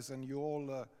 authorities, and you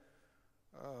all,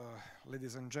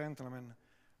 ladies and gentlemen.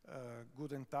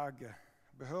 Guten Tag,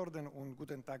 Behörden, und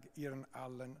guten Tag, Ihren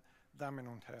allen Damen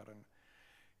und Herren.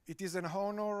 It is an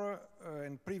honor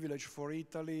and privilege for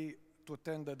Italy to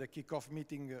attend the kickoff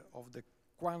meeting of the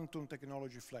Quantum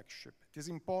Technology Flagship. It is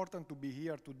important to be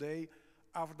here today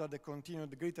after the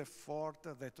continued great effort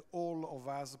that all of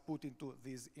us put into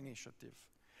this initiative.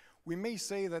 We may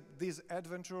say that this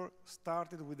adventure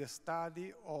started with the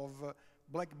study of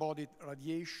black-body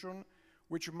radiation,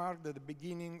 which marked the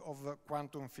beginning of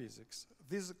quantum physics.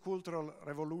 This cultural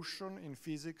revolution in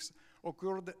physics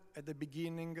occurred at the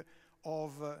beginning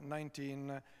of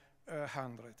 1900.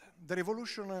 The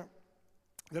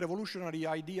revolutionary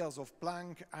ideas of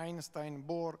Planck, Einstein,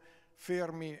 Bohr,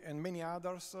 Fermi, and many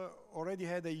others already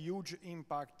had a huge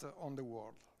impact on the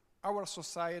world. Our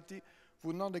society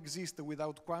would not exist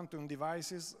without quantum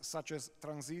devices such as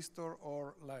transistor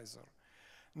or laser.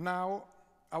 Now,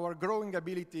 our growing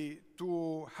ability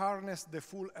to harness the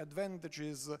full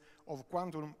advantages of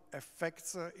quantum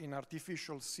effects in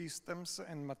artificial systems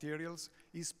and materials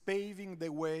is paving the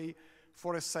way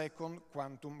for a second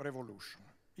quantum revolution.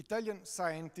 Italian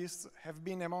scientists have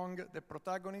been among the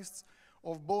protagonists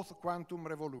of both quantum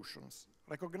revolutions.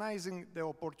 Recognizing the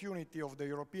opportunity of the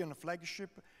European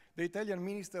flagship, the Italian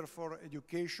Minister for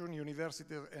Education,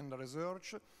 University and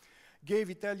Research gave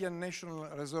Italian National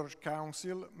Research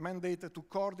Council mandate to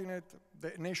coordinate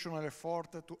the national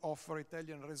effort to offer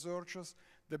Italian researchers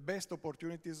the best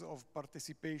opportunities of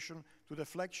participation to the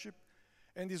flagship,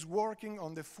 and is working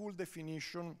on the full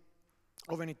definition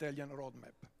of an Italian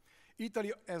roadmap.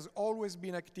 Italy has always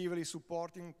been actively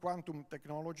supporting quantum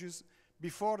technologies.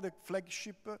 Before the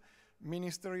flagship,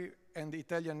 Ministry and the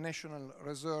Italian National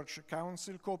Research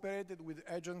Council cooperated with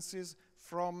agencies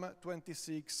from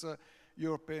 26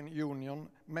 European Union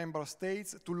member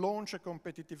states to launch a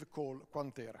competitive call,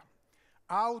 Quantera.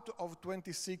 Out of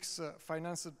 26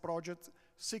 financed projects,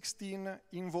 16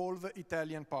 involve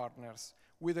Italian partners,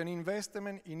 with an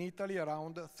investment in Italy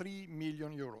around 3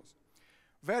 million euros.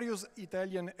 Various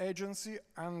Italian agencies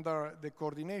under the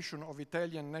coordination of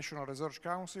Italian National Research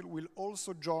Council will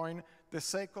also join the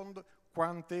second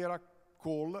Quantera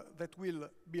call that will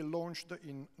be launched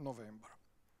in November.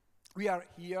 We are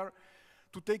here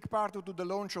to take part to the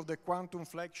launch of the Quantum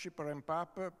Flagship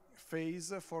ramp-up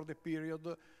phase for the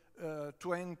period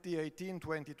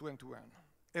 2018-2021.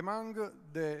 Among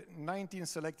the 19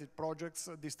 selected projects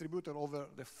distributed over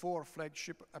the 4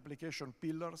 flagship application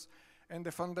pillars and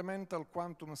the fundamental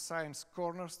quantum science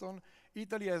cornerstone,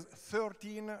 Italy has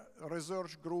 13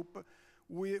 research groups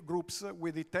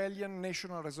with Italian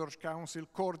National Research Council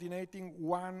coordinating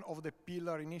one of the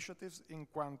pillar initiatives in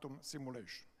quantum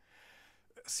simulation.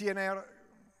 CNR,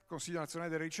 Consiglio Nazionale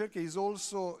delle Ricerche, is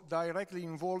also directly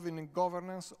involved in the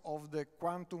governance of the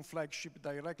Quantum Flagship,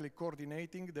 directly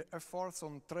coordinating the efforts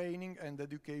on training and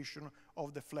education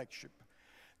of the flagship.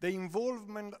 The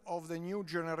involvement of the new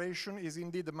generation is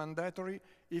indeed mandatory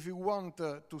if we want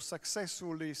to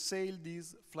successfully sail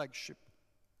this flagship.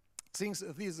 Since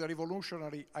these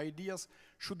revolutionary ideas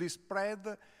should be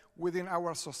spread, within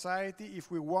our society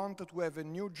if we want to have a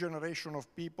new generation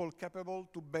of people capable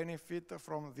to benefit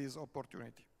from this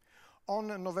opportunity. On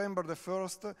November the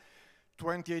 1st,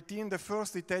 2018, the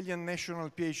first Italian national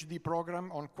PhD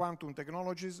program on quantum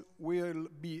technologies will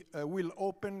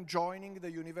open, joining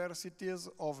the universities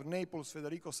of Naples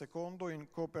Federico II in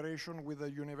cooperation with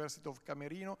the University of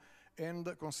Camerino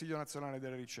and Consiglio Nazionale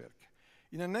delle Ricerche.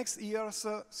 In the next years,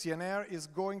 CNR is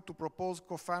going to propose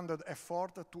co-funded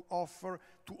effort to offer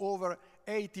to over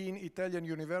 18 Italian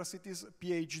universities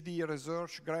PhD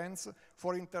research grants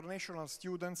for international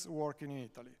students working in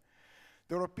Italy.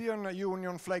 The European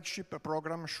Union flagship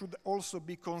program should also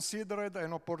be considered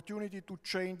an opportunity to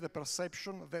change the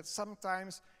perception that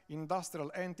sometimes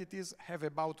industrial entities have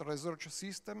about research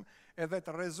system, and that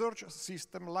a research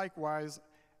system likewise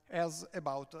has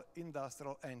about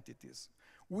industrial entities.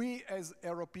 We as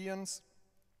Europeans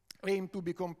aim to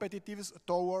be competitive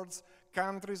towards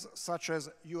countries such as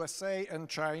USA and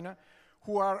China,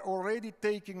 who are already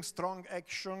taking strong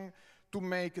action to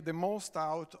make the most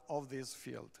out of this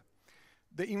field.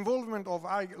 The involvement of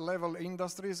high-level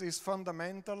industries is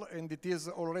fundamental, and it is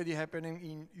already happening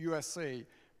in USA.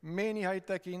 Many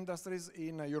high-tech industries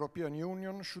in the European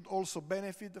Union should also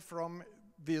benefit from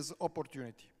this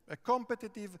opportunity. A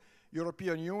competitive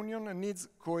European Union needs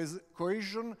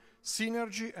cohesion,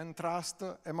 synergy, and trust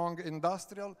among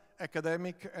industrial,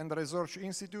 academic, and research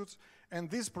institutes, and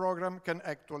this program can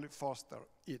actually foster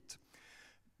it.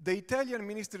 The Italian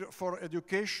Ministry for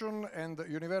Education and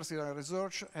University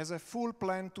Research has a full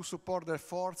plan to support the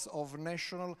efforts of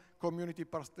national community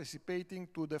participating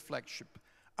to the flagship.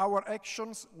 Our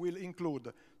actions will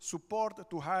include support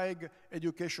to higher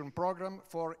education program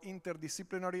for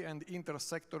interdisciplinary and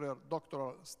intersectoral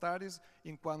doctoral studies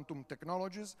in quantum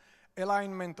technologies,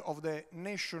 alignment of the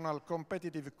national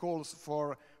competitive calls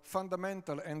for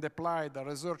fundamental and applied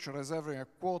research reserving a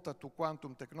quota to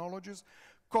quantum technologies,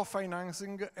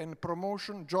 co-financing and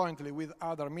promotion jointly with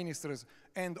other ministries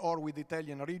and or with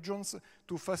Italian regions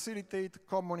to facilitate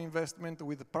common investment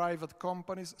with private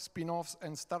companies, spin-offs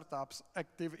and startups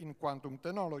active in quantum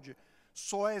technology,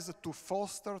 so as to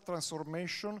foster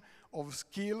transformation of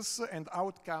skills and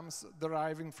outcomes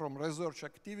deriving from research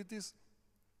activities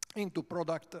into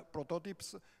product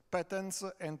prototypes, patents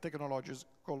and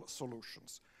technological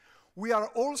solutions. We are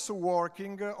also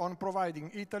working on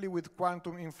providing Italy with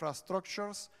quantum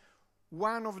infrastructures.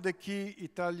 One of the key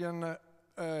Italian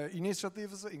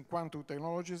initiatives in quantum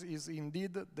technologies is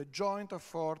indeed the joint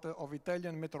effort of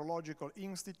Italian Meteorological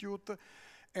Institute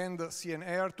and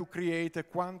CNR to create a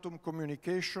quantum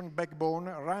communication backbone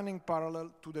running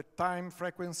parallel to the time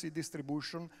frequency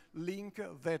distribution link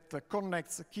that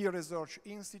connects key research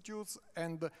institutes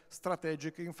and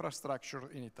strategic infrastructure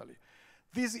in Italy.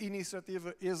 This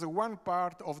initiative is one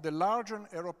part of the larger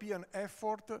European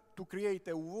effort to create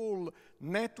a whole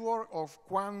network of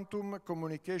quantum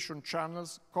communication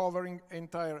channels covering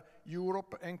entire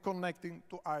Europe and connecting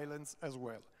to islands as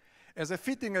well. As a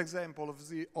fitting example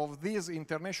of this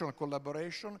international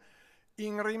collaboration,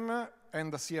 INRIM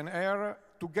and the CNR,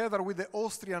 together with the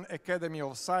Austrian Academy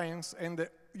of Sciences and the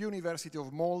University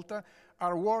of Malta,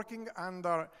 are working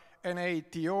under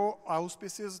NATO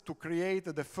auspices to create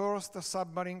the first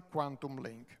submarine quantum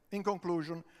link. In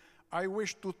conclusion, I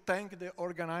wish to thank the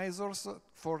organizers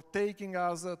for taking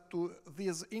us to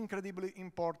this incredibly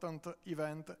important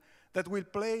event that will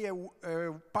play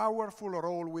a powerful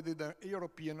role within the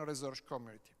European research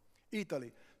community.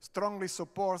 Italy strongly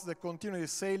supports the continued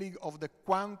sailing of the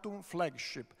Quantum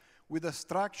Flagship with the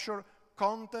structure,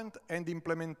 content and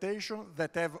implementation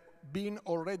that have been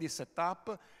already set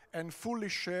up, and fully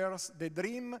shares the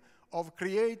dream of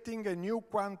creating a new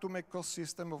quantum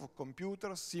ecosystem of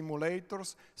computers,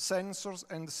 simulators, sensors,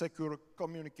 and secure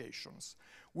communications.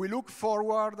 We look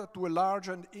forward to a large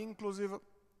and inclusive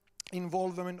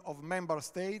involvement of member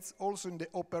states, also in the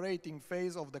operating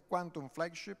phase of the Quantum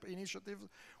Flagship initiative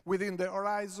within the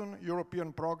Horizon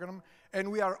European program,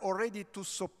 and we are ready to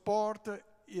support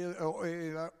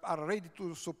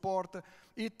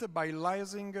it by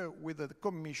liaising with the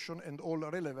Commission and all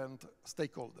relevant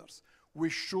stakeholders. We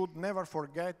should never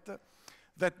forget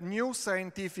that new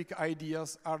scientific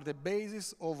ideas are the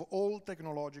basis of all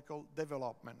technological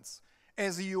developments.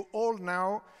 As you all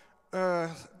know,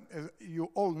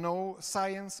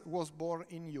 science was born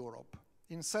in Europe.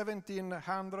 In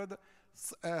 1700,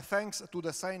 thanks to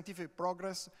the scientific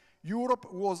progress,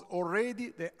 Europe was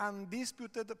already the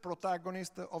undisputed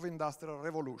protagonist of industrial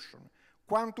revolution.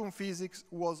 Quantum physics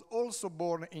was also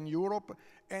born in Europe,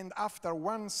 and after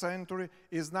 1 century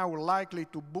is now likely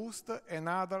to boost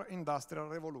another industrial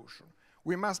revolution.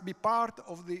 We must be part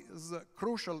of this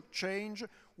crucial change.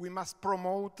 We must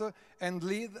promote and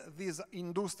lead this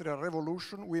industrial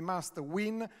revolution. We must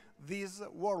win this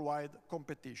worldwide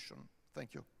competition.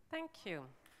 Thank you. Thank you.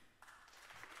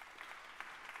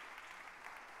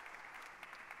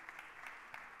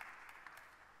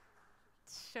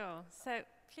 Sure. So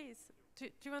please, do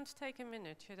you want to take a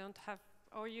minute? You don't have,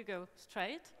 or you go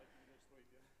straight?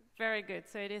 Very good.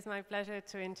 So it is my pleasure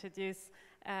to introduce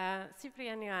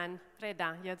Ciprian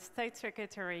Preda, your State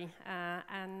Secretary,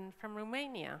 and from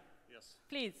Romania. Yes.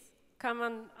 Please come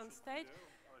on stage.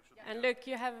 And look,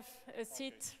 you have a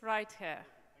seat right here.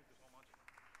 Thank you so much.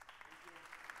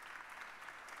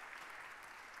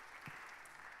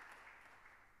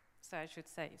 So I should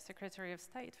say, Secretary of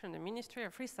State from the Ministry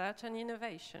of Research and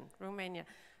Innovation, Romania.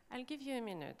 I'll give you a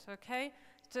minute, okay?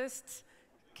 Just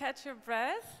catch your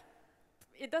breath.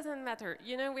 It doesn't matter.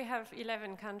 You know, we have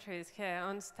 11 countries here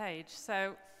on stage,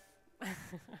 so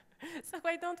so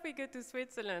why don't we go to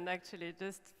Switzerland, actually,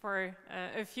 just for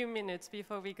a few minutes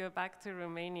before we go back to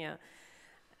Romania.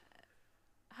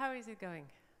 How is it going?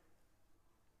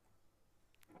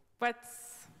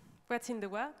 What's in the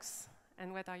works,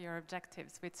 and what are your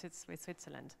objectives with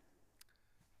Switzerland?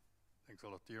 Thanks a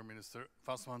lot, dear Minister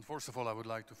Fassmann. First of all, I would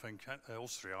like to thank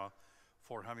Austria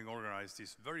for having organized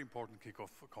this very important kickoff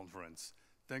conference.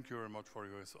 Thank you very much for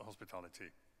your hospitality.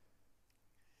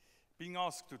 Being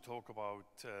asked to talk about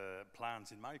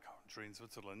plans in my country, in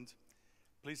Switzerland,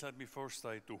 please let me first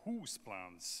state to whose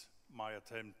plans my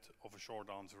attempt of a short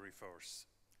answer refers.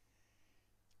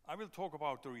 I will talk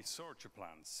about the researcher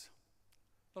plans,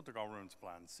 not the government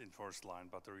plans in first line,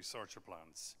 but the researcher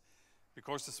plans,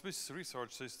 because the Swiss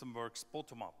research system works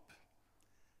bottom up.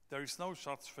 There is no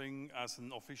such thing as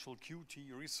an official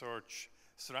QT research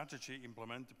strategy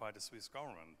implemented by the Swiss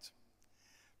government.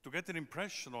 To get an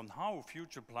impression on how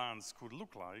future plans could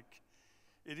look like,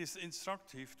 it is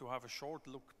instructive to have a short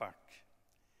look back.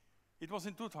 It was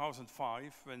in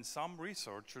 2005 when some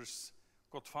researchers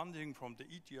got funding from the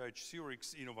ETH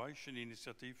Zurich's Innovation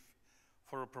Initiative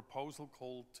for a proposal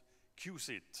called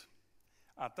QSIT,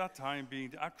 at that time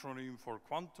being the acronym for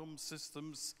Quantum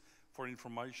Systems for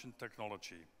Information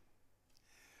Technology.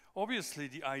 Obviously,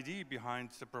 the idea behind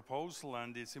the proposal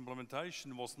and its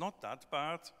implementation was not that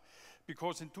bad,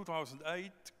 because in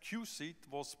 2008, QSIT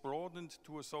was broadened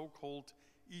to a so-called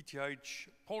ETH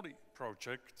Poly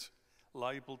project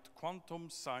labeled Quantum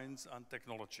Science and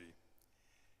Technology.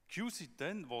 QSIT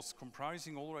then was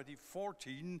comprising already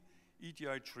 14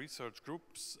 ETH research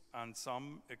groups and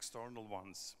some external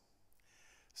ones.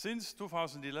 Since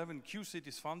 2011, QSIT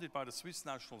is funded by the Swiss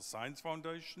National Science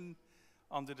Foundation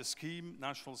under the scheme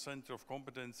National Center of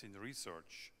Competence in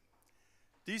Research.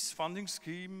 This funding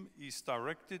scheme is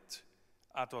directed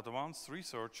at advanced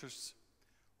researchers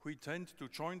who intend to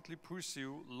jointly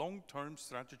pursue long-term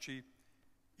strategy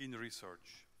in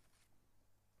research.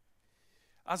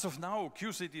 As of now,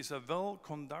 QSIT is a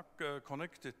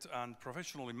well-connected and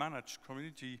professionally managed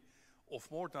community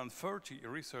of more than 30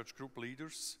 research group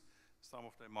leaders, some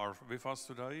of them are with us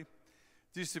today,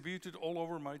 distributed all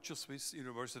over major Swiss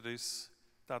universities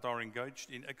that are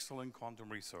engaged in excellent quantum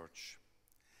research.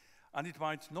 And it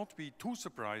might not be too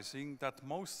surprising that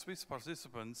most Swiss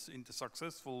participants in the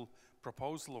successful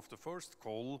proposal of the first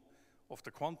call of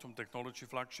the quantum technology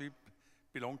flagship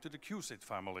belong to the QSIT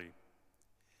family.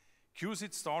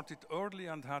 QSIT started early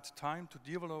and had time to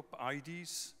develop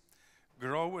ideas,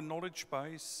 grow a knowledge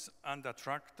base, and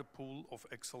attract a pool of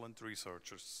excellent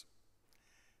researchers.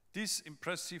 This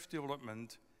impressive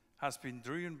development has been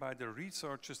driven by the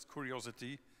researchers'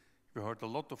 curiosity. We heard a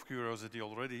lot of curiosity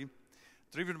already.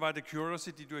 Driven by the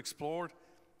curiosity to explore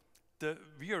the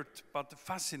weird but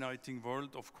fascinating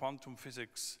world of quantum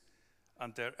physics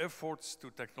and their efforts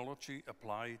to technology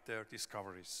apply their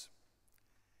discoveries.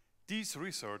 These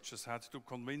researchers had to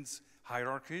convince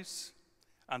hierarchies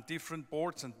and different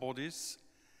boards and bodies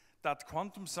that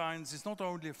quantum science is not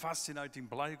only a fascinating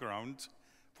playground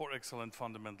for excellent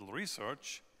fundamental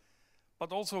research,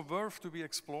 but also worth to be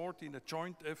explored in a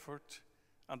joint effort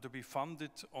and to be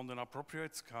funded on an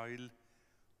appropriate scale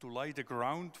to lay the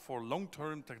ground for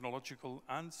long-term technological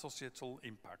and societal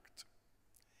impact.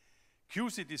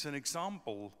 QSIT is an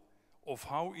example of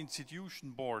how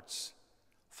institution boards,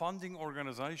 funding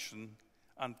organizations,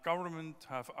 and government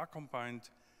have accompanied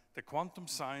the quantum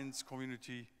science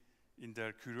community in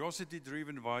their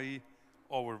curiosity-driven way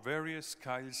over various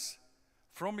scales,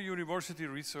 from a university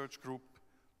research group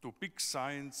to big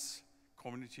science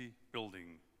community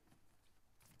building.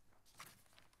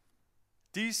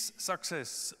 This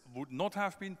success would not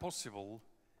have been possible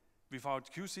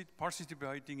without QSIT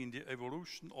participating in the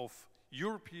evolution of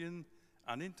European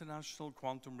an international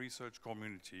quantum research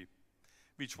community,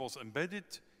 which was embedded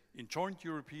in joint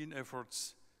European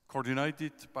efforts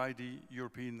coordinated by the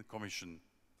European Commission.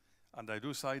 And I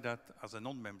do say that as a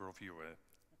non-member of UA.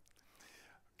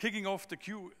 Kicking off the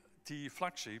QT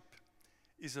flagship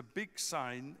is a big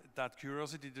sign that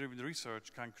curiosity-driven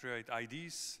research can create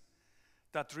ideas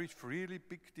that reach really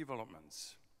big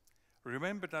developments.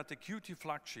 Remember that the QT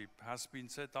flagship has been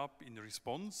set up in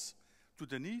response to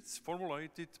the needs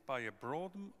formulated by a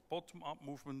broad bottom-up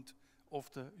movement of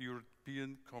the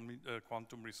European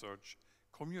quantum research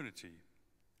community.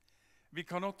 We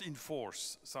cannot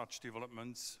enforce such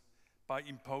developments by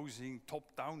imposing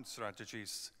top-down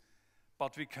strategies,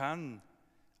 but we can,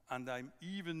 and I'm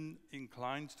even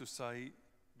inclined to say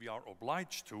we are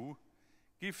obliged to,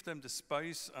 give them the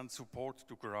space and support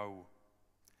to grow.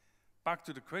 Back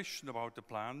to the question about the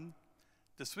plan,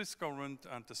 the Swiss government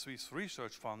and the Swiss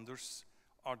research funders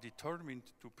are determined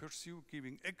to pursue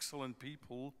giving excellent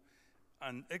people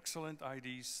and excellent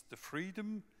ideas the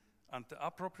freedom and the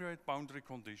appropriate boundary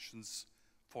conditions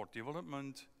for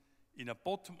development in a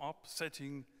bottom-up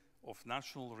setting of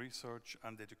national research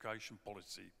and education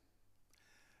policy.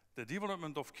 The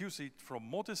development of QCIT from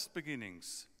modest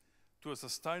beginnings to a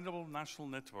sustainable national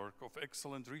network of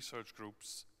excellent research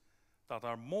groups that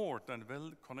are more than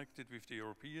well connected with the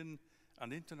European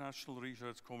and international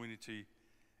research community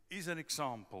is an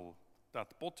example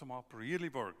that bottom-up really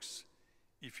works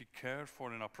if we care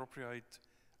for an appropriate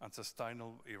and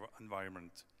sustainable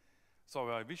environment. So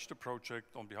I wish the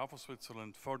project, on behalf of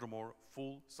Switzerland, furthermore,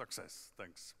 full success.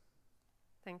 Thanks.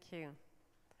 Thank you.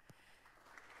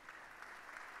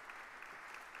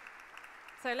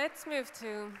 So let's move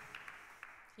to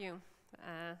you,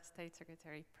 State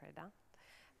Secretary Preda.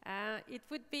 It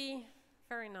would be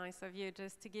very nice of you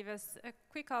just to give us a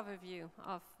quick overview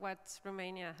of what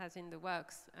Romania has in the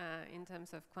works in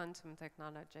terms of quantum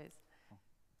technologies.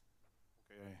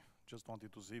 Okay, I just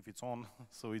wanted to see if it's on,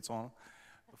 so it's on.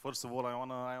 First of all, I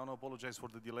wanna apologize for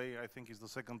the delay. I think it's the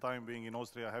second time being in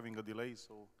Austria having a delay,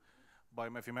 so by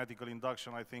mathematical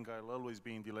induction, I think I'll always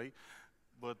be in delay.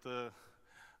 But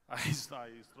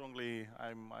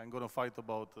I'm gonna fight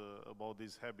about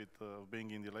this habit of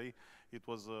being in delay. It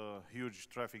was a huge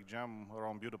traffic jam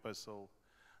around Budapest, so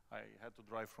I had to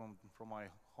drive from my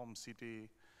home city,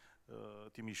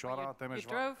 Timișoara. You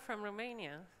drove from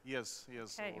Romania? Yes,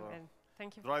 yes. Okay, so, then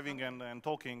thank you. Driving and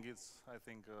talking, it's, I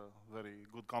think, a very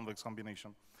good convex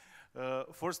combination.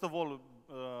 First of all,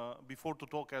 before to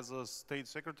talk as a state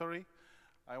secretary,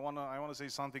 I wanna say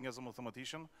something as a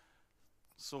mathematician.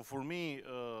 So for me,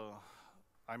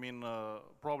 I mean,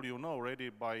 probably you know already,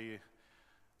 by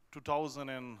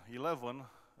 2011,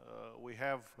 we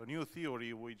have a new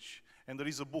theory and there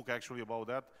is a book actually about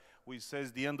that, which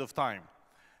says the end of time,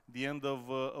 the end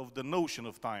of the notion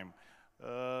of time.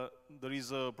 There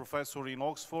is a professor in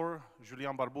Oxford,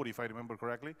 Julian Barbour, if I remember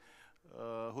correctly,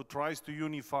 who tries to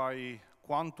unify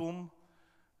quantum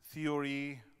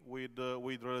theory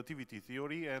with relativity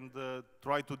theory and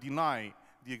try to deny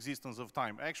the existence of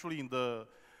time. Actually, in the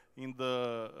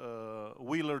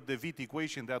Wheeler-de Witt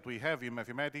equation that we have in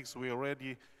mathematics, we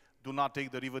already do not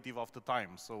take derivative of the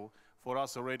time. So for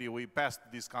us already, we passed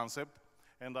this concept.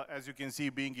 And as you can see,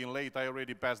 being in late, I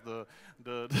already passed the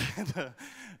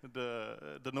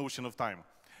notion of time.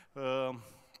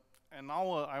 And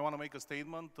now I want to make a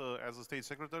statement as a state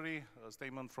secretary, a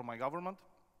statement from my government.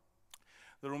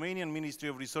 The Romanian Ministry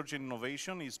of Research and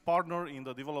Innovation is partner in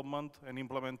the development and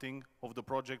implementing of the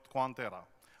project QuantEra,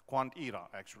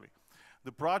 actually.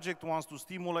 The project wants to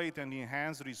stimulate and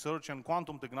enhance research and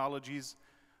quantum technologies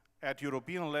at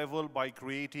European level by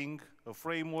creating a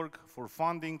framework for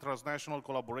funding transnational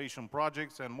collaboration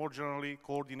projects and more generally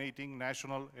coordinating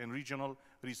national and regional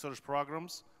research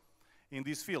programs in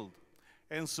this field,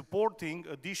 and supporting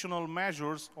additional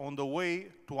measures on the way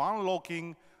to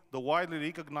unlocking the widely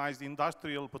recognized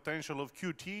industrial potential of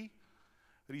QT,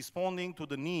 responding to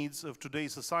the needs of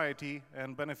today's society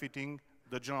and benefiting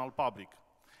the general public.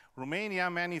 Romania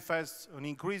manifests an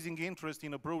increasing interest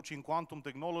in approaching quantum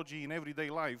technology in everyday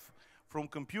life. From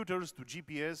computers to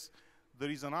GPS, there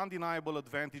is an undeniable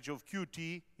advantage of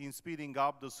QT in speeding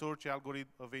up the search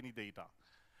algorithm of any data.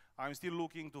 I'm still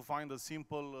looking to find a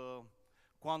simple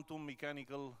quantum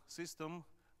mechanical system,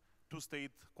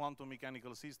 two-state quantum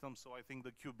mechanical system, so I think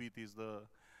the qubit is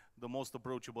the most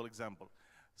approachable example.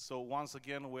 So once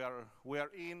again, we are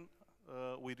in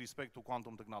with respect to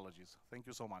quantum technologies. Thank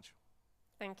you so much.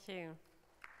 Thank you.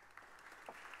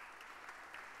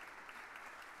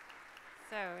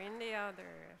 So in the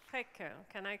other, Freke,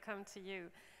 can I come to you?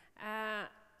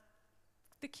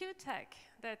 The QTech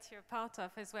that you're part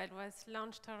of as well was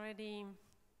launched already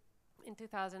in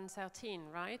 2013,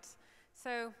 right?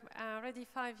 So already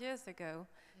 5 years ago.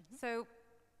 So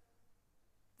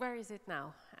where is it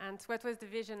now? And what was the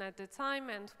vision at the time,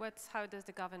 and how does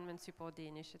the government support the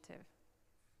initiative?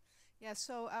 Yeah,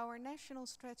 so our national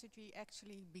strategy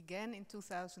actually began in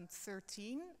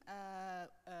 2013.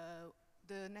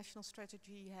 The national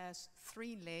strategy has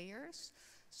 3 layers.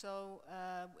 So,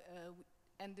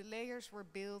 and the layers were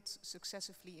built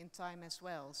successively in time as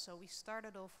well. So we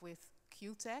started off with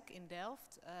QTech in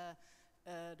Delft,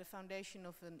 the foundation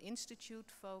of an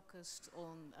institute focused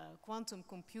on quantum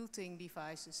computing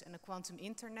devices and a quantum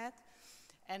internet.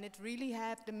 And it really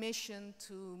had the mission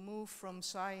to move from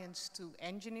science to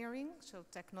engineering, so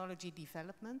technology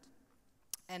development.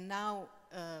 And now,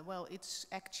 well, it's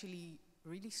actually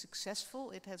really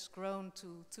successful. It has grown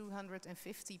to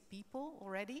 250 people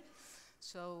already.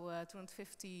 So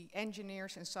 250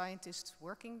 engineers and scientists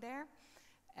working there.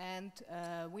 And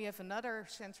we have another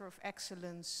center of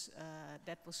excellence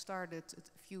that was started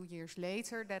a few years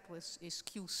later. That is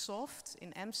QSoft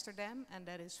in Amsterdam, and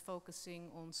that is focusing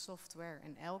on software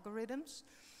and algorithms.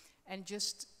 And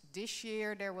just this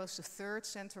year there was a 3rd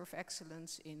center of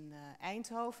excellence in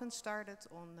Eindhoven, started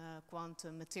on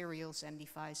quantum materials and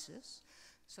devices.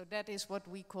 So that is what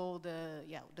we call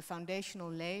the foundational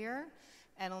layer.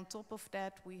 And on top of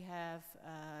that, we have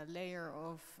a layer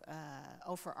of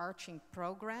overarching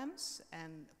programs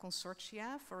and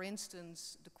consortia. For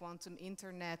instance, the Quantum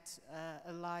Internet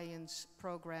Alliance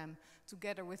program,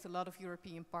 together with a lot of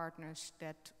European partners,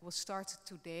 that was started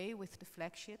today with the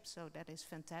flagship, so that is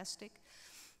fantastic.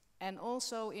 And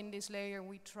also in this layer,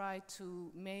 we try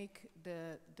to make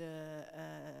the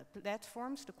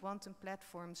platforms, the quantum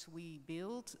platforms we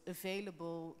build,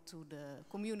 available to the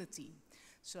community.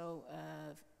 So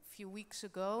a few weeks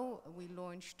ago, we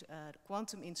launched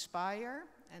Quantum Inspire,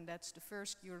 and that's the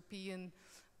first European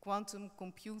quantum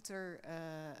computer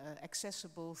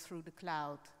accessible through the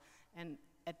cloud. And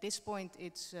at this point,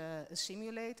 it's a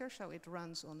simulator, so it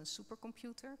runs on a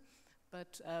supercomputer.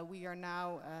 But we are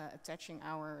now attaching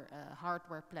our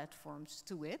hardware platforms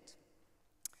to it.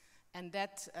 And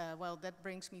that, well, that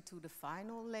brings me to the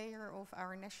final layer of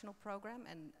our national program,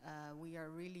 and we are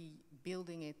really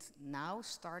building it now,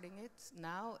 starting it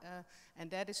now, and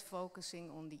that is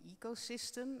focusing on the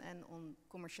ecosystem and on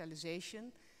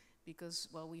commercialization, because,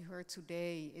 well, we heard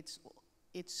today,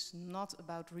 it's not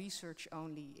about research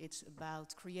only, it's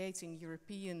about creating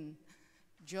European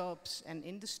jobs and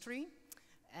industry.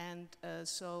 And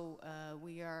so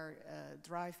we are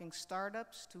driving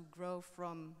startups to grow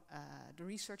from the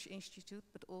research institute,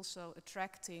 but also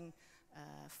attracting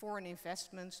foreign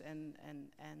investments and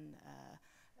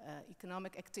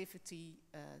economic activity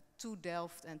to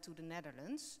Delft and to the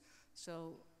Netherlands.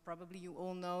 So probably you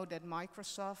all know that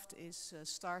Microsoft is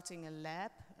starting a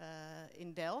lab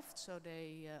in Delft. So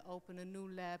they open a new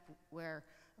lab where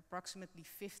approximately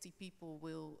 50 people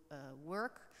will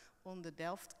work on the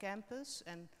Delft campus,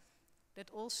 and that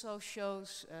also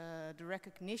shows the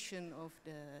recognition of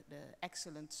the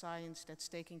excellent science that's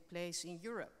taking place in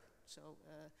Europe. So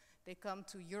they come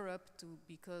to Europe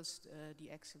because the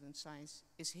excellent science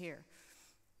is here.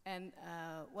 And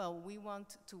well, we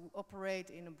want to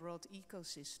operate in a broad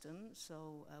ecosystem,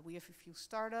 so we have a few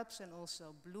startups, and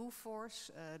also Blue Force,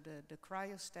 the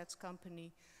cryostats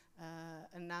company,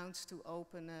 announced to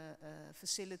open a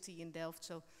facility in Delft.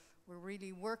 So we're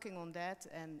really working on that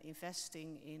and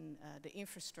investing in the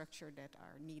infrastructure that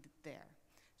are needed there.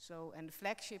 So, and the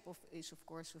flagship is of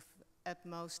course of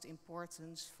utmost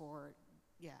importance for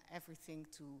everything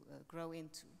to grow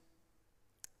into.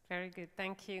 Very good,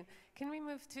 thank you. Can we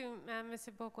move to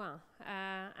Monsieur Bourgoin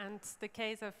and the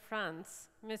case of France?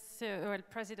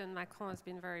 President Macron has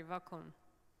been very vocal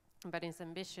about his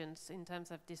ambitions in terms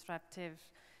of disruptive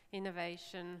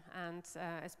innovation, and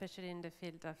especially in the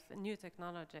field of new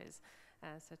technologies,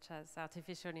 such as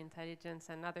artificial intelligence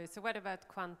and others. So what about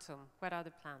quantum? What are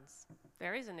the plans?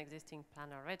 There is an existing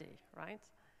plan already, right?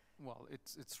 Well,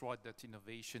 it's right that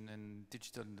innovation and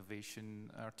digital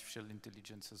innovation, artificial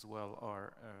intelligence as well,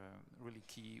 are really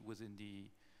key within the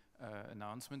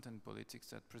announcement and politics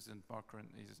that President Macron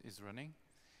is running.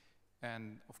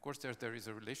 And of course, there is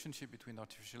a relationship between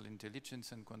artificial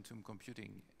intelligence and quantum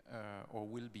computing, or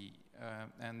will be.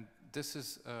 And this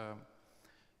is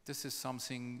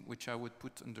something which I would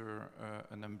put under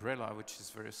an umbrella, which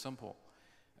is very simple.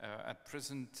 At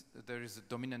present, there is a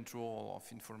dominant role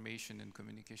of information and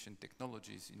communication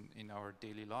technologies in our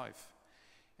daily life.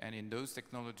 And in those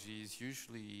technologies,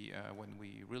 usually when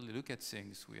we really look at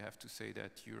things, we have to say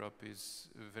that Europe is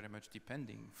very much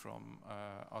depending from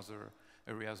other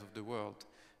areas of the world.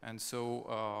 And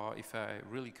so if I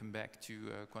really come back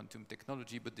to quantum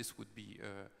technology, but this would be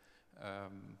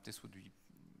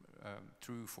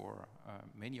true for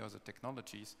many other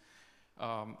technologies,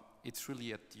 it's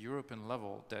really at the European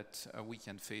level that we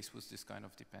can face with this kind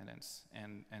of dependence.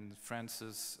 And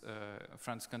France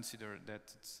considers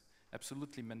that it's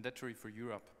absolutely mandatory for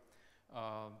Europe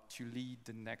to lead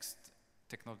the next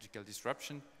technological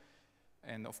disruption.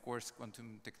 And of course,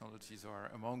 quantum technologies are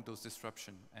among those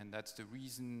disruptions. And that's the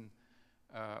reason,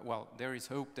 well, there is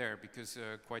hope there, because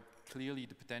quite clearly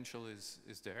the potential is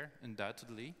there,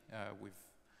 undoubtedly.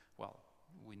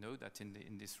 We know that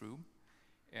in this room.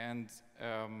 And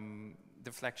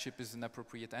the flagship is an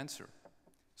appropriate answer.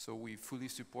 So we fully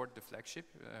support the flagship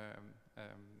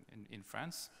in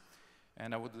France.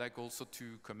 And I would like also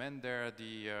to commend there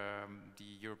the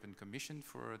European Commission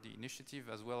for the initiative,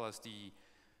 as well as the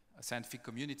scientific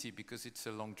community, because it's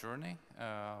a long journey.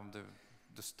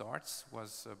 The start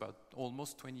was about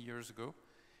almost 20 years ago.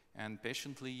 And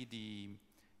patiently, the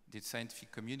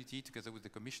scientific community, together with the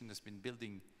Commission, has been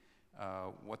building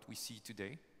what we see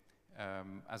today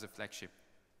as a flagship.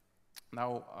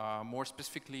 Now, more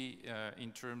specifically,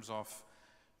 in terms of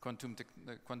quantum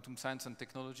science and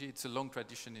technology, it's a long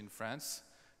tradition in France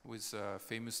with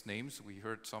famous names. We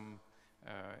heard some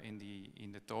in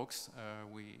the talks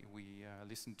we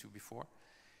listened to before.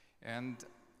 And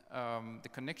the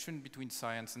connection between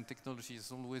science and technology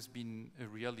has always been a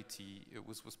reality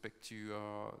with respect to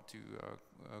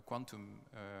quantum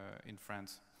in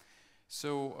France.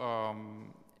 So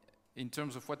in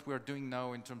terms of what we are doing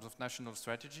now in terms of national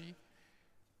strategy,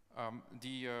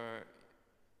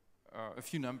 a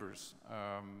few numbers.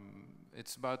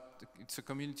 It's a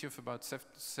community of about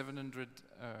 700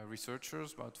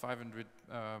 researchers, about 500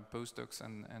 postdocs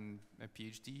and a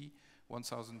PhD,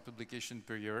 1,000 publications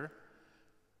per year.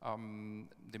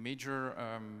 The major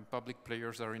public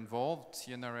players are involved: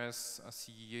 CNRS,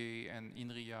 CEA, and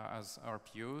INRIA as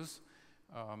RPOs.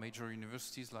 Major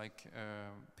universities like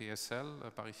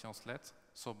PSL, Paris Sciences Lettres,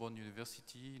 Sorbonne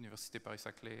University, Université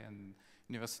Paris-Saclay, and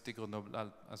Université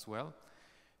Grenoble as well.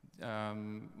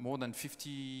 More than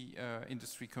 50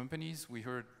 industry companies. We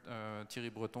heard Thierry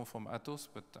Breton from Atos,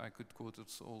 but I could quote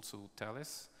also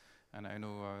Thales, and I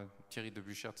know Thierry de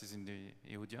Buchert is in the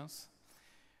audience.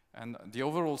 And the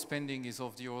overall spending is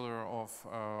of the order of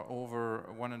over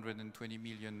 120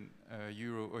 million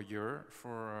euro a year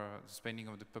for the spending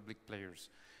of the public players.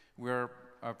 We are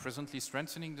presently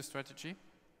strengthening the strategy,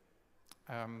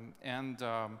 and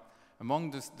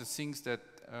among the things that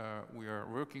we are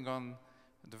working on,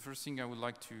 the first thing I would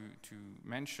like to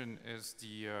mention is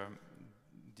the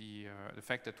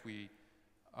fact that we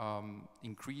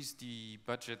increase the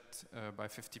budget by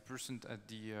 50% at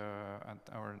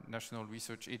our National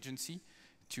Research Agency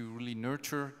to really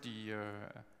nurture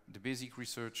the basic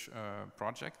research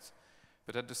projects.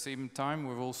 But at the same time,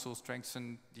 we've also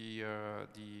strengthened the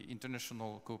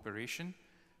international cooperation,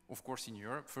 of course in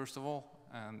Europe, first of all,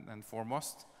 and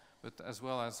foremost, but as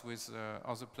well as with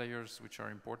other players which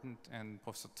are important. And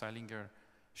Professor Zeilinger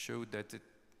showed that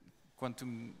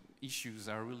quantum issues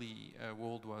are really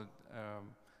worldwide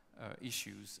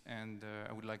issues. And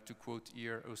I would like to quote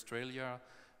here Australia,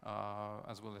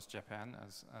 as well as Japan,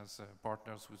 as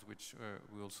partners with which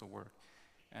we also work.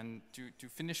 And to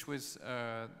finish with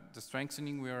the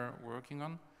strengthening we are working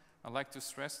on, I'd like to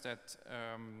stress that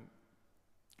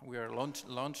we are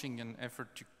launching an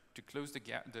effort to close the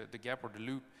gap or the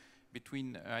loop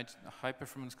between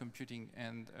high-performance computing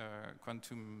and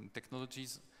quantum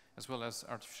technologies, as well as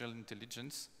artificial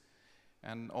intelligence.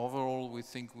 And overall, we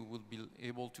think we will be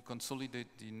able to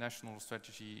consolidate the national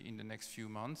strategy in the next few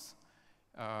months.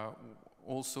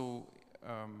 Also,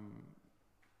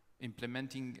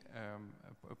 implementing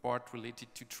a part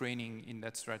related to training in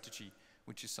that strategy,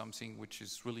 which is something which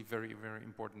is really very, very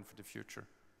important for the future.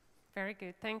 Very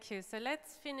good, thank you. So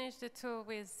let's finish the tour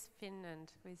with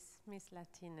Finland, with Ms.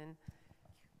 Latinen.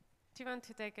 Do you want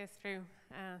to take us through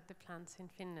the plans in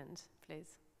Finland,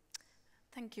 please?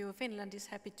 Thank you. Finland is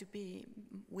happy to be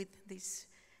with this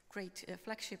great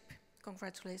flagship.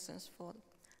 Congratulations for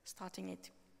starting it.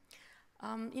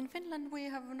 In Finland, we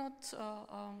have not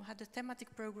had the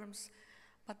thematic programs,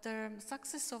 but the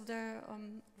success of the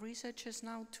researchers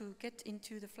now to get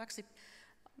into the flagship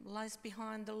lies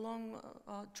behind the long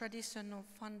tradition of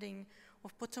funding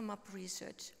of bottom-up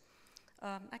research.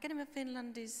 Academy of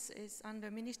Finland is under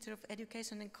Ministry of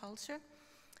Education and Culture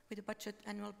with a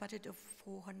annual budget of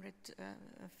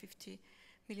 450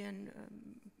 million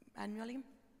annually.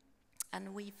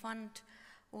 And we fund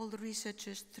all the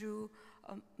researchers through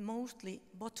mostly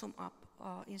bottom-up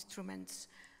instruments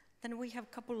Then we have a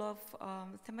couple of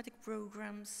thematic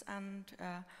programs and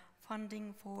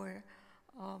funding for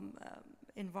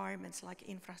environments like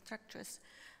infrastructures.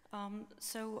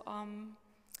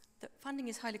 The funding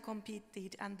is highly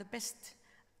competed, and the best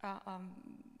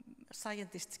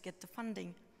scientists get the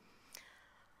funding.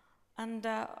 And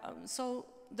so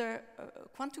the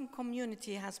quantum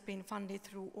community has been funded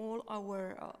through all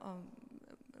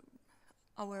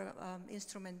our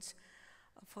instruments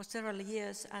for several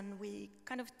years, and we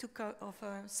kind of took a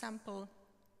sample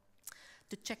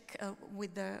to check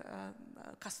with the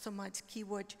customized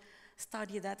keyword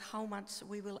study that how much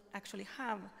we will actually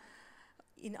have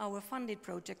in our funded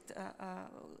project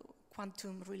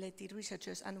quantum-related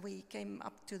researchers, and we came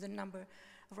up to the number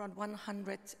around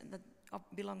 100 that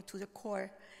belong to the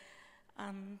core,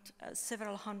 and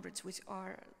several hundreds which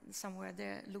are somewhere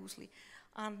there loosely.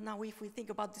 And now if we think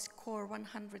about this core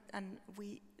 100 and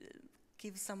we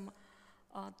give some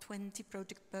 20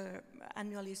 projects per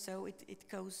annually, so it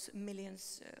goes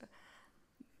millions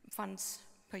funds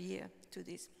per year to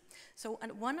this. So,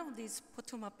 and one of these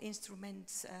bottom-up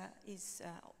instruments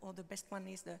or the best one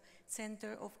is the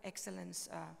Center of Excellence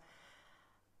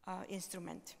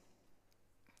instrument.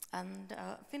 And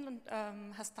Finland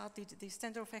has started the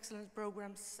Center of Excellence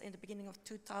programs in the beginning of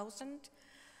 2000,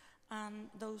 and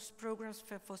those programs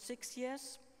were for 6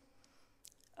 years.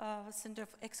 Center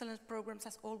of Excellence programs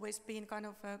has always been kind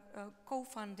of a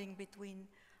co-funding between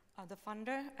the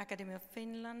funder, Academy of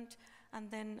Finland, and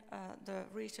then the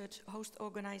research host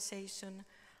organization,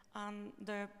 and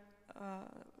the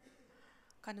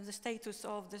kind of the status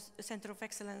of the Center of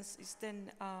Excellence is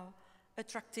then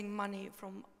attracting money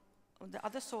from the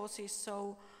other sources.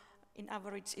 So in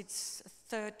average it's a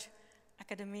third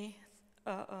academy,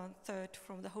 third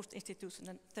from the host institution,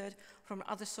 and third from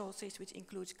other sources, which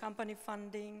includes company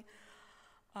funding,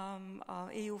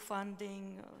 EU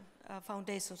funding,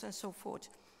 foundations, and so forth.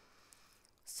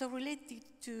 So related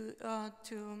to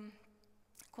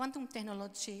quantum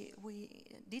technology, we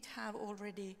did have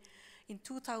already in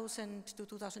 2000 to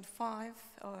 2005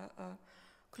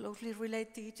 closely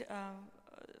related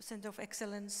Center of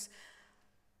Excellence,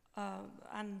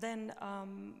 and then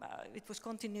it was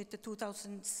continued to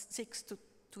 2006 to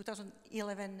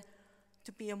 2011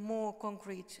 to be a more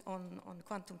concrete on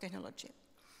quantum technology.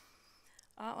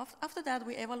 After that,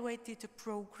 we evaluated the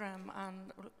program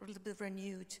and a little bit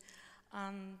renewed.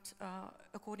 And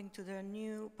according to the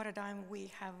new paradigm,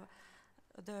 we have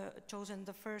chosen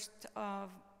the first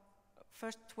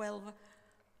 12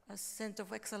 Center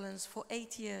of Excellence for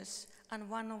 8 years, and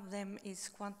one of them is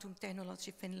Quantum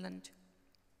Technology Finland.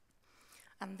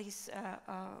 And this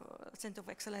Center of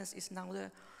Excellence is now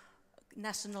the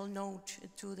national node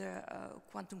to the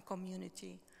quantum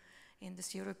community in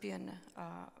this European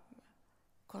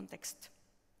context.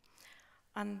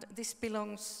 And this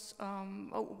belongs,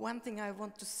 one thing I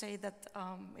want to say that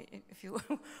if you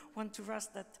want to rush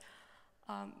that,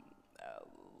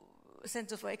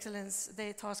 Centers of Excellence,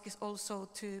 their task is also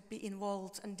to be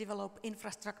involved and develop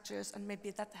infrastructures, and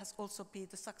maybe that has also been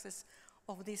the success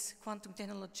of this Quantum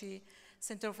Technology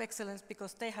Center of Excellence,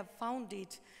 because they have founded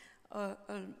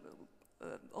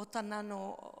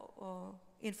Otanano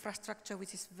infrastructure,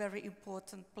 which is very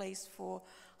important place for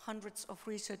hundreds of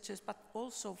researchers, but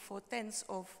also for tens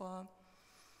of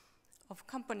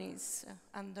companies.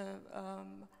 And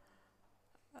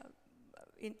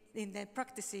in their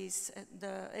practices,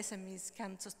 the SMEs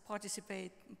can just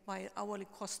participate by hourly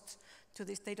cost to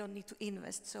this. They don't need to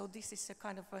invest. So this is a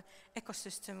kind of an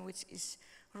ecosystem which is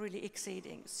really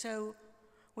exceeding. So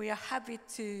we are happy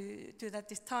that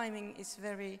this timing is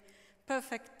very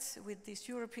perfect with this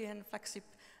European flagship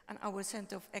and our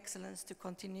Center of Excellence to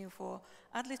continue for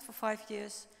at least for 5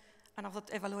 years, and after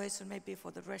the evaluation maybe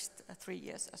for the rest 3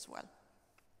 years as well.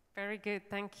 Very good,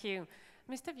 thank you.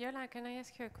 Mr. Viola, can I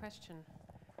ask you a question?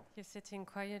 You're sitting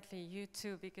quietly, you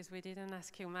too, because we didn't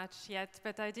ask you much yet,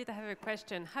 but I did have a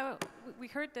question. We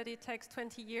heard that it takes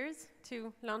 20 years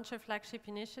to launch a flagship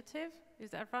initiative, is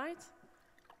that right?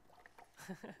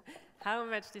 How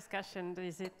much discussion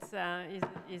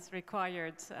is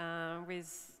required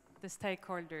with the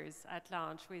stakeholders at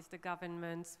large, with the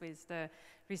governments, with the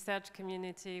research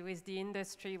community, with the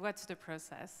industry? What's the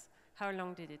process? How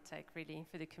long did it take, really,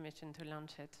 for the Commission to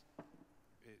launch it?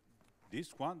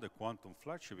 This one, the Quantum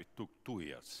Flagship, it took 2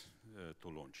 years to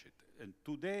launch it. And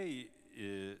today,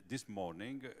 this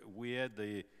morning, we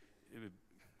had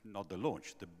not the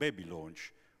launch, the baby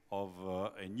launch of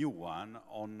a new one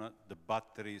on the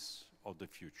batteries of the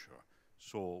future.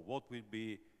 So what will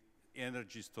be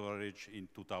energy storage in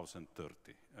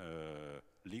 2030?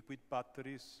 Liquid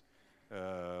batteries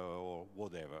or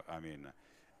whatever, I mean.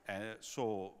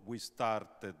 So we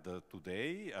started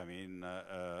today, I mean,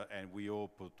 and we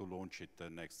hope to launch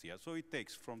it next year. So it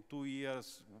takes from 2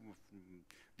 years.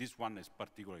 This one is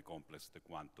particularly complex, the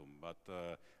quantum, but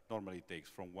normally it takes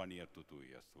from 1 year to 2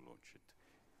 years to launch it.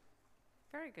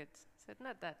 Very good. So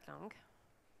not that long.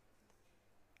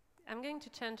 I'm going to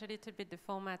change a little bit the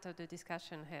format of the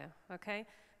discussion here, okay?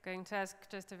 Going to ask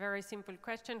just a very simple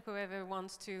question. Whoever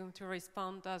wants to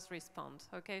respond does respond,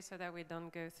 okay? So that we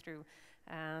don't go through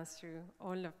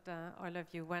all of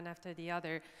you one after the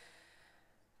other.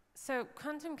 So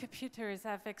quantum computers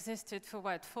have existed for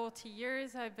what, 40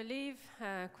 years, I believe?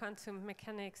 Quantum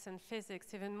mechanics and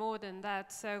physics, even more than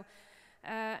that. So,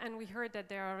 and we heard that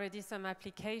there are already some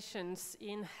applications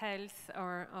in health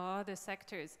or other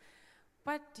sectors.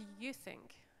 What do you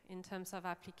think, in terms of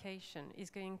application,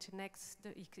 is going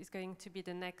to be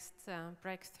the next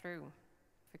breakthrough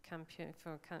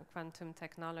for quantum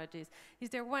technologies? Is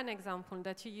there one example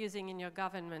that you're using in your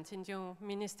government, in your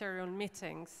ministerial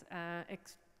meetings,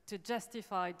 to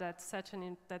justify that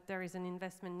that there is an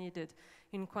investment needed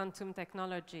in quantum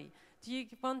technology? Do you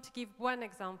want to give one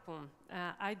example,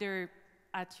 either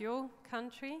at your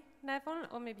country level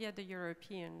or maybe at the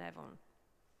European level?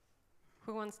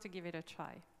 Who wants to give it a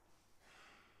try?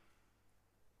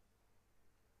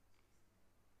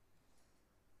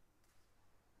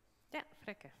 Yeah,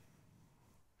 Freke.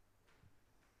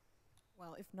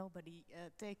 Well, if nobody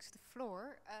takes the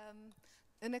floor,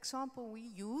 an example we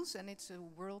use, and it's a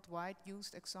worldwide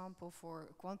used example for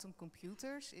quantum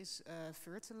computers, is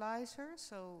fertilizer.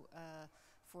 So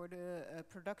for the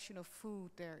production of food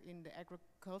there in the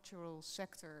agricultural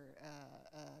sector,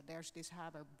 there's this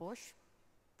Haber-Bosch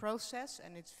process,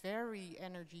 and it's very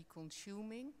energy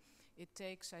consuming. It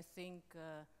takes, I think,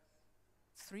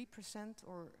 3%,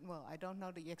 or, well, I don't know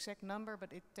the exact number,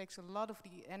 but it takes a lot of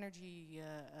the energy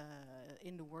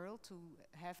in the world to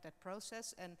have that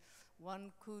process. And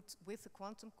one could, with a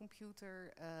quantum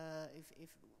computer, if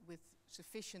with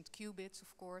sufficient qubits,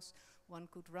 of course, one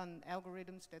could run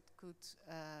algorithms that could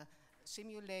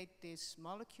simulate this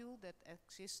molecule that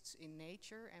exists in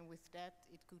nature, and with that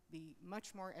it could be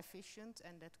much more efficient,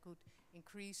 and that could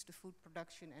increase the food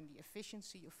production and the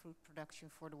efficiency of food production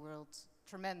for the world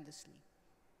tremendously.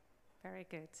 Very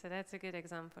good. So that's a good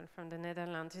example from the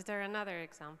Netherlands. Is there another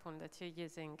example that you're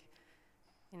using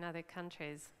in other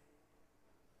countries?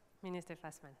 Minister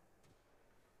Fassmann.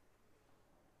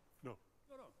 No.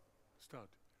 Start.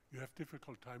 You have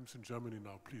difficult times in Germany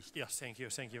now, please. Yes, thank you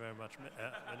very much,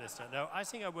 Minister. Now, I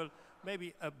think I will,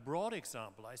 maybe a broad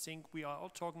example. I think we are all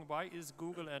talking, why is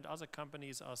Google and other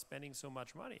companies are spending so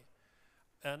much money?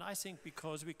 And I think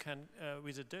because we can,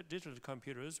 with the digital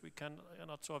computers, we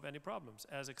cannot solve any problems.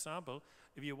 As example,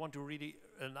 if you want to really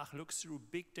look through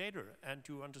big data and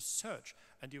you want to search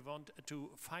and you want to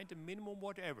find a minimum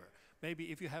whatever, maybe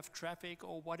if you have traffic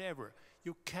or whatever,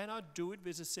 you cannot do it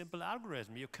with a simple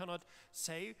algorithm. You cannot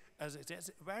say, as it is,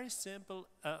 very simple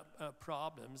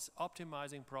problems,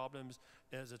 optimizing problems,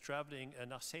 as a traveling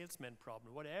salesman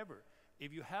problem, whatever.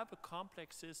 If you have a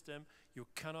complex system, you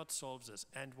cannot solve this.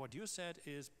 And what you said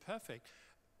is perfect.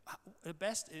 The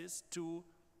best is to,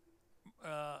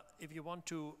 if you want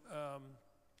to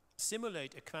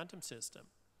simulate a quantum system,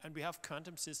 and we have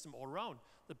quantum system all around,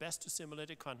 the best to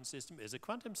simulate a quantum system is a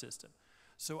quantum system.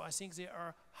 So I think there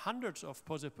are hundreds of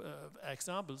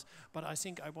examples, but I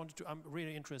think I'm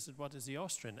really interested what is the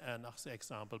Austrian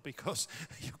example, because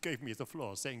you gave me the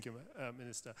floor. Thank you,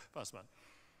 Minister Fassmann.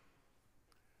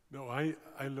 No, I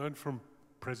learned from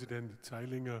President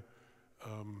Zeilinger,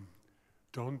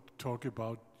 don't talk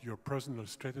about your personal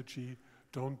strategy,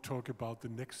 don't talk about the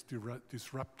next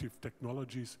disruptive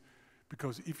technologies,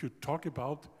 because if you talk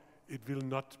about it,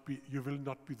 you will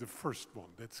not be the first one.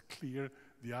 That's clear.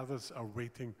 The others are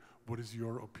waiting. What is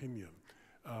your opinion?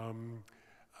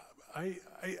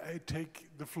 I take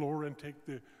the floor and take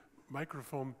the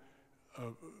microphone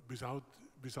without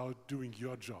doing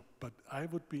your job, but I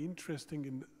would be interested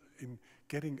in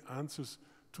getting answers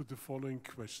to the following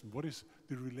question. What is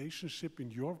the relationship,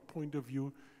 in your point of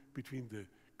view, between the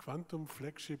Quantum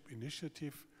Flagship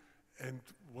initiative and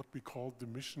what we call the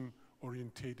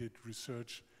mission-oriented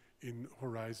research in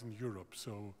Horizon Europe?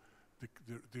 So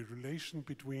the relation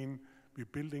between we're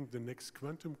building the next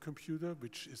quantum computer,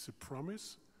 which is a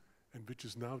promise and which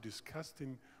is now discussed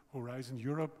in Horizon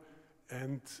Europe,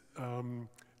 and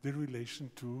the relation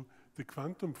to the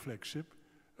Quantum Flagship,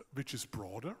 which is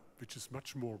broader, which is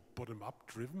much more bottom-up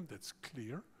driven, that's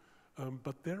clear,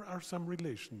 but there are some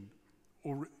relation,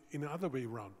 or in the other way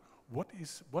around. What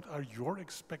are your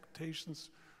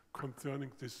expectations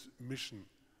concerning this mission,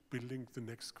 building the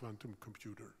next quantum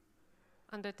computer?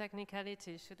 On the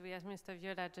technicality, should we ask Mr.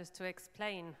 Viola just to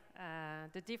explain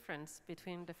the difference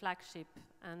between the flagship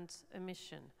and a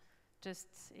mission, just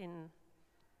in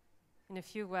a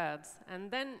few words? And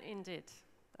then, indeed,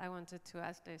 I wanted to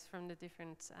ask this from the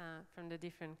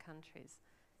different countries.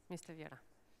 Mr. Viola.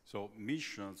 So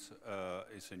missions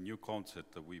is a new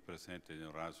concept that we presented in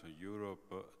Horizon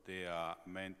Europe. They are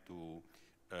meant to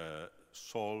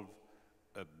solve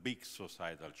big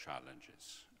societal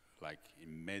challenges. Like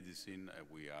in medicine,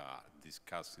 we are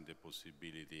discussing the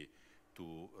possibility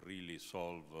to really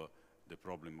solve the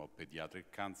problem of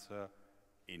pediatric cancer.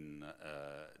 In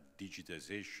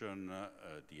digitization,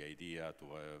 the idea to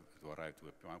arrive to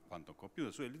a quantum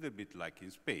computer. So a little bit like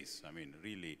in space. I mean,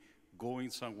 really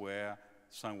going somewhere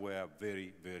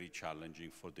very, very challenging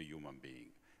for the human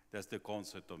being. That's the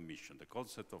concept of mission. The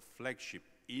concept of flagship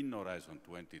in Horizon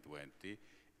 2020,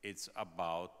 it's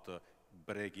about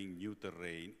breaking new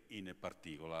terrain in a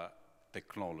particular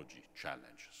technology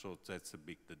challenge. So that's a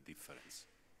big difference.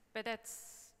 But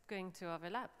that's going to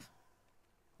overlap,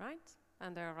 right?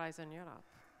 Under Horizon Europe.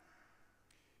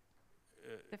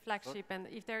 The flagship, and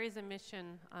if there is a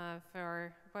mission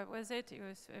for, what was it? It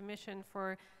was a mission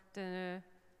for the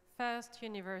first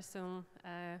universal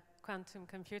quantum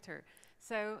computer.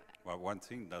 So, well, one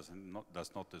thing does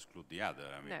not exclude the other.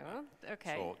 I mean, no,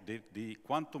 okay. So the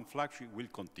quantum flagship will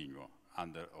continue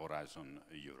under Horizon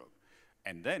Europe.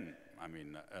 And then, I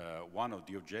mean, one of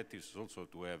the objectives is also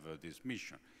to have this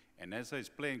mission. And as I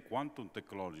explained, quantum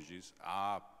technologies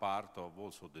are part of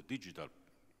also the digital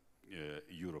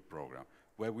Europe program,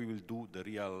 where we will do the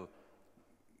real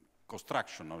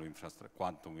construction of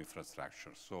quantum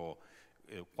infrastructure. So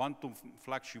quantum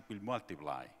flagship will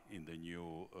multiply in the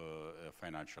new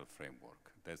financial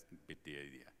framework. That's a bit the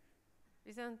idea.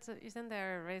 Isn't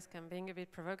there a risk, I'm being a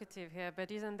bit provocative here,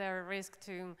 but isn't there a risk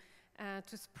to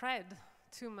spread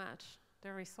too much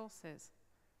the resources?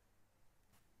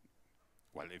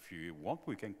 Well, if you want,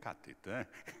 we can cut it.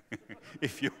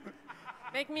 If you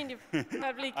make me the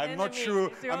public I'm enemy. not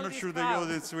sure. I'm not sure the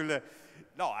audience will.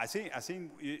 No, I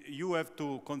think you have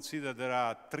to consider there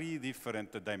are three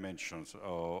different dimensions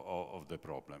of the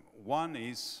problem. One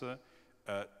is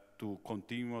to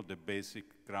continue the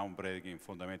basic groundbreaking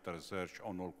fundamental research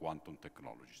on all quantum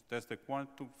technologies. That's the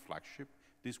quantum flagship.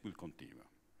 This will continue.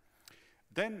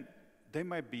 Then there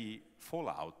might be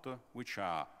fallout, which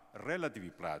are relatively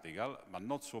practical, but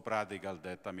not so practical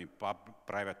that, I mean,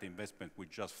 private investment will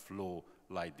just flow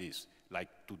like this.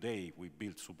 Like today, we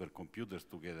build supercomputers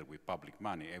together with public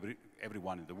money.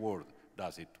 Everyone in the world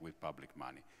does it with public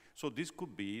money. So this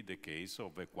could be the case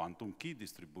of a quantum key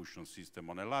distribution system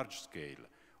on a large scale,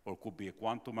 or could be a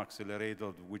quantum accelerator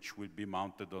which will be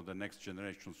mounted on the next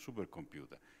generation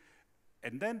supercomputer.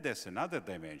 And then there's another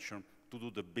dimension to do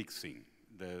the big thing.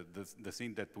 The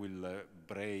thing that will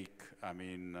break, I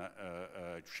mean,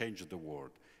 change the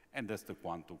world, and that's the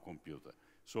quantum computer.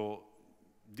 So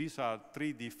these are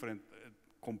three different,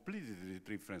 completely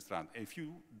different strands. If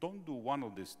you don't do one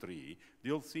of these three, the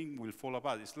whole thing will fall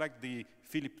apart. It's like the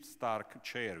Philip Stark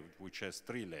chair, which has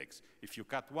three legs. If you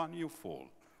cut one, you fall.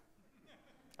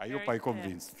 I hope I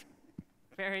convinced.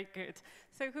 Very good.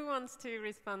 So who wants to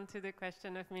respond to the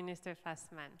question of Minister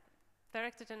Fassmann?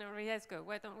 Director General Riesgo,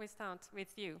 why don't we start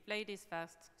with you? Ladies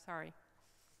first, sorry.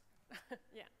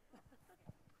 Yeah.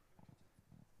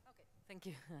 Okay, thank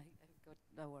you. I got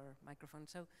our microphone.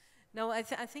 So, no, I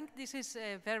think this is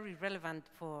very relevant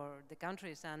for the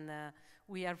countries, and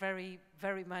we are very,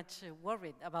 very much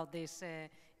worried about this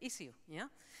issue, yeah?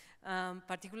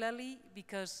 Particularly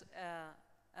because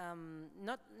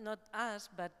not us,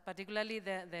 but particularly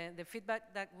the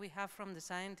feedback that we have from the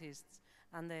scientists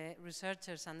and the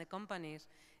researchers and the companies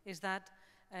is that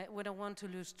we don't want to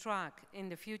lose track in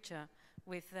the future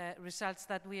with results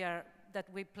that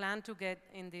we plan to get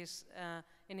in these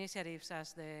initiatives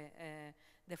as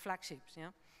the flagships.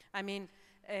 Yeah, I mean,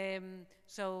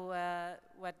 so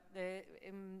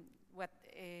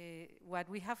what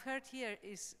we have heard here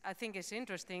is, I think, is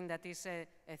interesting. That is a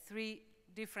three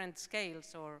different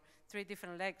scales or three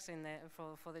different legs in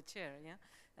for the chair.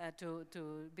 Yeah,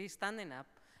 to be standing up.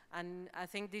 And I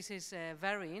think this is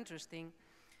very interesting.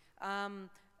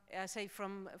 I say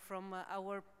from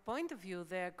our point of view,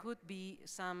 there could be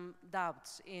some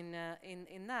doubts in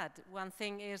that. One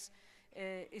thing is,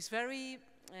 it's very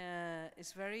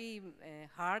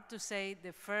hard to say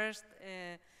the first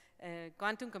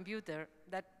quantum computer,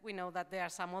 that we know that there are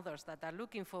some others that are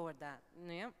looking forward that.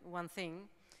 Yeah, one thing.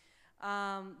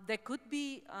 There could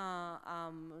be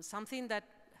something that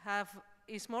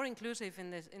is more inclusive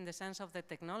in the sense of the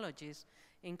technologies,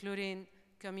 including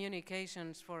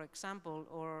communications, for example,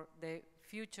 or the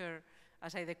future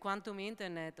as I the quantum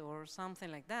internet or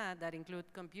something like that, that include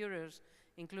computers,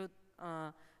 include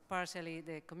partially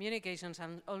the communications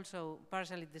and also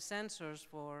partially the sensors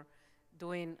for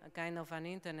doing a kind of an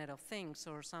Internet of Things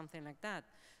or something like that.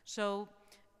 So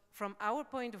from our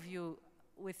point of view,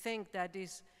 we think that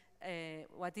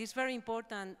what is very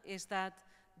important is that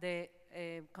the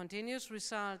continuous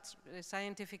results,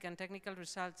 scientific and technical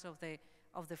results of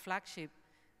the flagship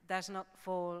does not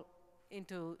fall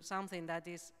into something that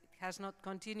has not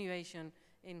continuation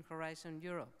in Horizon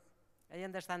Europe. I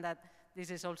understand that this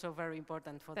is also very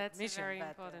important for the mission. That's a very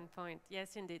important point.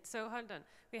 Yes, indeed. So hold on.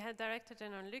 We had Director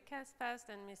General Lucas first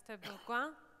and Mr.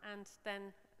 Bourgoin, and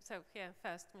then, so here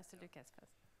first, Mr. Lucas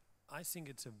first. I think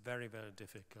it's a very, very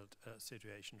difficult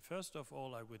situation. First of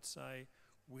all, I would say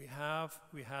we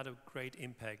had a great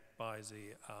impact by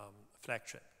the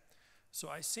flagship. So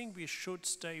I think we should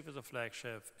stay with the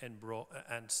flagship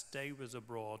and stay with a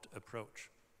broad approach.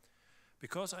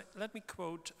 Because let me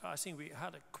quote, I think we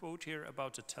had a quote here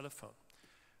about the telephone.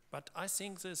 But I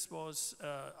think this was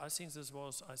a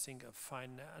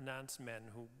finance man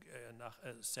who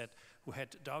who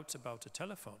had doubts about the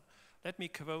telephone. Let me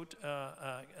quote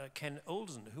Ken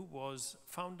Olsen, who was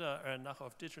founder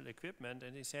of digital equipment,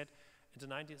 and he said in the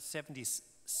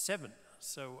 1977,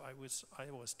 so I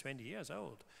was 20 years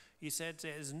old, he said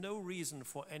there is no reason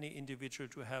for any individual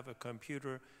to have a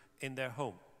computer in their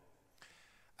home.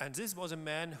 And this was a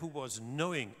man who was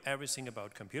knowing everything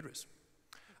about computers.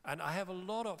 And I have a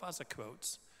lot of other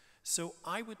quotes. So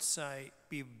I would say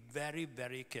be very,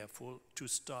 very careful to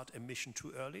start a mission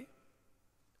too early,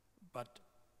 but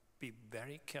be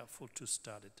very careful to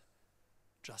start it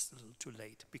just a little too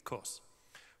late. Because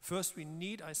first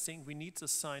I think we need the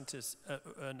scientists,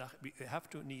 we have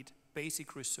to need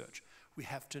basic research. We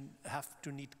have to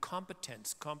need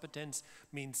competence. Competence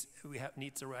means we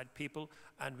need the right people,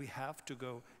 and we have to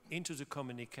go into the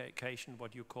communication,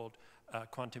 what you called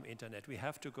quantum internet. We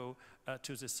have to go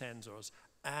to the sensors,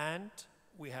 and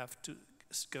we have to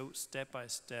go step by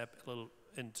step a little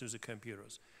into the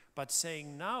computers. But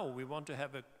saying now we want to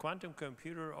have a quantum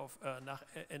computer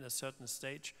in a certain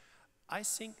stage, I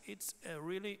think it's a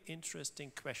really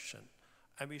interesting question.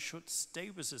 And we should stay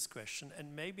with this question,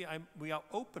 and maybe we are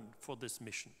open for this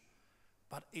mission.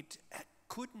 But it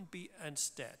couldn't be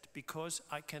instead, because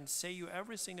I can say you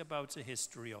everything about the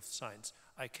history of science.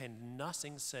 I can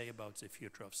nothing say about the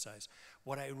future of science.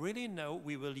 What I really know,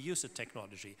 we will use the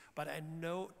technology, but I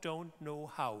don't know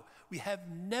how. We have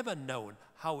never known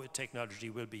how a technology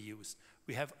will be used.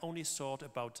 We have only thought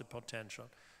about the potential.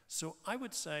 So I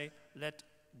would say,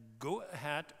 go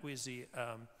ahead with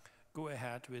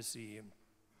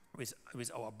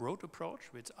our broad approach,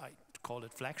 which I call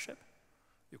it flagship.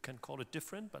 You can call it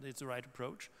different, but it's the right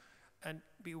approach. And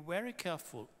be very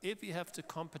careful if you have the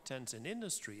competence in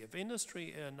industry. If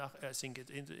industry, I think,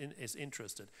 is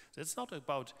interested, it's not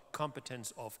about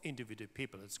competence of individual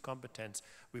people. It's competence,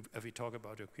 if we talk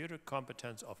about a computer,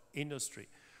 competence of industry.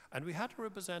 And we had a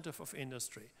representative of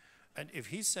industry. And if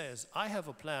he says, I have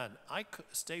a plan, I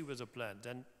stay with a plan,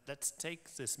 then let's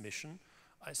take this mission.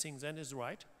 I think then is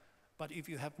right. But if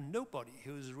you have nobody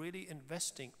who is really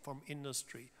investing from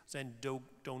industry, then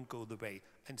don't go the way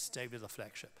and stay with the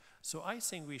flagship. So I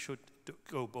think we should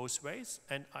go both ways,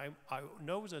 and I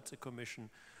know that the Commission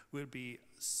will be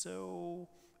so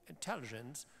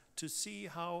intelligent to see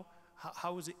how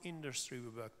the industry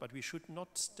will work. But we should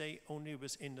not stay only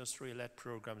with industry-led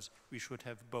programs. We should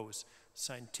have both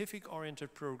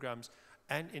scientific-oriented programs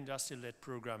and industry-led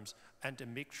programs, and a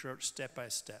mixture step by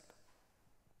step.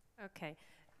 Okay.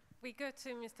 We go to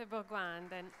Mr. Bourgoin, and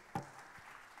then...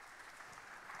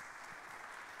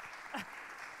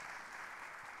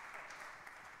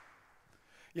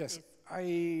 Yes, please.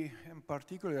 I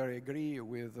particularly agree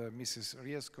with Mrs.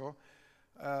 Riesco,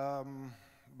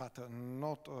 but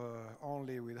not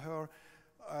only with her.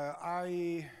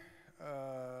 I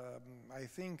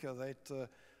think that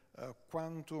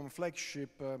Quantum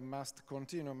Flagship must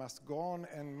continue, must go on,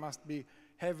 and must be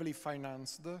heavily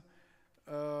financed.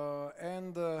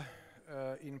 And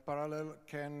in parallel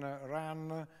can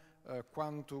run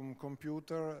quantum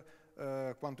computing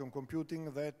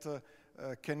that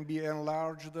can be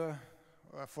enlarged,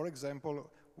 for example,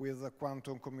 with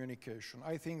quantum communication.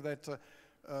 I think that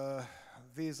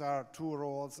these are two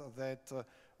roads that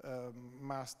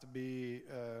must be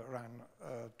run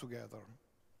together.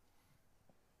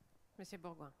 Monsieur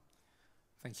Bourgoin.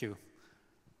 Thank you.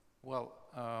 Well,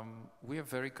 we are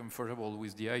very comfortable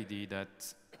with the idea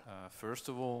that, first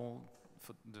of all,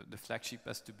 the flagship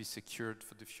has to be secured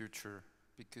for the future,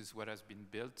 because what has been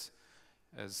built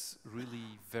is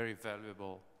really very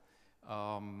valuable.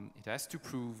 It has to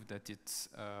prove that it's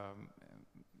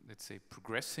let's say,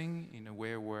 progressing in a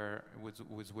way where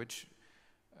with which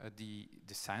the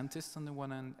scientists on the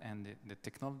one end and the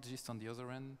technologists on the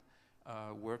other end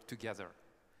work together.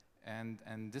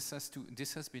 And this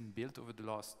has been built over the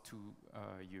last 2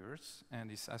 years, and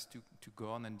this has to go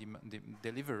on and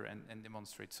deliver and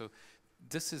demonstrate. So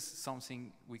this is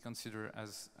something we consider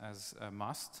as a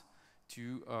must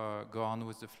to go on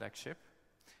with the flagship,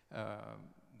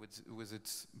 with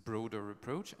its broader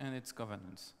approach and its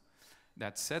governance.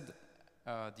 That said,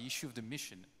 the issue of the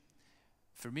mission,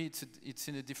 for me, it's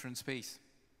in a different space.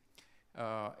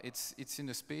 It's in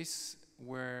a space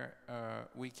where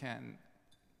we can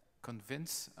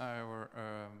convince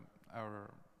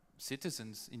our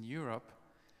citizens in Europe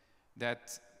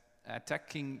that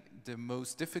attacking the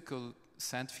most difficult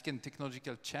scientific and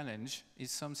technological challenge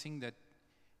is something that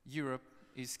Europe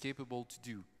is capable to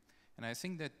do. And I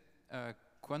think that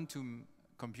quantum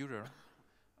computer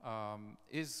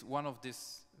is one of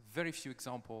these very few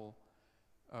examples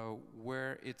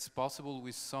where it's possible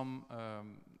with some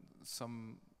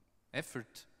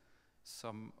effort,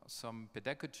 some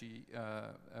pedagogy,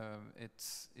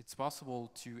 it's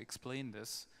possible to explain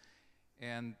this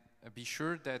and be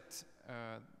sure that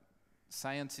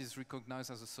science is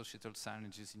recognized as a societal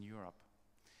science in Europe.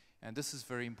 And this is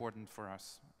very important for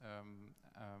us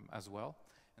as well.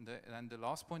 And the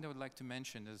last point I would like to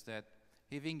mention is that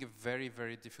having a very,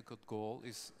 very difficult goal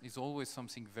is always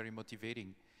something very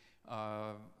motivating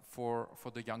for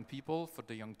the young people, for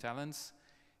the young talents.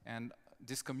 And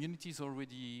this community is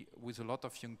already with a lot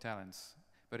of young talents.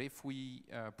 But if we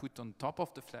put on top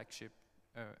of the flagship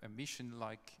a mission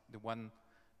like the one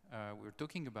we're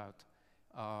talking about,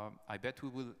 I bet we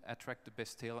will attract the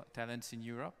best talents in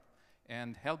Europe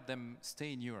and help them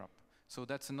stay in Europe. So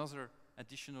that's another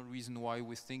additional reason why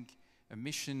we think a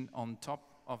mission on top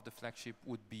of the flagship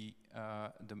would be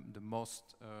the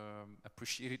most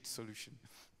appreciated solution.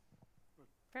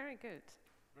 Very good.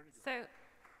 Very good. So,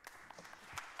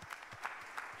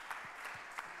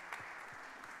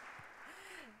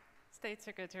 State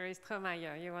Secretary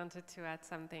Strohmayer, you wanted to add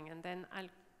something, and then I'll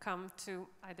come to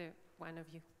either one of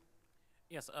you.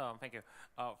 Yes, thank you.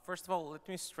 First of all, let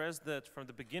me stress that from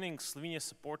the beginning, Slovenia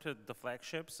supported the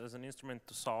flagships as an instrument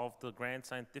to solve the grand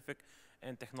scientific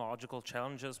and technological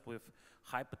challenges with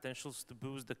high potentials to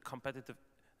boost the competitive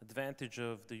advantage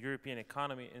of the European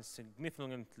economy and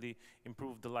significantly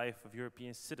improve the life of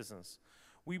European citizens.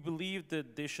 We believe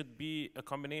that there should be a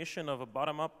combination of a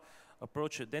bottom-up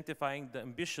approach identifying the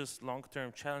ambitious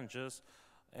long-term challenges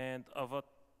and of a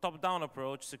top-down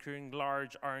approach securing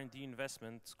large R&D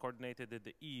investments coordinated at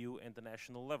the EU and the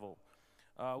national level.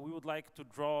 We would like to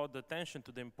draw the attention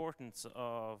to the importance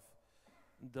of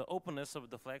the openness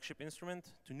of the flagship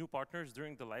instrument to new partners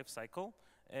during the life cycle,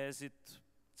 as its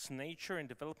nature and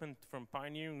development from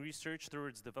pioneering research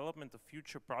towards development of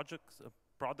future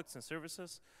products and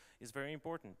services is very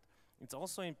important. It's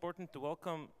also important to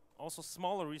welcome also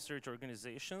smaller research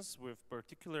organizations with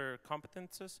particular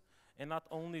competences, and not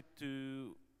only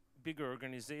to bigger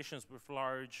organizations with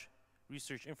large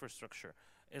research infrastructure.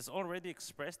 As already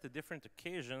expressed at different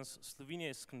occasions, Slovenia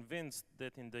is convinced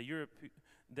that in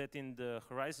the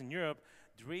Horizon Europe,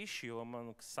 the ratio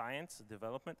among science,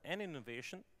 development, and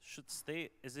innovation should stay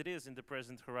as it is in the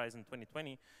present Horizon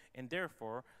 2020, and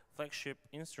therefore, flagship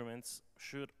instruments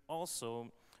should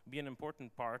also be an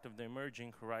important part of the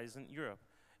emerging Horizon Europe.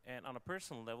 And on a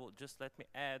personal level, just let me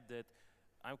add that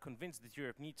I'm convinced that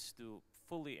Europe needs to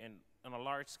fully and on a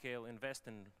large scale invest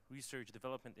in research,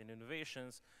 development, and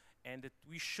innovations, and that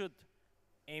we should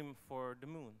aim for the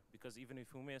moon, because even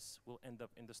if we miss, we'll end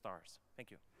up in the stars.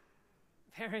 Thank you.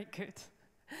 Very good.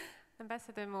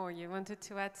 Ambassador Moore, you wanted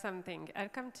to add something. I'll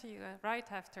come to you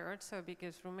right after also,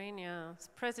 because Romania's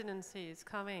presidency is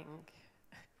coming.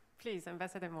 Please,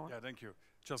 Ambassador Moore. Yeah, thank you.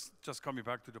 Just coming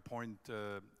back to the point,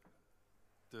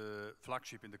 the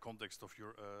flagship in the context of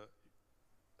your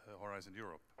Horizon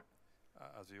Europe,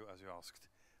 as you asked.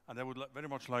 And I would very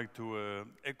much like to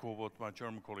echo what my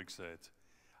German colleague said.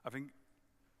 I think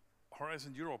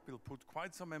Horizon Europe will put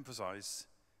quite some emphasis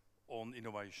on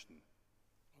innovation.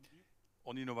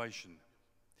 On innovation.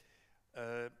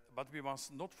 But we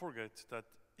must not forget that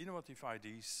innovative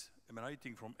ideas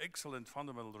emanating from excellent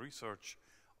fundamental research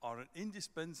are an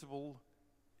indispensable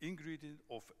ingredient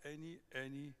of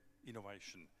any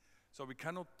innovation. So we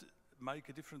cannot make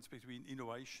a difference between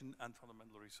innovation and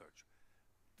fundamental research.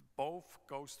 Both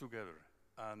goes together,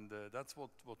 and that's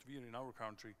what we in our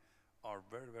country are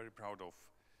very, very proud of.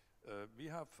 We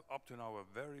have up to now a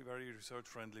very, very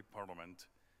research-friendly parliament,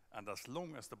 and as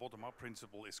long as the bottom-up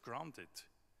principle is granted,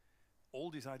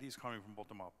 all these ideas coming from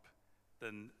bottom-up,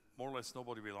 then more or less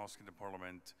nobody will ask in the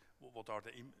parliament what are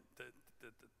the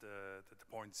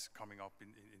points coming up in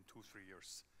 2-3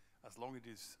 years. As long as it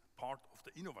is part of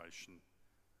the innovation,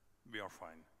 we are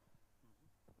fine.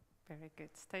 Very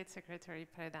good. State Secretary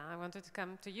Preda, I wanted to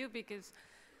come to you because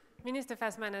Minister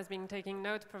Fassmann has been taking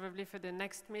note probably for the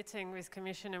next meeting with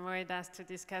Commissioner Moedas to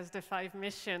discuss the 5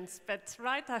 missions. But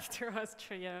right after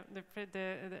Austria,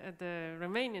 the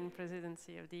Romanian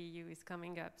presidency of the EU is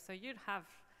coming up. So you'd have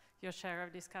your share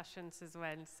of discussions as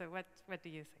well. So what do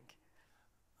you think?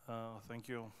 Thank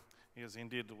you. Yes,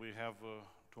 indeed, we have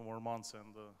 2 more months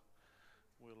and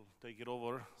we'll take it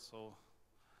over. So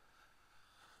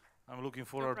I'm looking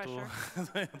forward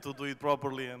to do it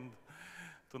properly and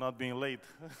to not being late.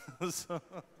 So,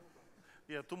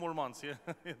 yeah, 2 more months, yeah.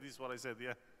 This is what I said,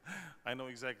 yeah. I know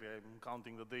exactly, I'm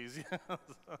counting the days, yeah.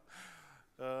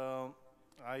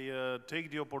 I take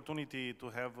the opportunity to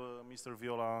have Mr.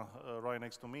 Viola right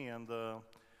next to me, and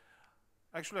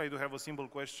actually I do have a simple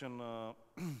question.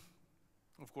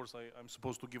 Of course, I'm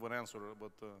supposed to give an answer,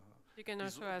 but you can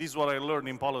this is what I learned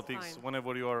in politics.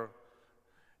 Whenever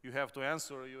you have to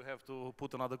answer, you have to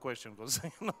put another question, because,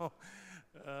 you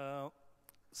know.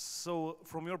 So,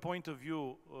 from your point of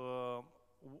view,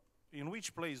 in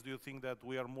which place do you think that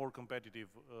we are more competitive?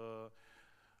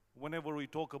 Whenever we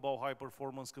talk about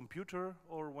high-performance computer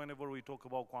or whenever we talk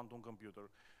about quantum computer?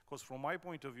 Because from my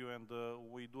point of view, and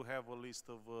we do have a list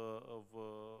of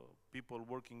people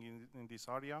working in this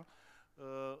area,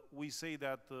 we say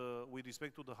that with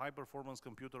respect to the high-performance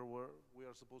computer, we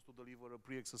are supposed to deliver a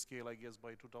pre-exascale, I guess,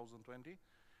 by 2020,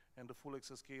 and the full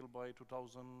exascale by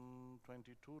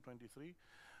 2022, 23,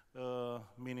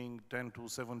 meaning 10 to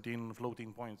 17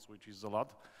 floating points, which is a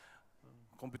lot.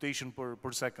 Computation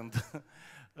per second.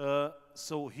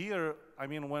 So here, I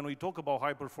mean, when we talk about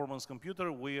high-performance computer,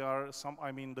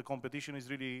 the competition is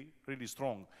really, really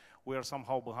strong. We are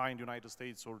somehow behind United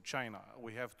States or China.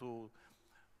 We have to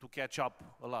catch up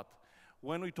a lot.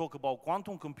 When we talk about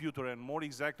quantum computer, and more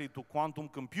exactly to quantum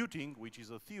computing, which is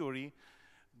a theory,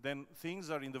 then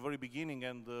things are in the very beginning,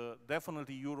 and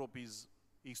definitely Europe is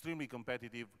extremely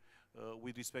competitive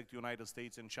with respect to United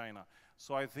States and China.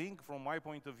 So I think from my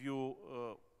point of view,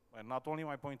 and not only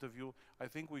my point of view, I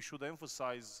think we should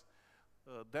emphasize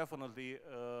definitely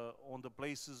on the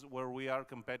places where we are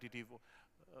competitive,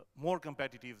 more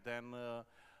competitive than,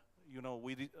 you know,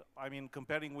 I mean,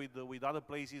 comparing with other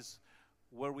places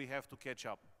where we have to catch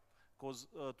up. Because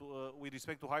with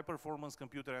respect to high-performance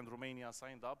computer, and Romania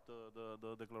signed up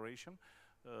the declaration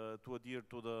to adhere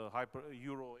to the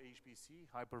Euro HPC,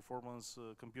 High-Performance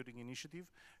Computing Initiative,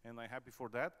 and I'm happy for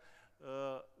that.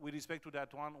 With respect to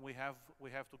that one, we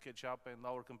have to catch up, and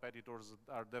our competitors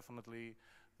are definitely,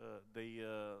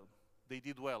 they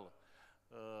did well,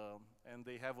 and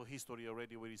they have a history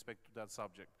already with respect to that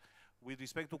subject. With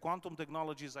respect to quantum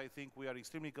technologies, I think we are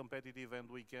extremely competitive, and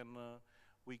we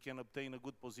can obtain a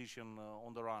good position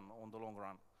on the long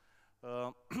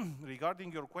run.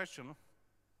 Regarding your question,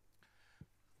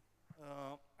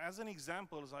 as an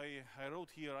example, I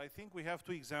wrote here, I think we have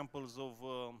 2 examples of,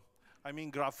 I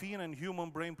mean, graphene and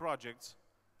human brain projects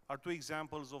are 2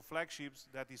 examples of flagships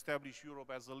that establish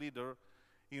Europe as a leader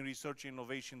in research and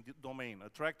innovation domain,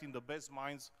 attracting the best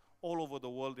minds all over the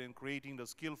world and creating the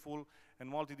skillful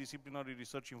and multidisciplinary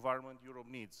research environment Europe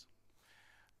needs.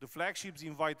 The flagships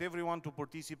invite everyone to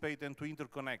participate and to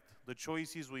interconnect. The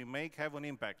choices we make have an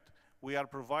impact. We are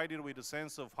provided with a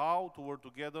sense of how to work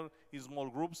together in small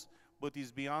groups, but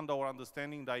it's beyond our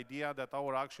understanding the idea that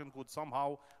our action could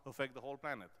somehow affect the whole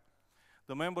planet.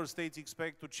 The member states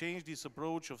expect to change this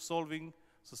approach of solving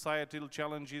societal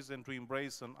challenges and to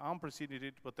embrace an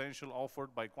unprecedented potential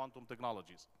offered by quantum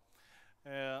technologies.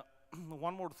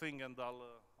 One more thing, and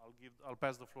I'll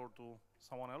pass the floor to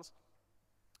someone else.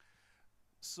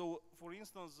 So, for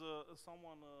instance,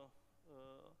 someone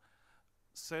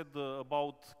said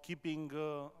about keeping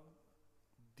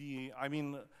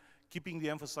keeping the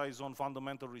emphasis on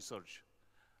fundamental research.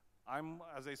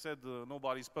 As I said,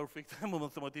 nobody's perfect. I'm a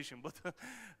mathematician, but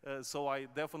so I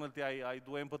definitely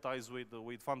do empathize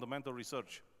with fundamental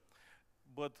research.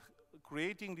 But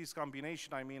creating this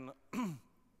combination, I mean,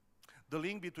 the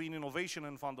link between innovation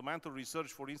and fundamental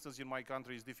research, for instance, in my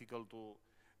country, is difficult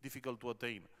to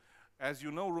attain. As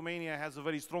you know, Romania has a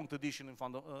very strong tradition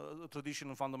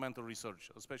in fundamental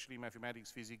research, especially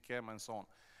mathematics, physics, chem, and so on.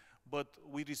 But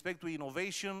with respect to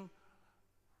innovation,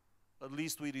 at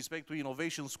least with respect to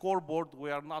innovation scoreboard,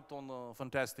 we are not on a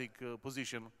fantastic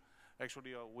position.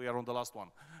 Actually, we are on the last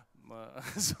one.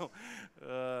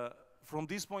 From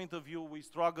this point of view, we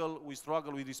struggle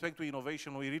with respect to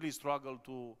innovation. We really struggle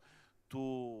to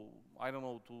to, I don't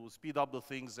know, to speed up the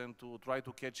things and to try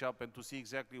to catch up and to see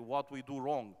exactly what we do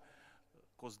wrong,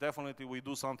 because definitely we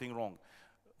do something wrong.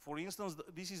 For instance,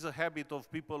 this is a habit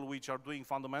of people which are doing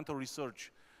fundamental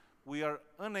research. We are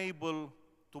unable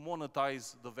to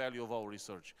monetize the value of our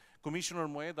research. Commissioner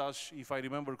Moedas, if I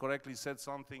remember correctly, said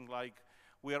something like,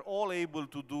 we are all able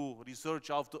to do research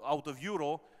out of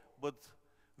euro, but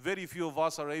very few of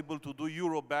us are able to do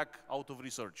euro back out of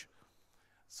research.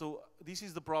 So this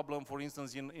is the problem, for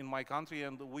instance, in my country,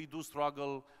 and we do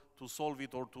struggle to solve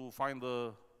it or to find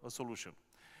a solution.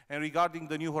 And regarding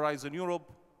the New Horizon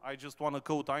Europe, I just want to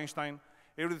quote Einstein,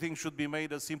 everything should be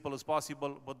made as simple as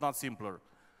possible, but not simpler.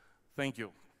 Thank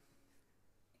you.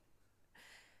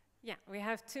 Yeah, we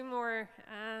have two more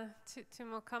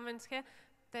comments here.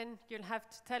 Then you'll have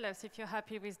to tell us if you're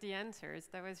happy with the answers.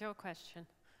 That was your question.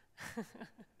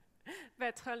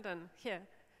 But hold on, here.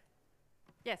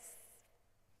 Yes,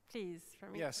 please.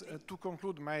 From yes, to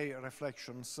conclude my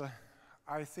reflections,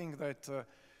 I think that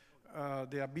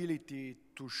the ability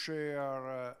to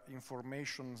share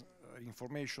information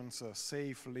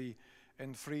safely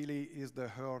and freely is the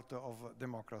heart of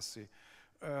democracy.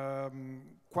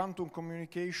 Quantum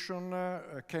communication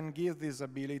can give this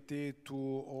ability to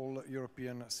all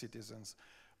European citizens.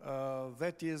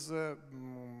 That is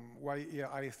why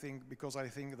I think, because I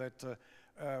think that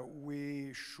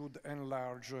we should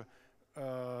enlarge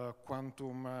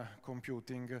quantum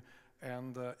computing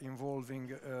and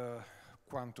involving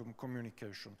quantum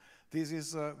communication. This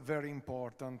is very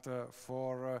important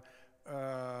for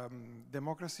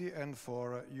democracy and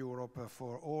for Europe,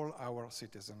 for all our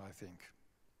citizens, I think.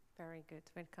 Very good.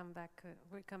 We'll come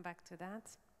back to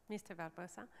that. Mr.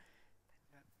 Barbosa.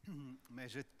 May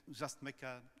I just make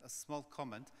a small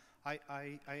comment?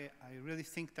 I really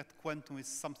think that quantum is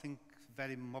something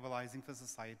very mobilizing for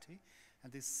society,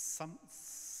 and is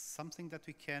something that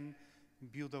we can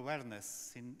build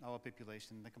awareness in our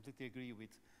population. I completely agree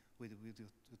with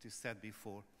what you said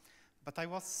before. But I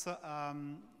was,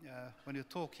 when you're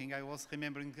talking, I was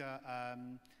remembering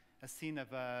a scene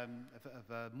of a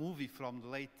movie from the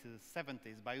late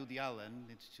 70s by Woody Allen,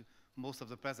 which most of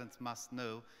the present must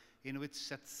know, in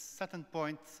which at a certain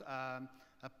point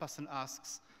a person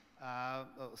asks,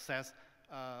 says,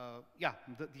 yeah,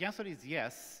 the answer is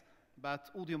yes,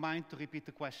 but would you mind to repeat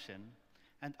the question?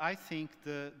 And I think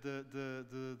the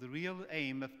real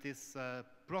aim of these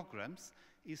programs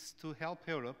is to help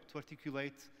Europe to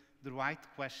articulate the right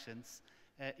questions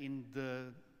in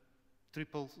the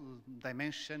triple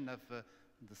dimension of the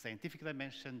scientific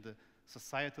dimension, the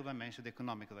societal dimension, the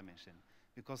economic dimension.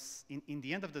 Because in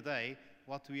the end of the day,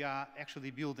 what we are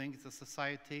actually building is a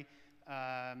society,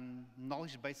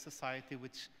 knowledge-based society,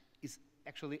 which is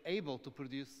actually able to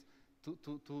produce,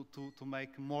 to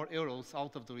make more euros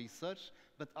out of the research,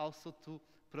 but also to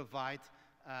provide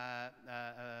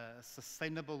a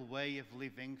sustainable way of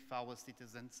living for our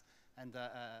citizens and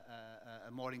a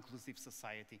more inclusive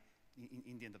society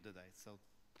in the end of the day. So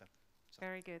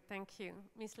very good, thank you.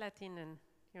 Ms. Latinen,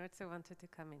 you also wanted to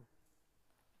come in.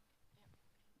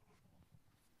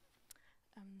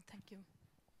 Thank you.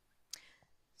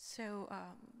 So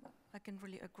I can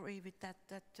really agree with that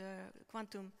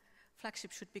Quantum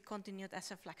Flagship should be continued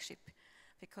as a flagship,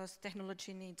 because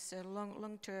technology needs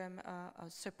long-term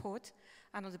support,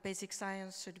 and the basic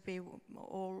science should be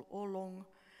all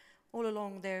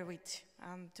along there with,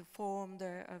 to form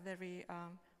a very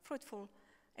fruitful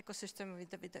ecosystem with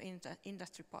the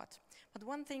industry part. But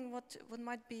one thing what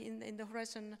might be in the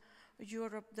Horizon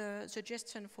Europe, the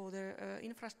suggestion for the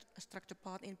infrastructure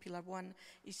part in Pillar 1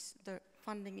 is the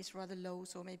funding is rather low,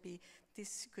 so maybe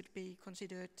this could be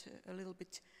considered a little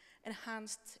bit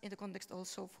enhanced in the context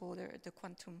also for the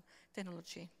quantum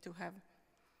technology, to have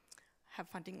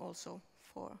funding also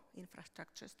for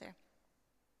infrastructures there.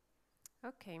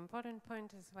 Okay, important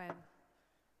point as well.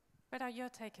 What are your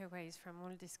takeaways from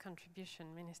all this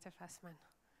contribution, Minister Fassmann?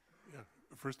 Yeah,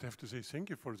 first I have to say thank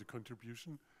you for the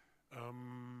contribution.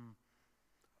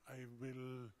 I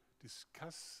will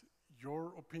discuss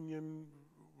your opinion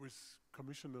with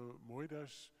Commissioner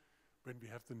Moedas when we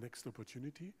have the next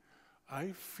opportunity.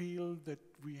 I feel that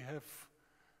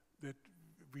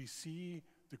we see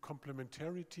the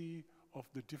complementarity of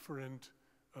the different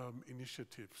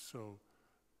initiatives. So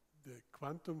the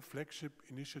Quantum Flagship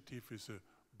initiative is a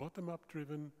bottom-up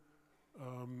driven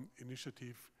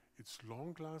initiative. It's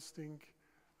long-lasting.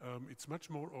 It's much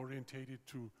more orientated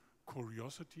to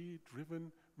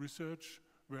curiosity-driven research,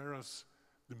 whereas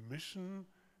the mission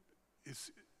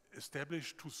is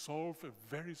established to solve a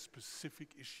very specific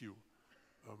issue,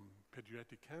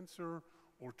 pediatric cancer,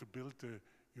 or to build a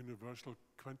universal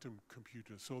quantum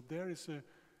computer. So there is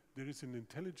an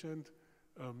intelligent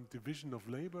division of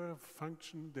labor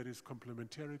function, there is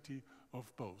complementarity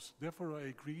of both. Therefore, I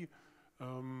agree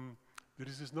that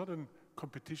this is not a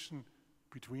competition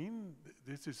between,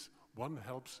 this is one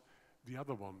helps the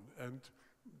other one. And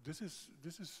this is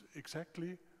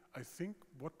exactly, I think,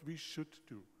 what we should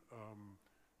do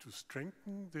to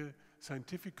strengthen the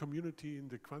scientific community in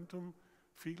the quantum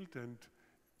field, and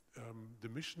the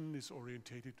mission is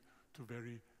orientated to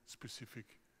very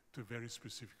specific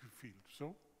field.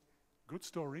 So, good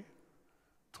story,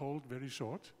 told very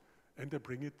short, and I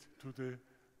bring it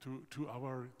to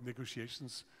our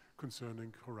negotiations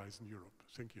concerning Horizon Europe.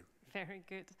 Thank you. Very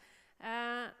good.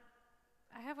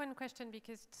 I have one question,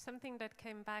 because something that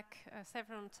came back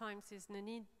several times is the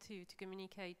need to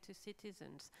communicate to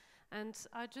citizens. And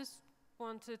I just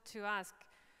wanted to ask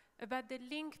about the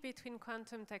link between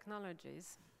quantum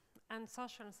technologies and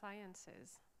social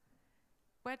sciences.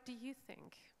 What do you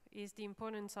think is the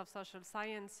importance of social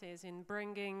sciences in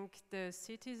bringing the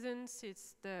citizens,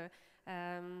 the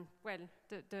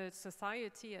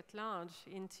society at large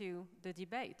into the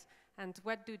debate? And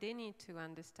what do they need to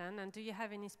understand? And do you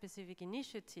have any specific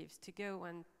initiatives to go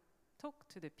and talk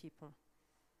to the people,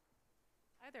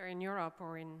 either in Europe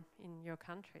or in your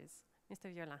countries?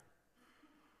 Mr. Viola.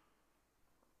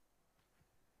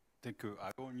 Thank you.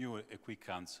 I owe you a quick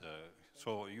answer.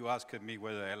 So you asked me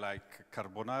whether I like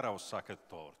carbonara or sacher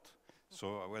torte.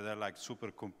 So whether I like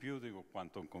supercomputing or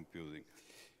quantum computing.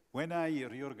 When I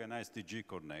reorganized the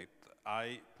CNECT,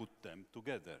 I put them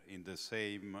together in the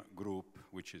same group,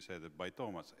 which is headed by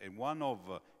Thomas. And one of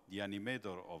the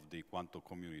animator of the quantum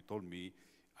community told me,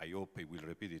 I hope he will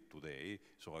repeat it today,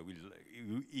 so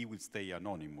he will stay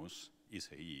anonymous, is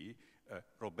a he.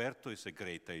 Roberto, is a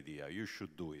great idea, you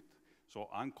should do it. So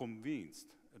I'm convinced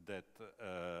that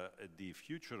the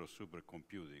future of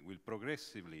supercomputing will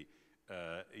progressively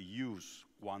use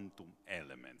quantum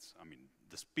elements. I mean,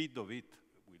 the speed of it,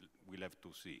 we'll have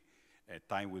to see.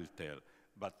 Time will tell.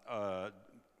 But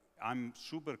I'm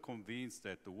super convinced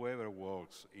that whoever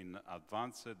works in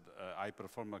advanced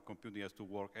high-performance computing has to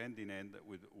work hand in hand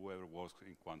with whoever works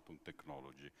in quantum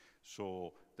technology.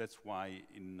 So that's why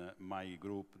in my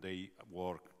group they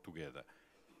work together.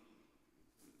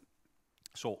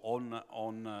 So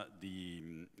on the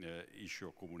issue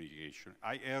of communication,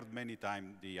 I heard many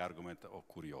times the argument of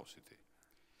curiosity.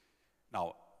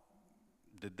 Now,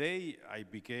 the day I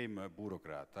became a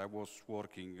bureaucrat, I was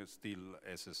working still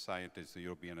as a scientist at the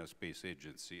European Space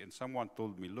Agency, and someone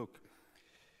told me, look,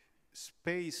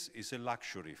 space is a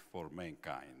luxury for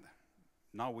mankind.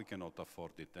 Now we cannot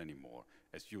afford it anymore.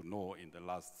 As you know, in the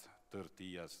last 30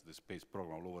 years, the space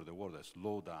program all over the world has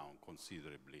slowed down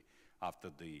considerably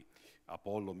after the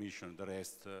Apollo mission and the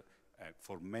rest.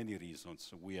 For many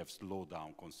reasons, we have slowed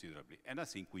down considerably. And I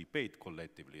think we paid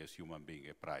collectively as human beings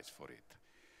a price for it.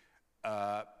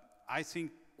 I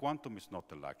think quantum is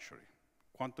not a luxury.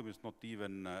 Quantum is not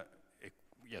even,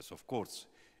 yes, of course,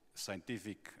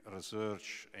 scientific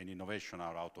research and innovation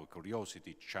are out of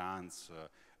curiosity, chance,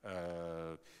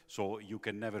 so you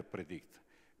can never predict.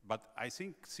 But I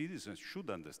think citizens should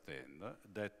understand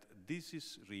that this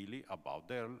is really about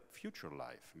their future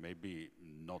life. Maybe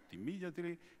not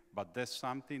immediately, but that's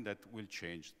something that will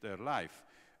change their life.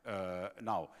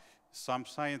 Now, some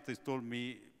scientists told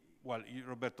me, well,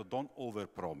 Roberto, don't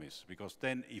overpromise, because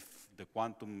then if the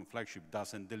quantum flagship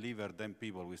doesn't deliver, then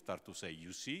people will start to say,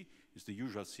 you see, it's the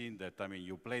usual scene that, I mean,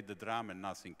 you play the drum and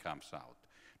nothing comes out.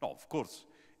 No, of course,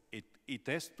 it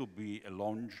has to be a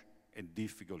long and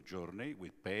difficult journey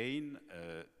with pain,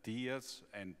 tears,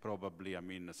 and probably, I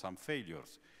mean, some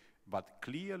failures. But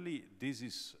clearly, this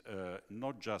is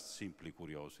not just simply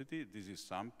curiosity. This is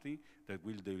something that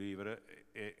will deliver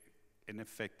an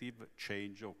effective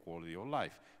change of quality of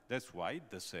life. That's why it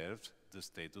deserves the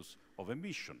status of a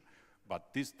mission.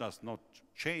 But this does not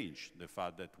change the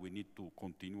fact that we need to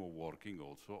continue working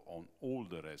also on all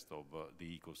the rest of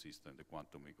the ecosystem, the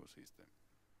quantum ecosystem.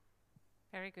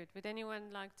 Very good. Would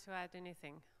anyone like to add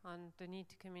anything on the need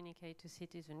to communicate to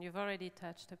citizens? You've already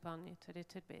touched upon it a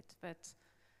little bit, but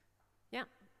yeah.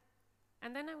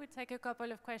 And then I would take a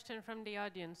couple of questions from the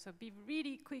audience, so be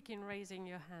really quick in raising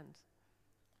your hand.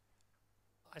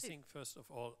 I think, first of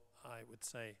all, I would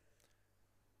say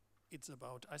it's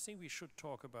about, I think we should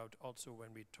talk about also when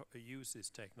we use this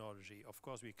technology. Of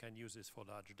course, we can use this for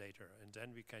large data, and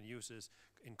then we can use this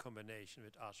in combination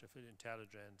with artificial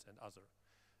intelligence and other.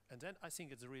 And then I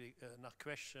think it's really a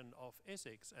question of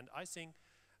ethics. And I think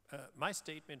my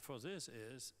statement for this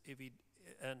is, if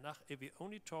we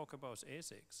only talk about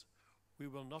ethics, we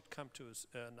will not come to,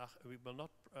 we will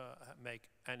not make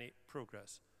any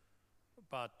progress.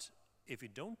 But if we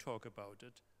don't talk about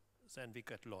it, then we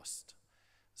get lost.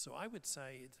 So I would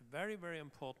say it's very, very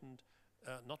important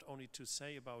not only to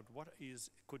say about what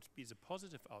could be the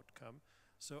positive outcome,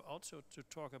 so also to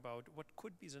talk about what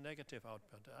could be the negative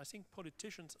outcome. I think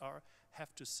politicians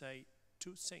have to say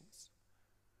two things.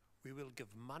 We will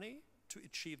give money to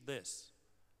achieve this,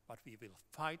 but we will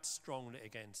fight strongly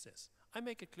against this. I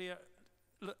make a clear,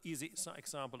 easy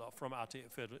example from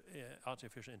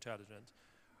artificial intelligence.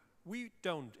 We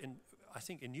don't, I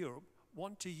think in Europe,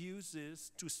 want to use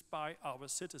this to spy our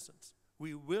citizens.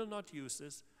 We will not use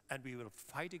this, and we will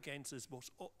fight against this,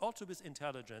 also with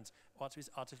intelligence, also with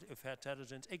artificial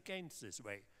intelligence, against this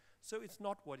way. So it's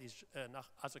not what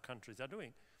other countries are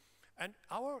doing. And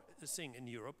our thing in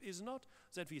Europe is not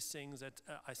that we think that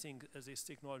I think this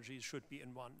technology should be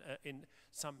in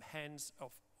some hands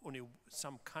of only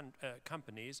some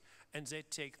companies, and they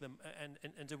take them,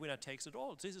 and the winner takes it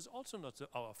all. This is also not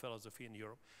our philosophy in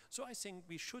Europe. So I think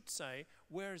we should say,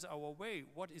 where is our way?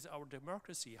 What is our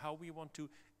democracy? How we want to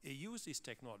use these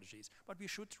technologies? But we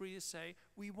should really say,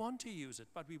 we want to use it,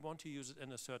 but we want to use it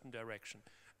in a certain direction.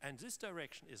 And this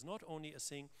direction is not only a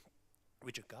thing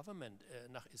which a government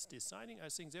is deciding. I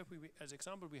think therefore, as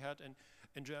example, we had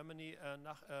in Germany,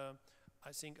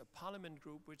 I think a parliament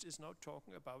group which is now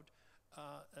talking about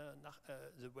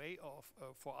the way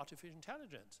for artificial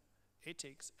intelligence,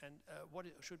 ethics, and what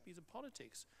should be the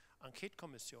politics,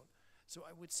 Enquete-Kommission. So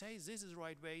I would say this is the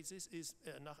right way. This is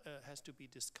has to be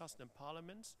discussed in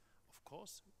parliaments, of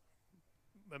course.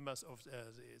 Members of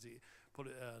the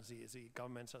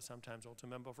governments are sometimes also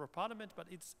members of parliament, but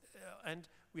it's and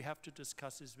we have to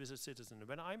discuss this with the citizen.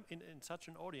 When I'm in such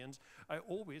an audience, I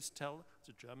always tell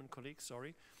the German colleagues,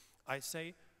 sorry, I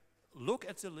say, look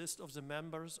at the list of the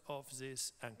members of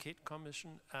this Enquete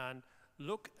Commission and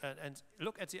look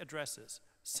at the addresses.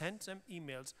 Send them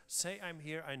emails, say I'm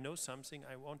here, I know something,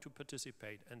 I want to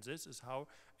participate, and this is how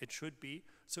it should be.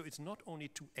 So it's not only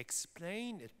to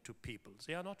explain it to people,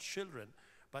 they are not children,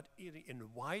 but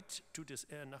invite to this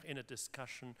in a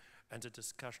discussion, and the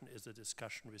discussion is a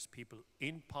discussion with people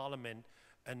in parliament,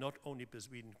 and not only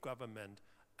between government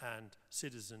and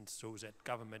citizens, so that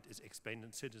government is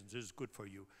explaining to citizens, this is good for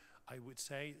you. I would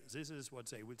say, this is what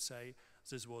they would say,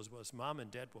 this was mom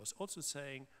and dad was also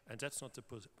saying, and that's not the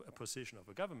position of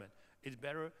a government. It's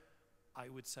better, I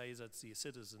would say, that the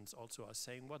citizens also are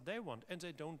saying what they want, and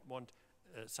they don't want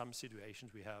some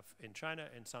situations we have in China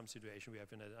and some situations we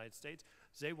have in the United States.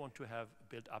 They want to have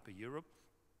built up a Europe.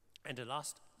 And the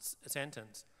last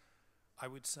sentence, I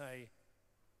would say,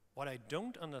 what I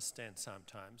don't understand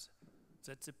sometimes,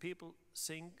 that the people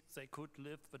think they could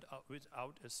live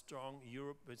without a strong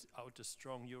Europe, without a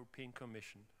strong European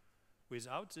Commission.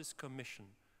 Without this Commission,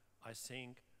 I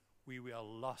think we were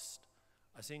lost.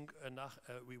 I think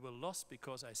we were lost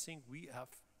because I think we have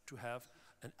to have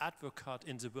an advocate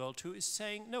in the world who is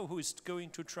saying, no, who is going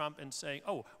to Trump and saying,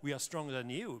 oh, we are stronger than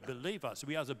you, believe us,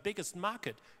 we are the biggest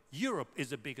market. Europe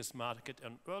is the biggest market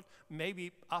in the world.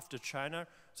 Maybe after China,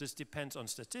 this depends on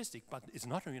statistics, but it's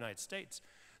not in the United States.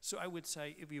 So I would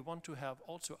say if we want to have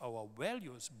also our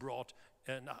values brought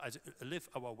and live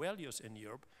our values in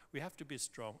Europe, we have to be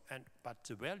strong. But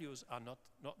the values are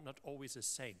not always the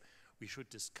same. We should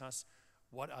discuss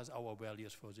what are our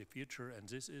values for the future, and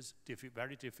this is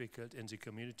very difficult in the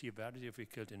community, very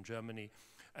difficult in Germany,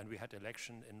 and we had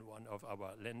election in one of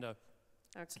our länder.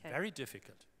 Okay. It's very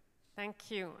difficult.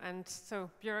 Thank you. And so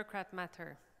bureaucrat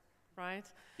matter, right?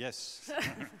 Yes.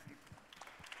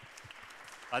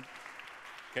 But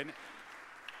can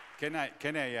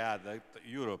I add that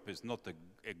Europe is not a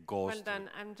ghost? Well done.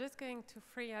 I'm just going to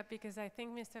free up because I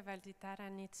think Mr. Valditara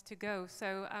needs to go.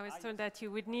 So I was told that you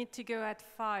would need to go at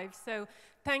 5. So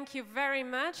thank you very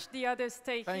much. The others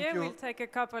stay here. We'll take a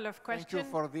couple of questions. Thank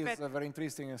you for this very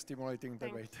interesting and stimulating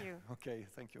debate. Thank you. Okay,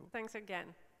 thank you. Thanks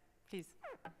again. Please,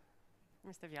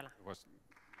 Mr. Viola.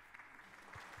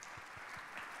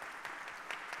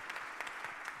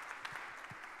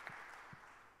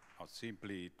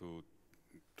 Simply to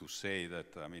say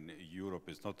that, I mean, Europe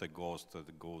is not a ghost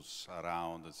that goes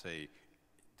around and say,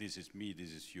 this is me,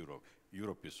 this is Europe.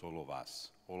 Europe is all of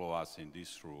us in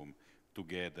this room,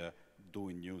 together,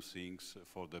 doing new things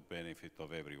for the benefit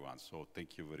of everyone. So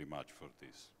thank you very much for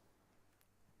this.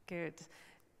 Good.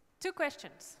 2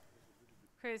 questions.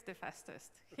 Who is the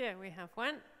fastest? Here we have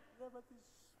one. Yeah, but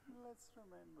let's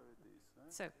remember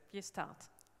this. So you start.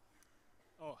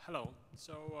 Oh, hello.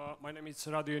 So my name is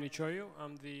Radu Ionichoiu.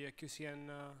 I'm the QCN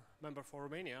member for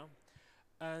Romania.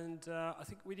 And I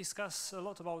think we discuss a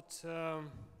lot about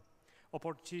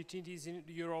opportunities in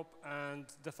Europe and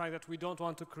the fact that we don't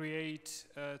want to create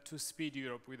two-speed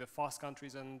Europe with the fast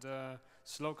countries and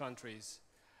slow countries.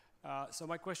 So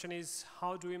my question is,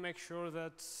 how do we make sure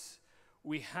that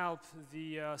we help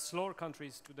the slower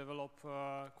countries to develop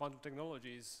quantum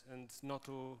technologies and not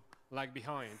to lag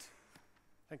behind?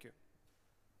 Thank you.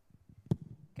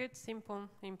 Good, simple,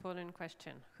 important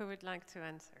question. Who would like to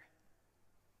answer?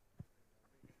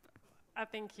 I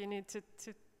think you need to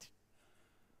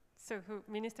so who,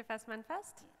 Minister Fassmann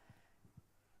first?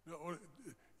 No,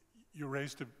 you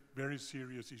raised a very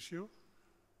serious issue.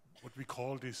 What we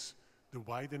call this the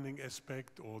widening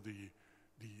aspect or the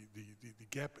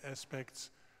gap aspects.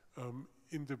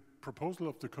 In the proposal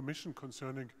of the Commission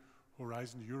concerning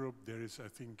Horizon Europe, there is, I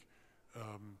think,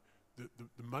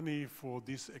 the money for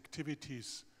these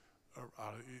activities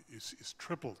is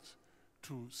tripled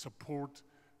to support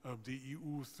the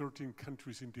EU 13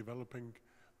 countries in developing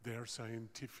their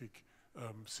scientific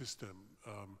system.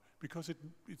 Because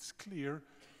it's clear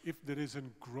if there is a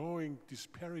growing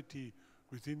disparity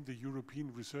within the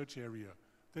European research area,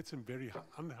 that's a very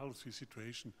unhealthy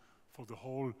situation for the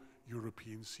whole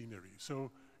European scenery.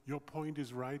 So your point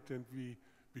is right, and we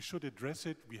should address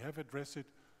it, we have addressed it,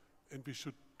 and we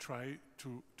should try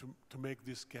to make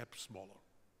this gap smaller.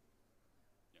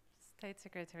 State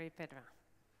Secretary Pedro.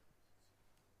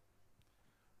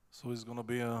 So it's going to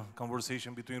be a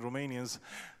conversation between Romanians.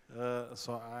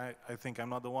 So I think I'm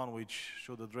not the one which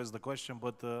should address the question,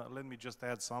 but let me just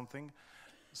add something.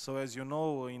 So as you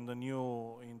know, in the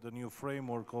new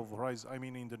framework of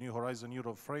in the new Horizon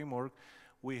Europe framework,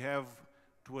 we try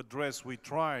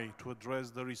to address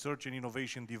the research and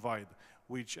innovation divide,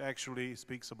 which actually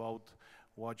speaks about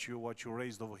what you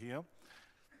raised over here.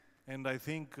 And I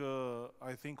think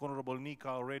Honorable Nika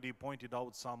already pointed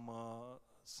out some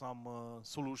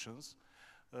solutions.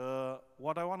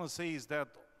 What I want to say is that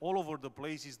all over the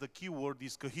place the keyword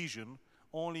is cohesion.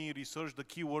 Only in research the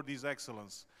keyword is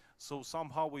excellence. So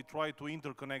somehow we try to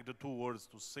interconnect the two words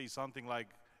to say something like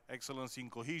excellence in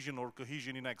cohesion or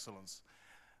cohesion in excellence.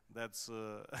 That's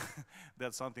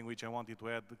that's something which I wanted to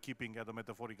add, keeping at a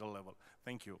metaphorical level.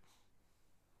 Thank you.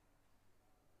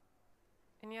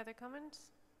 Any other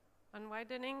comments on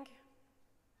widening?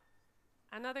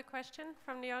 Another question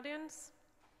from the audience?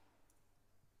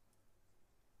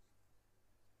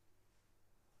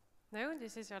 No,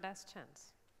 this is your last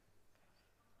chance.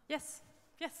 Yes,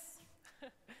 yes.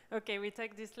 Okay, we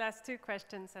take these last two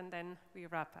questions and then we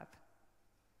wrap up.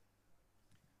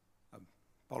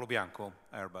 Paolo Bianco,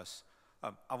 Airbus.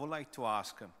 I would like to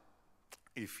ask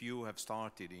if you have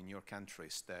started in your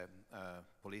countries the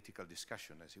political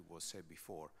discussion, as it was said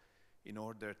before, in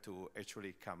order to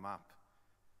actually come up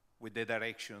with the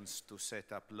directions to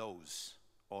set up laws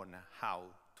on how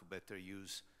to better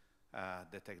use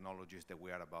the technologies that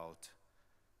we are about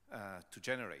to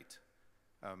generate.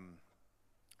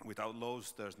 Without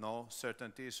laws, there's no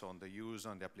certainties on the use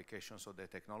and the applications of the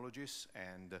technologies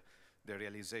and the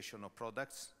realization of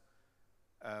products.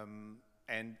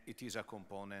 And it is a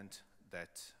component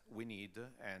that we need,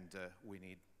 and we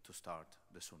need to start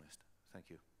the soonest.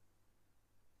 Thank you.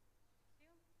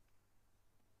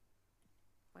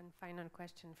 One final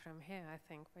question from here, I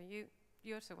think. Well,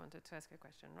 you also wanted to ask a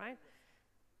question, right?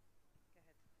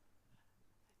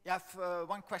 Yeah, I have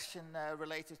one question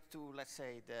related to, let's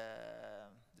say, the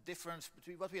difference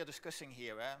between what we are discussing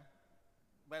here,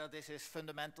 whether this is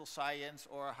fundamental science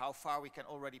or how far we can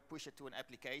already push it to an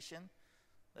application.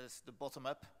 That is the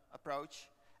bottom-up approach.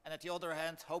 And at the other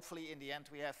hand, hopefully in the end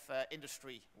we have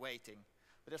industry waiting.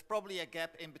 But there's probably a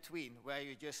gap in between where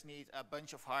you just need a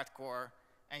bunch of hardcore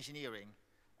engineering.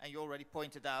 And you already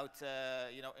pointed out,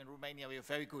 you know, in Romania we are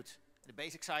very good in the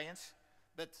basic science,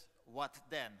 but what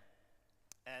then?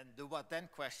 And the what then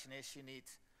question is, you need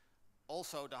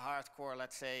also the hardcore,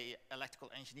 let's say, electrical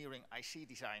engineering IC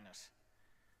designers.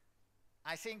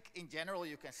 I think in general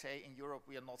you can say in Europe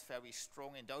we are not very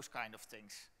strong in those kind of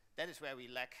things. That is where we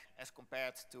lack as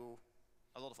compared to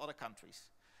a lot of other countries.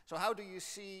 So how do you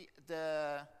see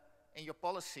in your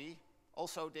policy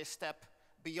also this step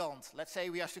beyond? Let's say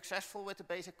we are successful with the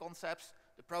basic concepts,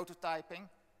 the prototyping.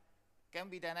 Can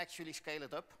we then actually scale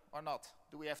it up or not?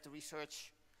 Do we have the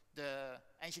research, the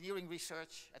engineering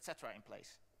research, etc. in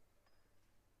place?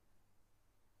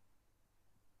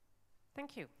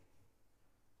 Thank you.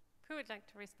 Who would like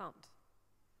to respond?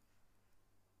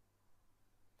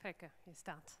 Pekka, you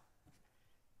start.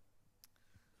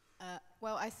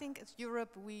 Well, I think as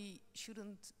Europe we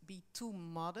shouldn't be too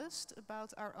modest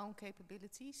about our own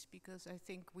capabilities, because I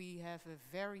think we have a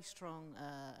very strong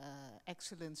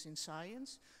excellence in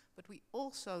science, but we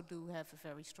also do have a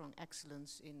very strong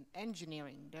excellence in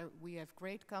engineering. We have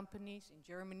great companies in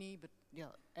Germany, but you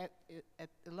know, at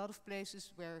a lot of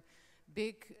places where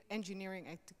big engineering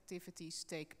activities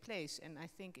take place. And I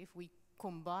think if we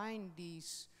combine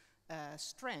these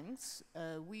strengths,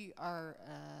 we are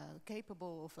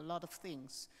capable of a lot of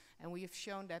things. And we have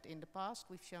shown that in the past,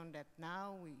 we've shown that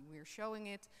now, we're showing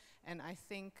it. And I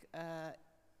think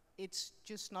it's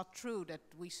just not true that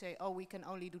we say, oh, we can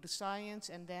only do the science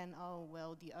and then, oh,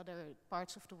 well, the other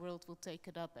parts of the world will take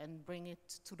it up and bring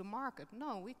it to the market.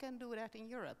 No, we can do that in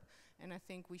Europe. And I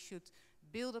think we should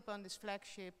build upon this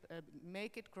flagship,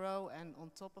 make it grow, and on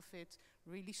top of it,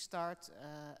 really start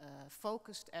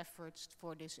focused efforts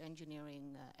for this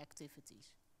engineering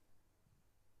activities.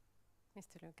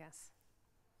 Mr. Lucas.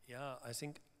 Yeah, I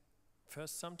think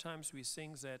first sometimes we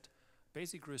think that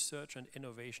basic research and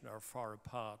innovation are far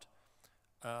apart.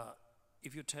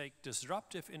 If you take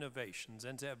disruptive innovations,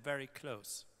 then they're very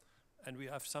close, and we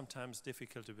have sometimes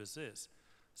difficulty with this.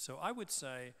 So I would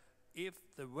say if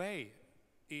the way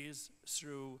is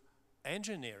through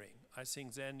engineering, I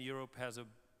think then Europe has a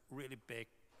really big,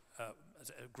 a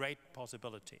great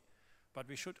possibility. But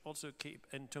we should also keep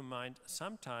into mind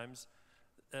sometimes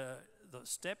the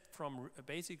step from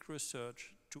basic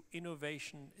research to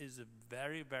innovation is a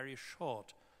very, very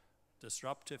short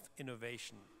disruptive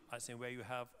innovation. I think where you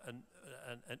have an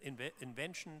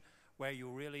invention where you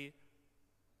really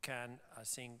can, I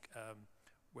think,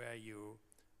 where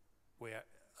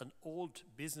an old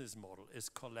business model is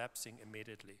collapsing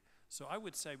immediately. So I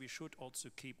would say we should also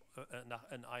keep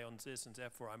an eye on this, and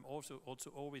therefore I'm also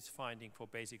always finding for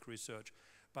basic research.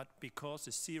 But because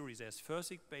the series, there's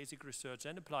first basic research,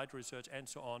 then applied research, and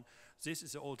so on, this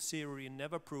is an old theory,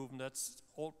 never proven, that's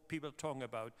all people talking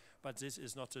about, but this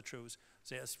is not the truth.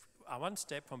 There's one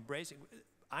step from basic,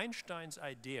 Einstein's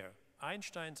idea,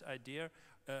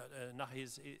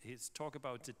 his talk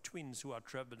about the twins who are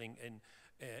traveling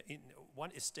one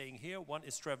is staying here, one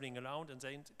is traveling around, and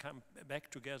then come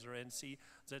back together and see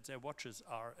that their watches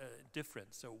are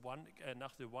different. So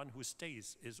the one who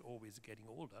stays is always getting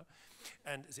older,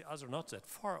 and the other not that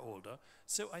far older.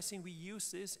 So I think we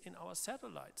use this in our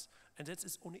satellites, and that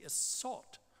is only a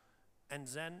thought. And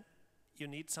then you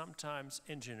need sometimes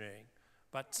engineering.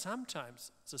 But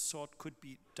sometimes the thought could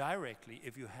be directly,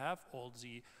 if you have all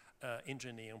the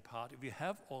engineering part, if you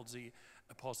have all the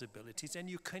possibilities, and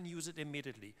you can use it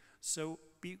immediately. So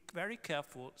be very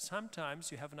careful. Sometimes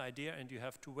you have an idea and you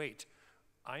have to wait.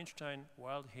 Einstein,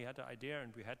 well, he had an idea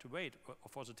and we had to wait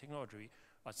for the technology.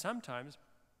 But sometimes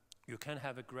you can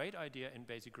have a great idea in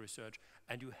basic research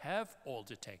and you have all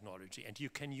the technology and you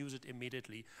can use it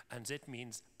immediately, and that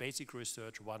means basic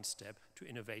research one step to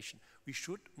innovation. We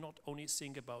should not only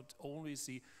think about only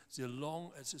the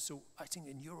long, so I think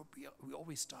in Europe we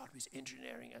always start with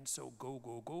engineering and so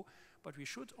go, but we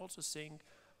should also think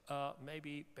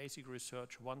maybe basic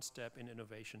research one step in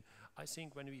innovation. I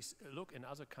think when we look in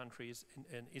other countries,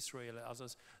 in Israel and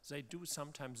others, they do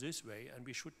sometimes this way, and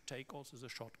we should take also the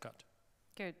shortcut.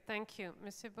 Good, thank you.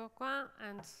 Monsieur Bourgoin,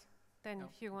 and then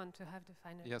if you want to have the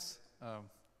final. Yes,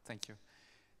 thank you.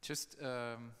 Just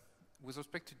with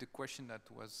respect to the question that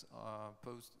was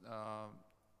posed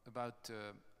about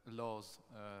laws,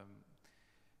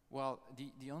 well,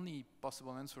 the only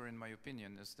possible answer, in my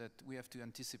opinion, is that we have to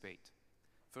anticipate.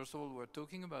 First of all, we're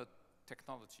talking about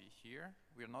technology here.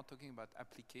 We're not talking about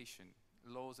application.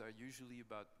 Laws are usually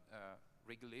about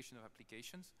regulation of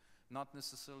applications, not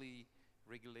necessarily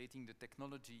regulating the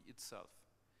technology itself.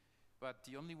 But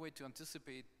the only way to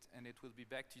anticipate, and it will be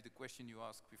back to the question you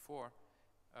asked before,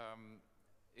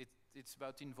 it's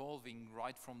about involving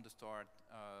right from the start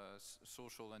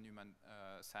social and human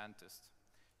scientists.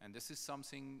 And this is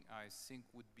something I think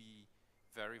would be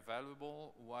very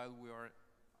valuable while we are,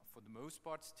 for the most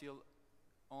part, still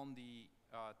on the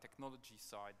technology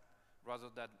side rather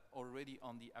than already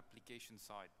on the application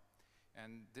side.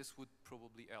 And this would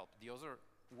probably help. The other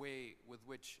way with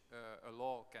which a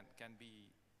law can be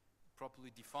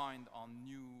properly defined on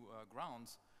new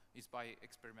grounds is by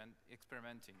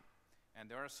experimenting. And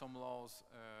there are some laws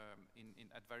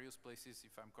at various places,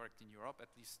 if I'm correct, in Europe, at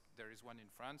least there is one in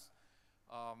France,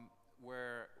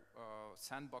 where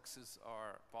sandboxes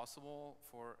are possible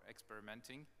for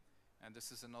experimenting. And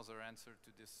this is another answer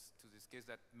to this case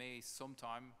that may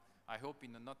sometime, I hope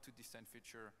in a not too distant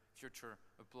future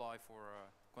apply for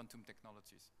quantum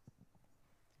technologies.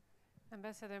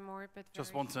 Ambassador Moore, but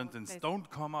just one sentence. Don't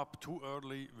come up too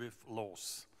early with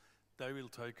laws. They will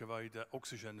take away the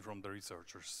oxygen from the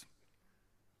researchers.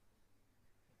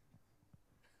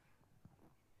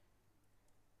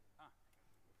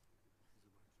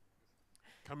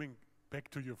 Coming back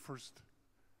to the first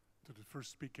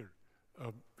speaker,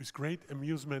 with great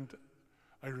amusement,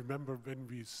 I remember when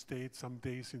we stayed some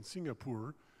days in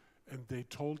Singapore, and they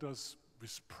told us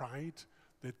with pride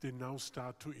that they now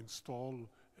start to install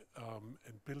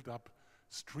and build up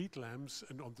street lamps,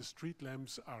 and on the street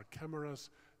lamps are cameras,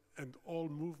 and all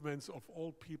movements of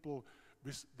all people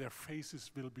with their faces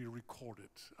will be recorded.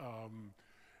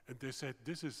 And they said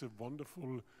this is a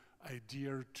wonderful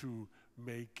idea to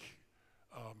make,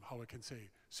 how I can say,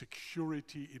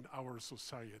 security in our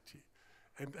society.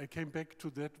 And I came back to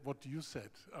that, what you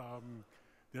said.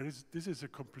 This is a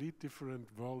complete different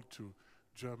world to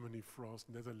Germany, France,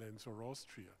 Netherlands, or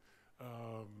Austria.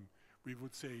 We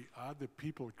would say, are the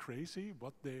people crazy,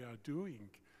 what they are doing?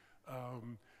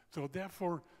 So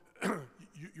therefore,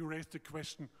 you raised the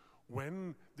question,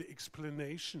 when the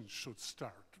explanation should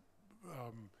start,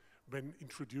 when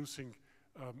introducing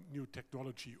new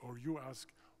technology, or you ask,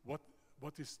 what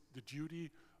is the duty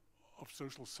of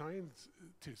social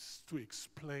scientists to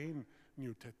explain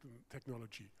new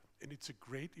technology? And it's a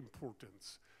great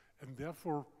importance. And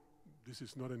therefore, this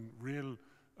is not a real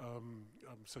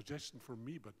suggestion from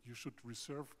me, but you should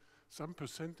reserve some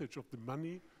percentage of the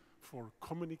money for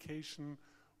communication,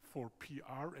 for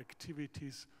PR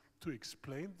activities, to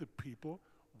explain the people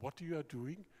what you are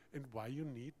doing and why you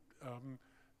need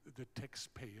the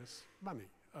taxpayers' money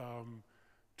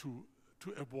to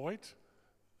avoid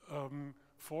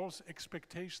false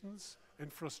expectations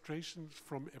and frustrations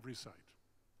from every side.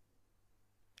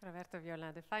 Roberto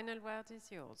Viola, the final word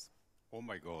is yours. Oh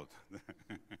my God.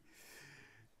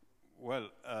 Well,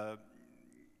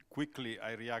 quickly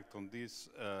I react on this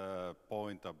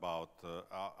point about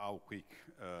how quick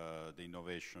the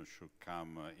innovation should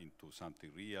come into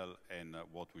something real and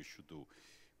what we should do.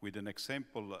 With an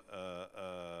example,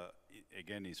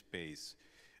 again in space,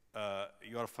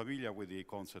 you are familiar with the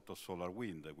concept of solar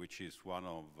wind, which is one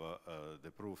of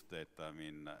the proof that, I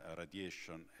mean,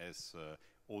 radiation has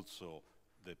also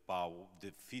the power,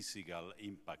 the physical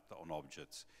impact on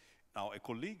objects. Now, a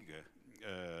colleague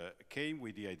came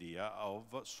with the idea of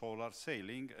solar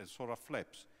sailing and solar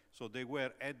flaps. So they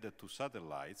were added to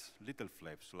satellites, little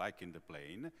flaps like in the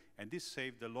plane, and this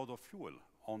saved a lot of fuel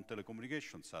on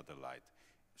telecommunication satellite.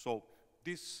 So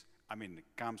this, I mean,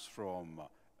 comes from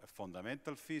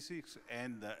fundamental physics,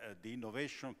 and the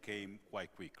innovation came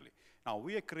quite quickly. Now,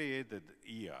 we have created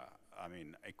here, I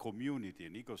mean, a community,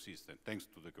 an ecosystem, thanks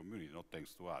to the community, not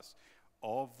thanks to us,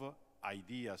 of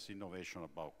ideas, innovation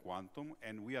about quantum,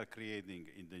 and we are creating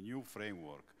in the new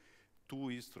framework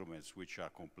 2 instruments which are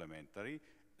complementary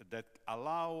that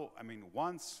allow, I mean,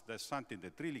 once there's something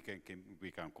that really can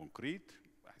become concrete,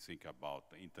 I think about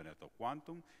the Internet of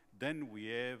Quantum, then we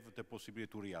have the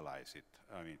possibility to realize it.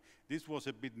 I mean, this was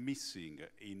a bit missing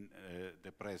in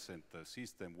the present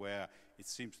system, where it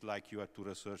seems like you have to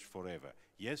research forever.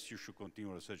 Yes, you should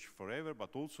continue research forever,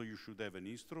 but also you should have an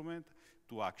instrument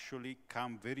to actually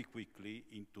come very quickly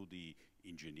into the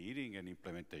engineering and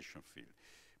implementation field.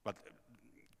 But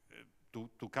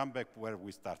to come back where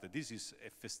we started, this is a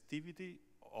festivity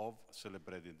of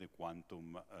celebrating the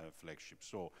Quantum Flagship.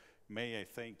 So may I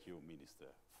thank you, Minister,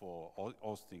 for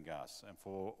hosting us and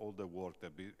for all the work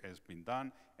that has been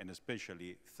done, and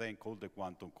especially thank all the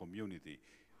quantum community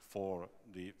for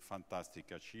the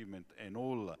fantastic achievement, and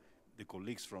all the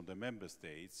colleagues from the member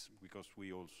states, because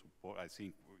we all support, I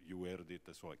think you heard it,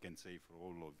 so I can say for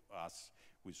all of us,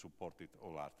 we support it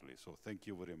wholeheartedly. So thank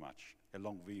you very much. A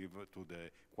long live to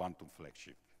the Quantum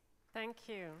Flagship. Thank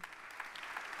you.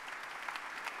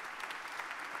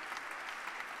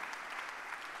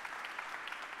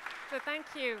 So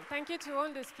thank you to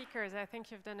all the speakers. I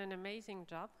think you've done an amazing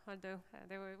job, although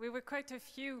we were quite a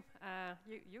few,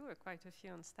 you were quite a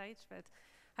few on stage, but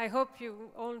I hope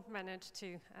you all managed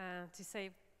to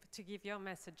give your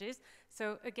messages.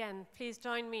 So again, please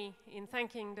join me in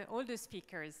thanking all the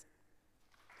speakers.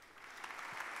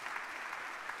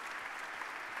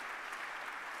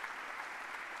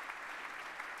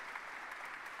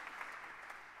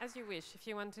 As you wish. If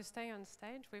you want to stay on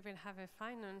stage, we will have a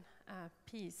final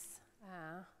piece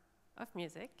of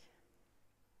music.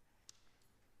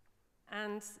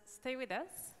 And stay with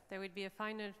us. There will be a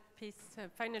final piece, a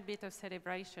final bit of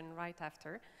celebration right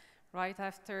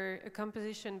after a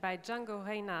composition by Django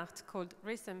Reinhardt called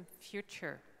Rhythm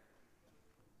Future.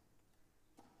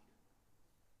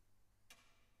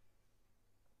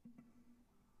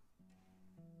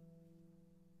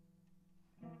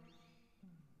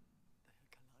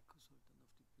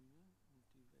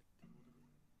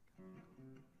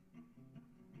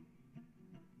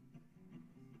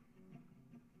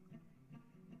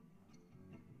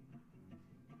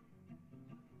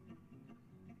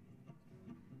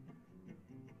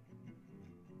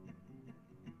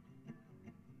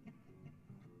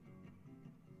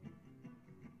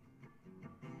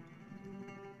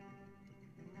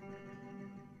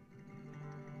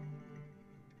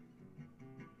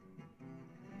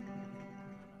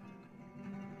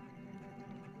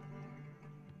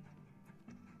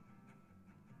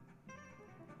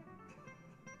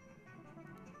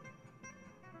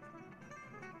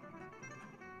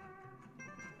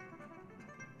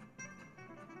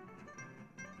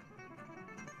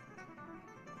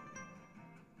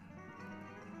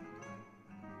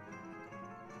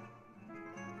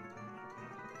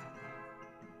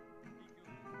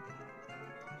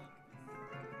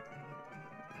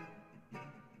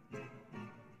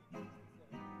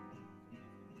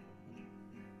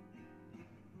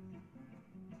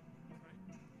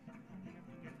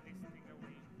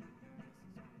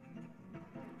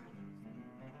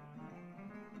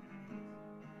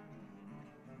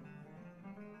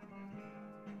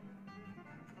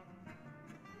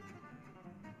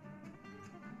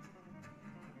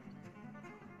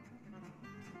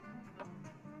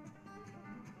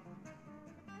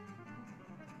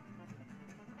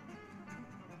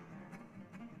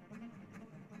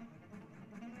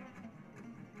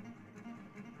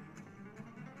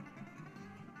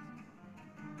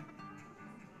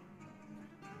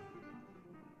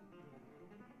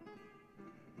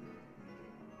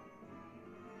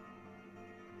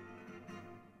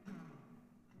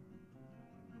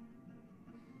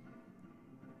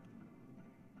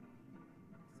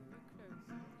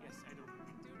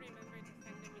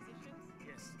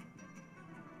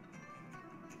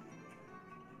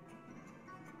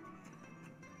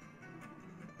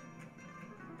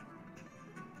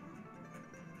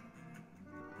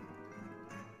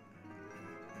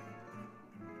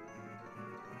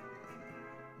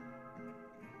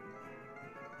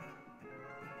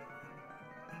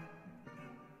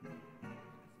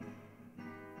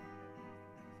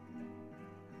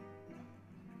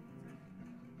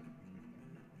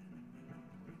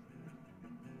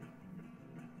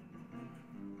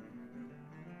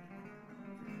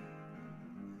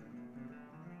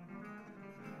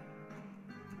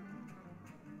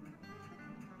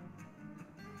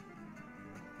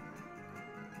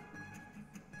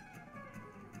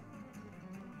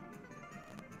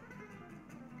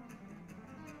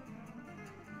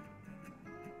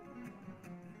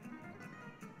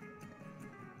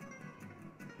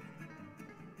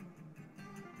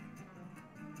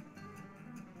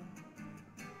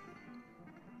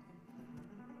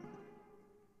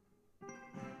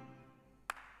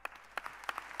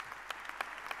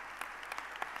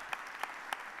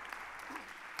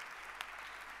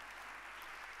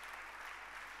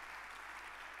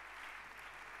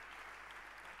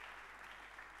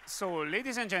 So,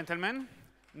 ladies and gentlemen,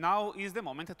 now is the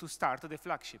moment to start the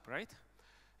flagship, right?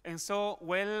 And so,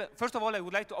 well, first of all, I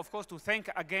would like to, of course, to thank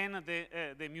again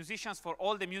the musicians for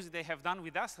all the music they have done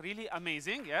with us. Really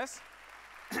amazing, yes?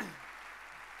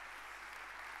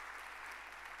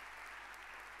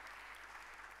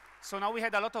 So now we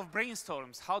had a lot of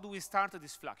brainstorms. How do we start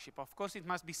this flagship? Of course, it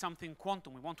must be something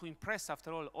quantum. We want to impress,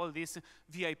 after all these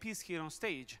VIPs here on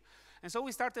stage. And so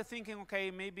we started thinking, okay,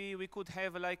 maybe we could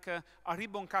have like a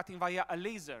ribbon cutting via a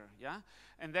laser, yeah?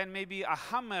 And then maybe a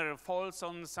hammer falls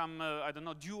on some, I don't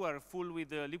know, dewar full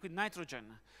with liquid nitrogen.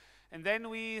 And then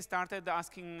we started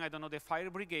asking, I don't know, the fire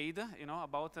brigade, you know,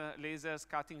 about lasers,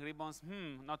 cutting ribbons.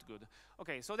 Not good.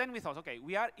 Okay, so then we thought, okay,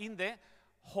 we are in the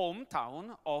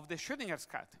hometown of the Schrödinger's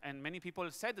cat, and many people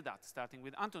said that, starting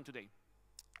with Anton today.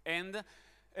 And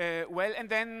well, and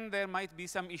then there might be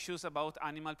some issues about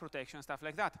animal protection, stuff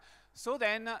like that. So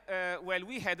then, well,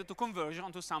 we had to converge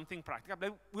onto something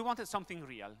practical. We wanted something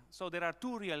real. So there are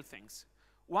two real things.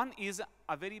 One is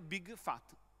a very big, fat,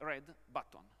 red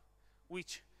button,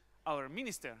 which our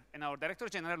minister and our director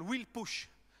general will push.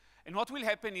 And what will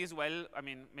happen is, well, I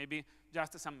mean, maybe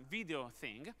just some video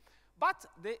thing. But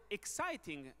the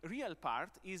exciting real part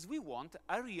is we want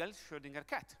a real Schrödinger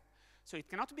cat. So it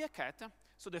cannot be a cat.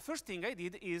 So the first thing I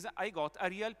did is I got a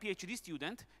real PhD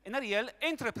student and a real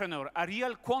entrepreneur, a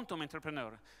real quantum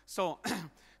entrepreneur. So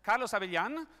Carlos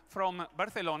Abellan from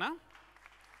Barcelona.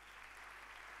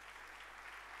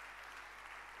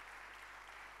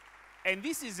 And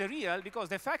this is real because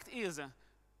the fact is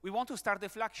we want to start the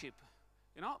flagship,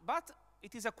 you know, but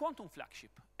it is a quantum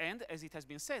flagship. And as it has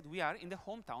been said, we are in the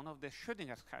hometown of the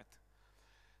Schrödinger's cat.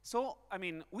 So, I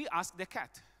mean, we asked the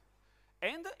cat.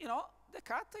 And, you know, the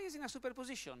cat is in a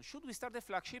superposition. Should we start the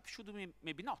flagship? Should we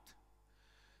maybe not?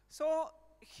 So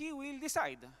he will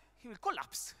decide. He will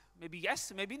collapse. Maybe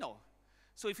yes, maybe no.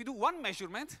 So if you do one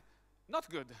measurement, not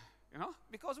good, you know,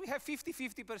 because we have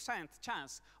 50-50%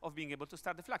 chance of being able to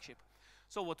start the flagship.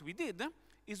 So what we did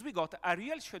is we got a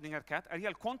real Schrödinger cat, a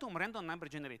real quantum random number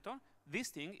generator. This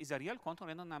thing is a real quantum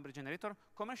random number generator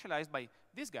commercialized by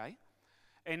this guy.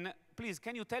 And please,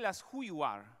 can you tell us who you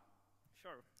are?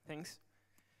 Sure, thanks.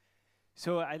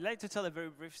 So I'd like to tell a very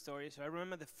brief story. So I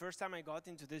remember the first time I got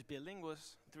into this building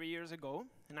was 3 years ago,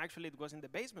 and actually it was in the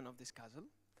basement of this castle.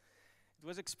 It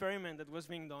was an experiment that was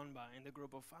being done in the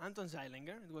group of Anton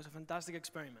Zeilinger. It was a fantastic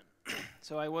experiment.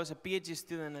 So I was a PhD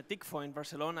student at TICFO in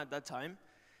Barcelona at that time.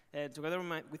 Together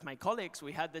with my colleagues,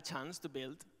 we had the chance to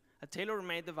build a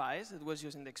tailor-made device that was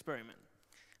used in the experiment.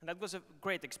 And that was a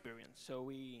great experience. So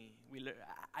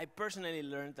I personally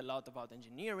learned a lot about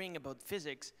engineering, about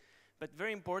physics, but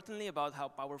very importantly about how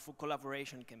powerful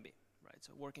collaboration can be, right?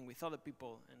 So working with other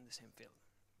people in the same field.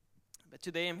 But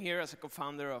today I'm here as a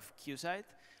co-founder of QSight,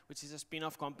 which is a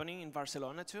spin-off company in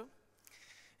Barcelona too.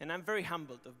 And I'm very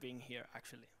humbled of being here,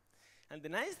 actually. And the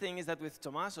nice thing is that with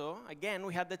Tommaso, again,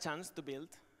 we had the chance to build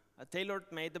a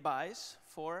tailor-made device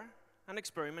for an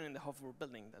experiment in the Hofburg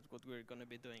building. That's what we're going to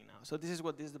be doing now. So this is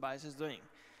what this device is doing.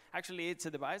 Actually, it's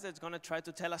a device that's going to try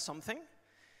to tell us something,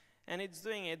 and it's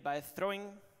doing it by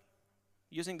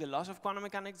using the laws of quantum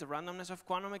mechanics, the randomness of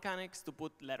quantum mechanics, to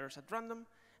put letters at random,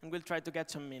 and we'll try to get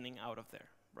some meaning out of there,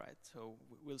 right? So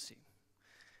we'll see.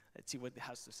 Let's see what it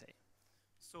has to say.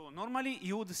 So normally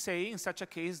you would say, in such a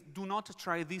case, do not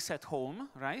try this at home,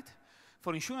 right?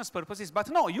 For insurance purposes, but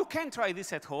no, you can try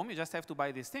this at home, you just have to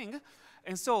buy this thing.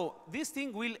 And so this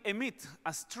thing will emit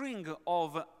a string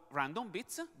of random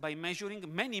bits by measuring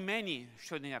many, many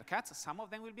Schrödinger cats. Some of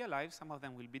them will be alive, some of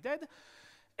them will be dead.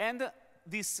 And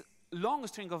this long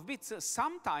string of bits,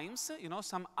 sometimes, you know,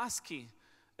 some ASCII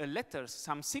letters,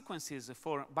 some sequences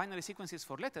for binary sequences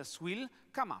for letters will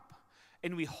come up.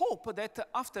 And we hope that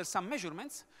after some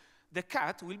measurements, the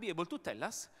cat will be able to tell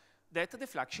us that the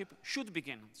flagship should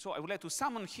begin. So I would like to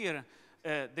summon here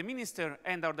the minister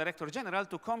and our director general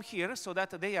to come here so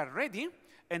that they are ready.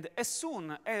 And as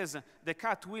soon as the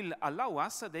cat will allow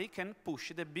us, they can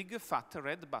push the big fat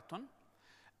red button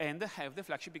and have the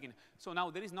flagship begin. So now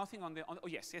there is nothing on the, oh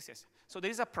yes. So there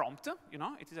is a prompt, you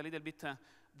know, it is a little bit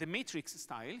the matrix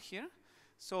style here.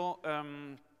 So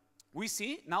we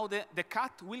see now the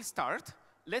cat will start.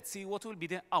 Let's see what will be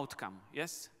the outcome,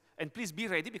 yes? And please be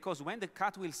ready, because when the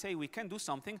cat will say we can do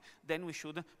something, then we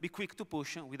should be quick to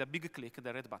push with a big click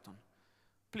the red button.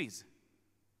 Please.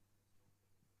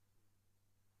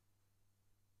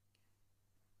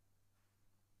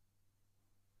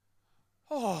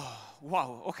 Oh,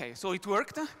 wow, okay, so it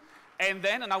worked. And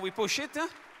then now we push it.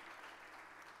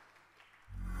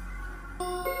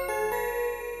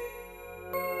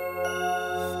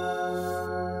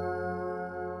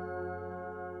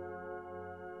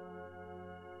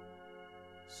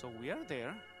 So we are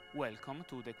there. Welcome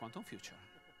to the quantum future.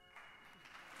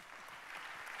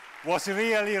 Was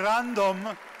really random.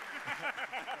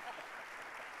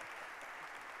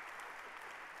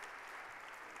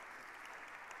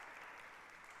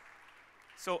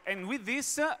 So, and with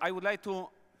this, I would like to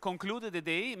conclude the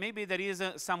day. Maybe there is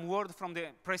some word from the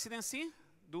presidency.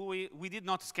 We did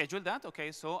not schedule that,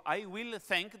 okay, so I will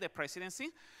thank the presidency.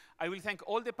 I will thank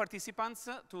all the participants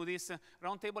to this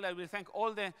roundtable. I will thank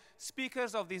all the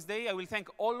speakers of this day. I will thank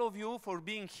all of you for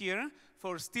being here,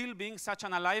 for still being such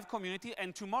an alive community.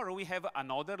 And tomorrow we have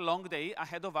another long day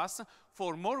ahead of us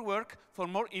for more work, for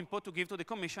more input to give to the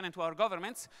Commission and to our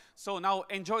governments. So now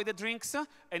enjoy the drinks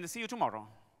and see you tomorrow.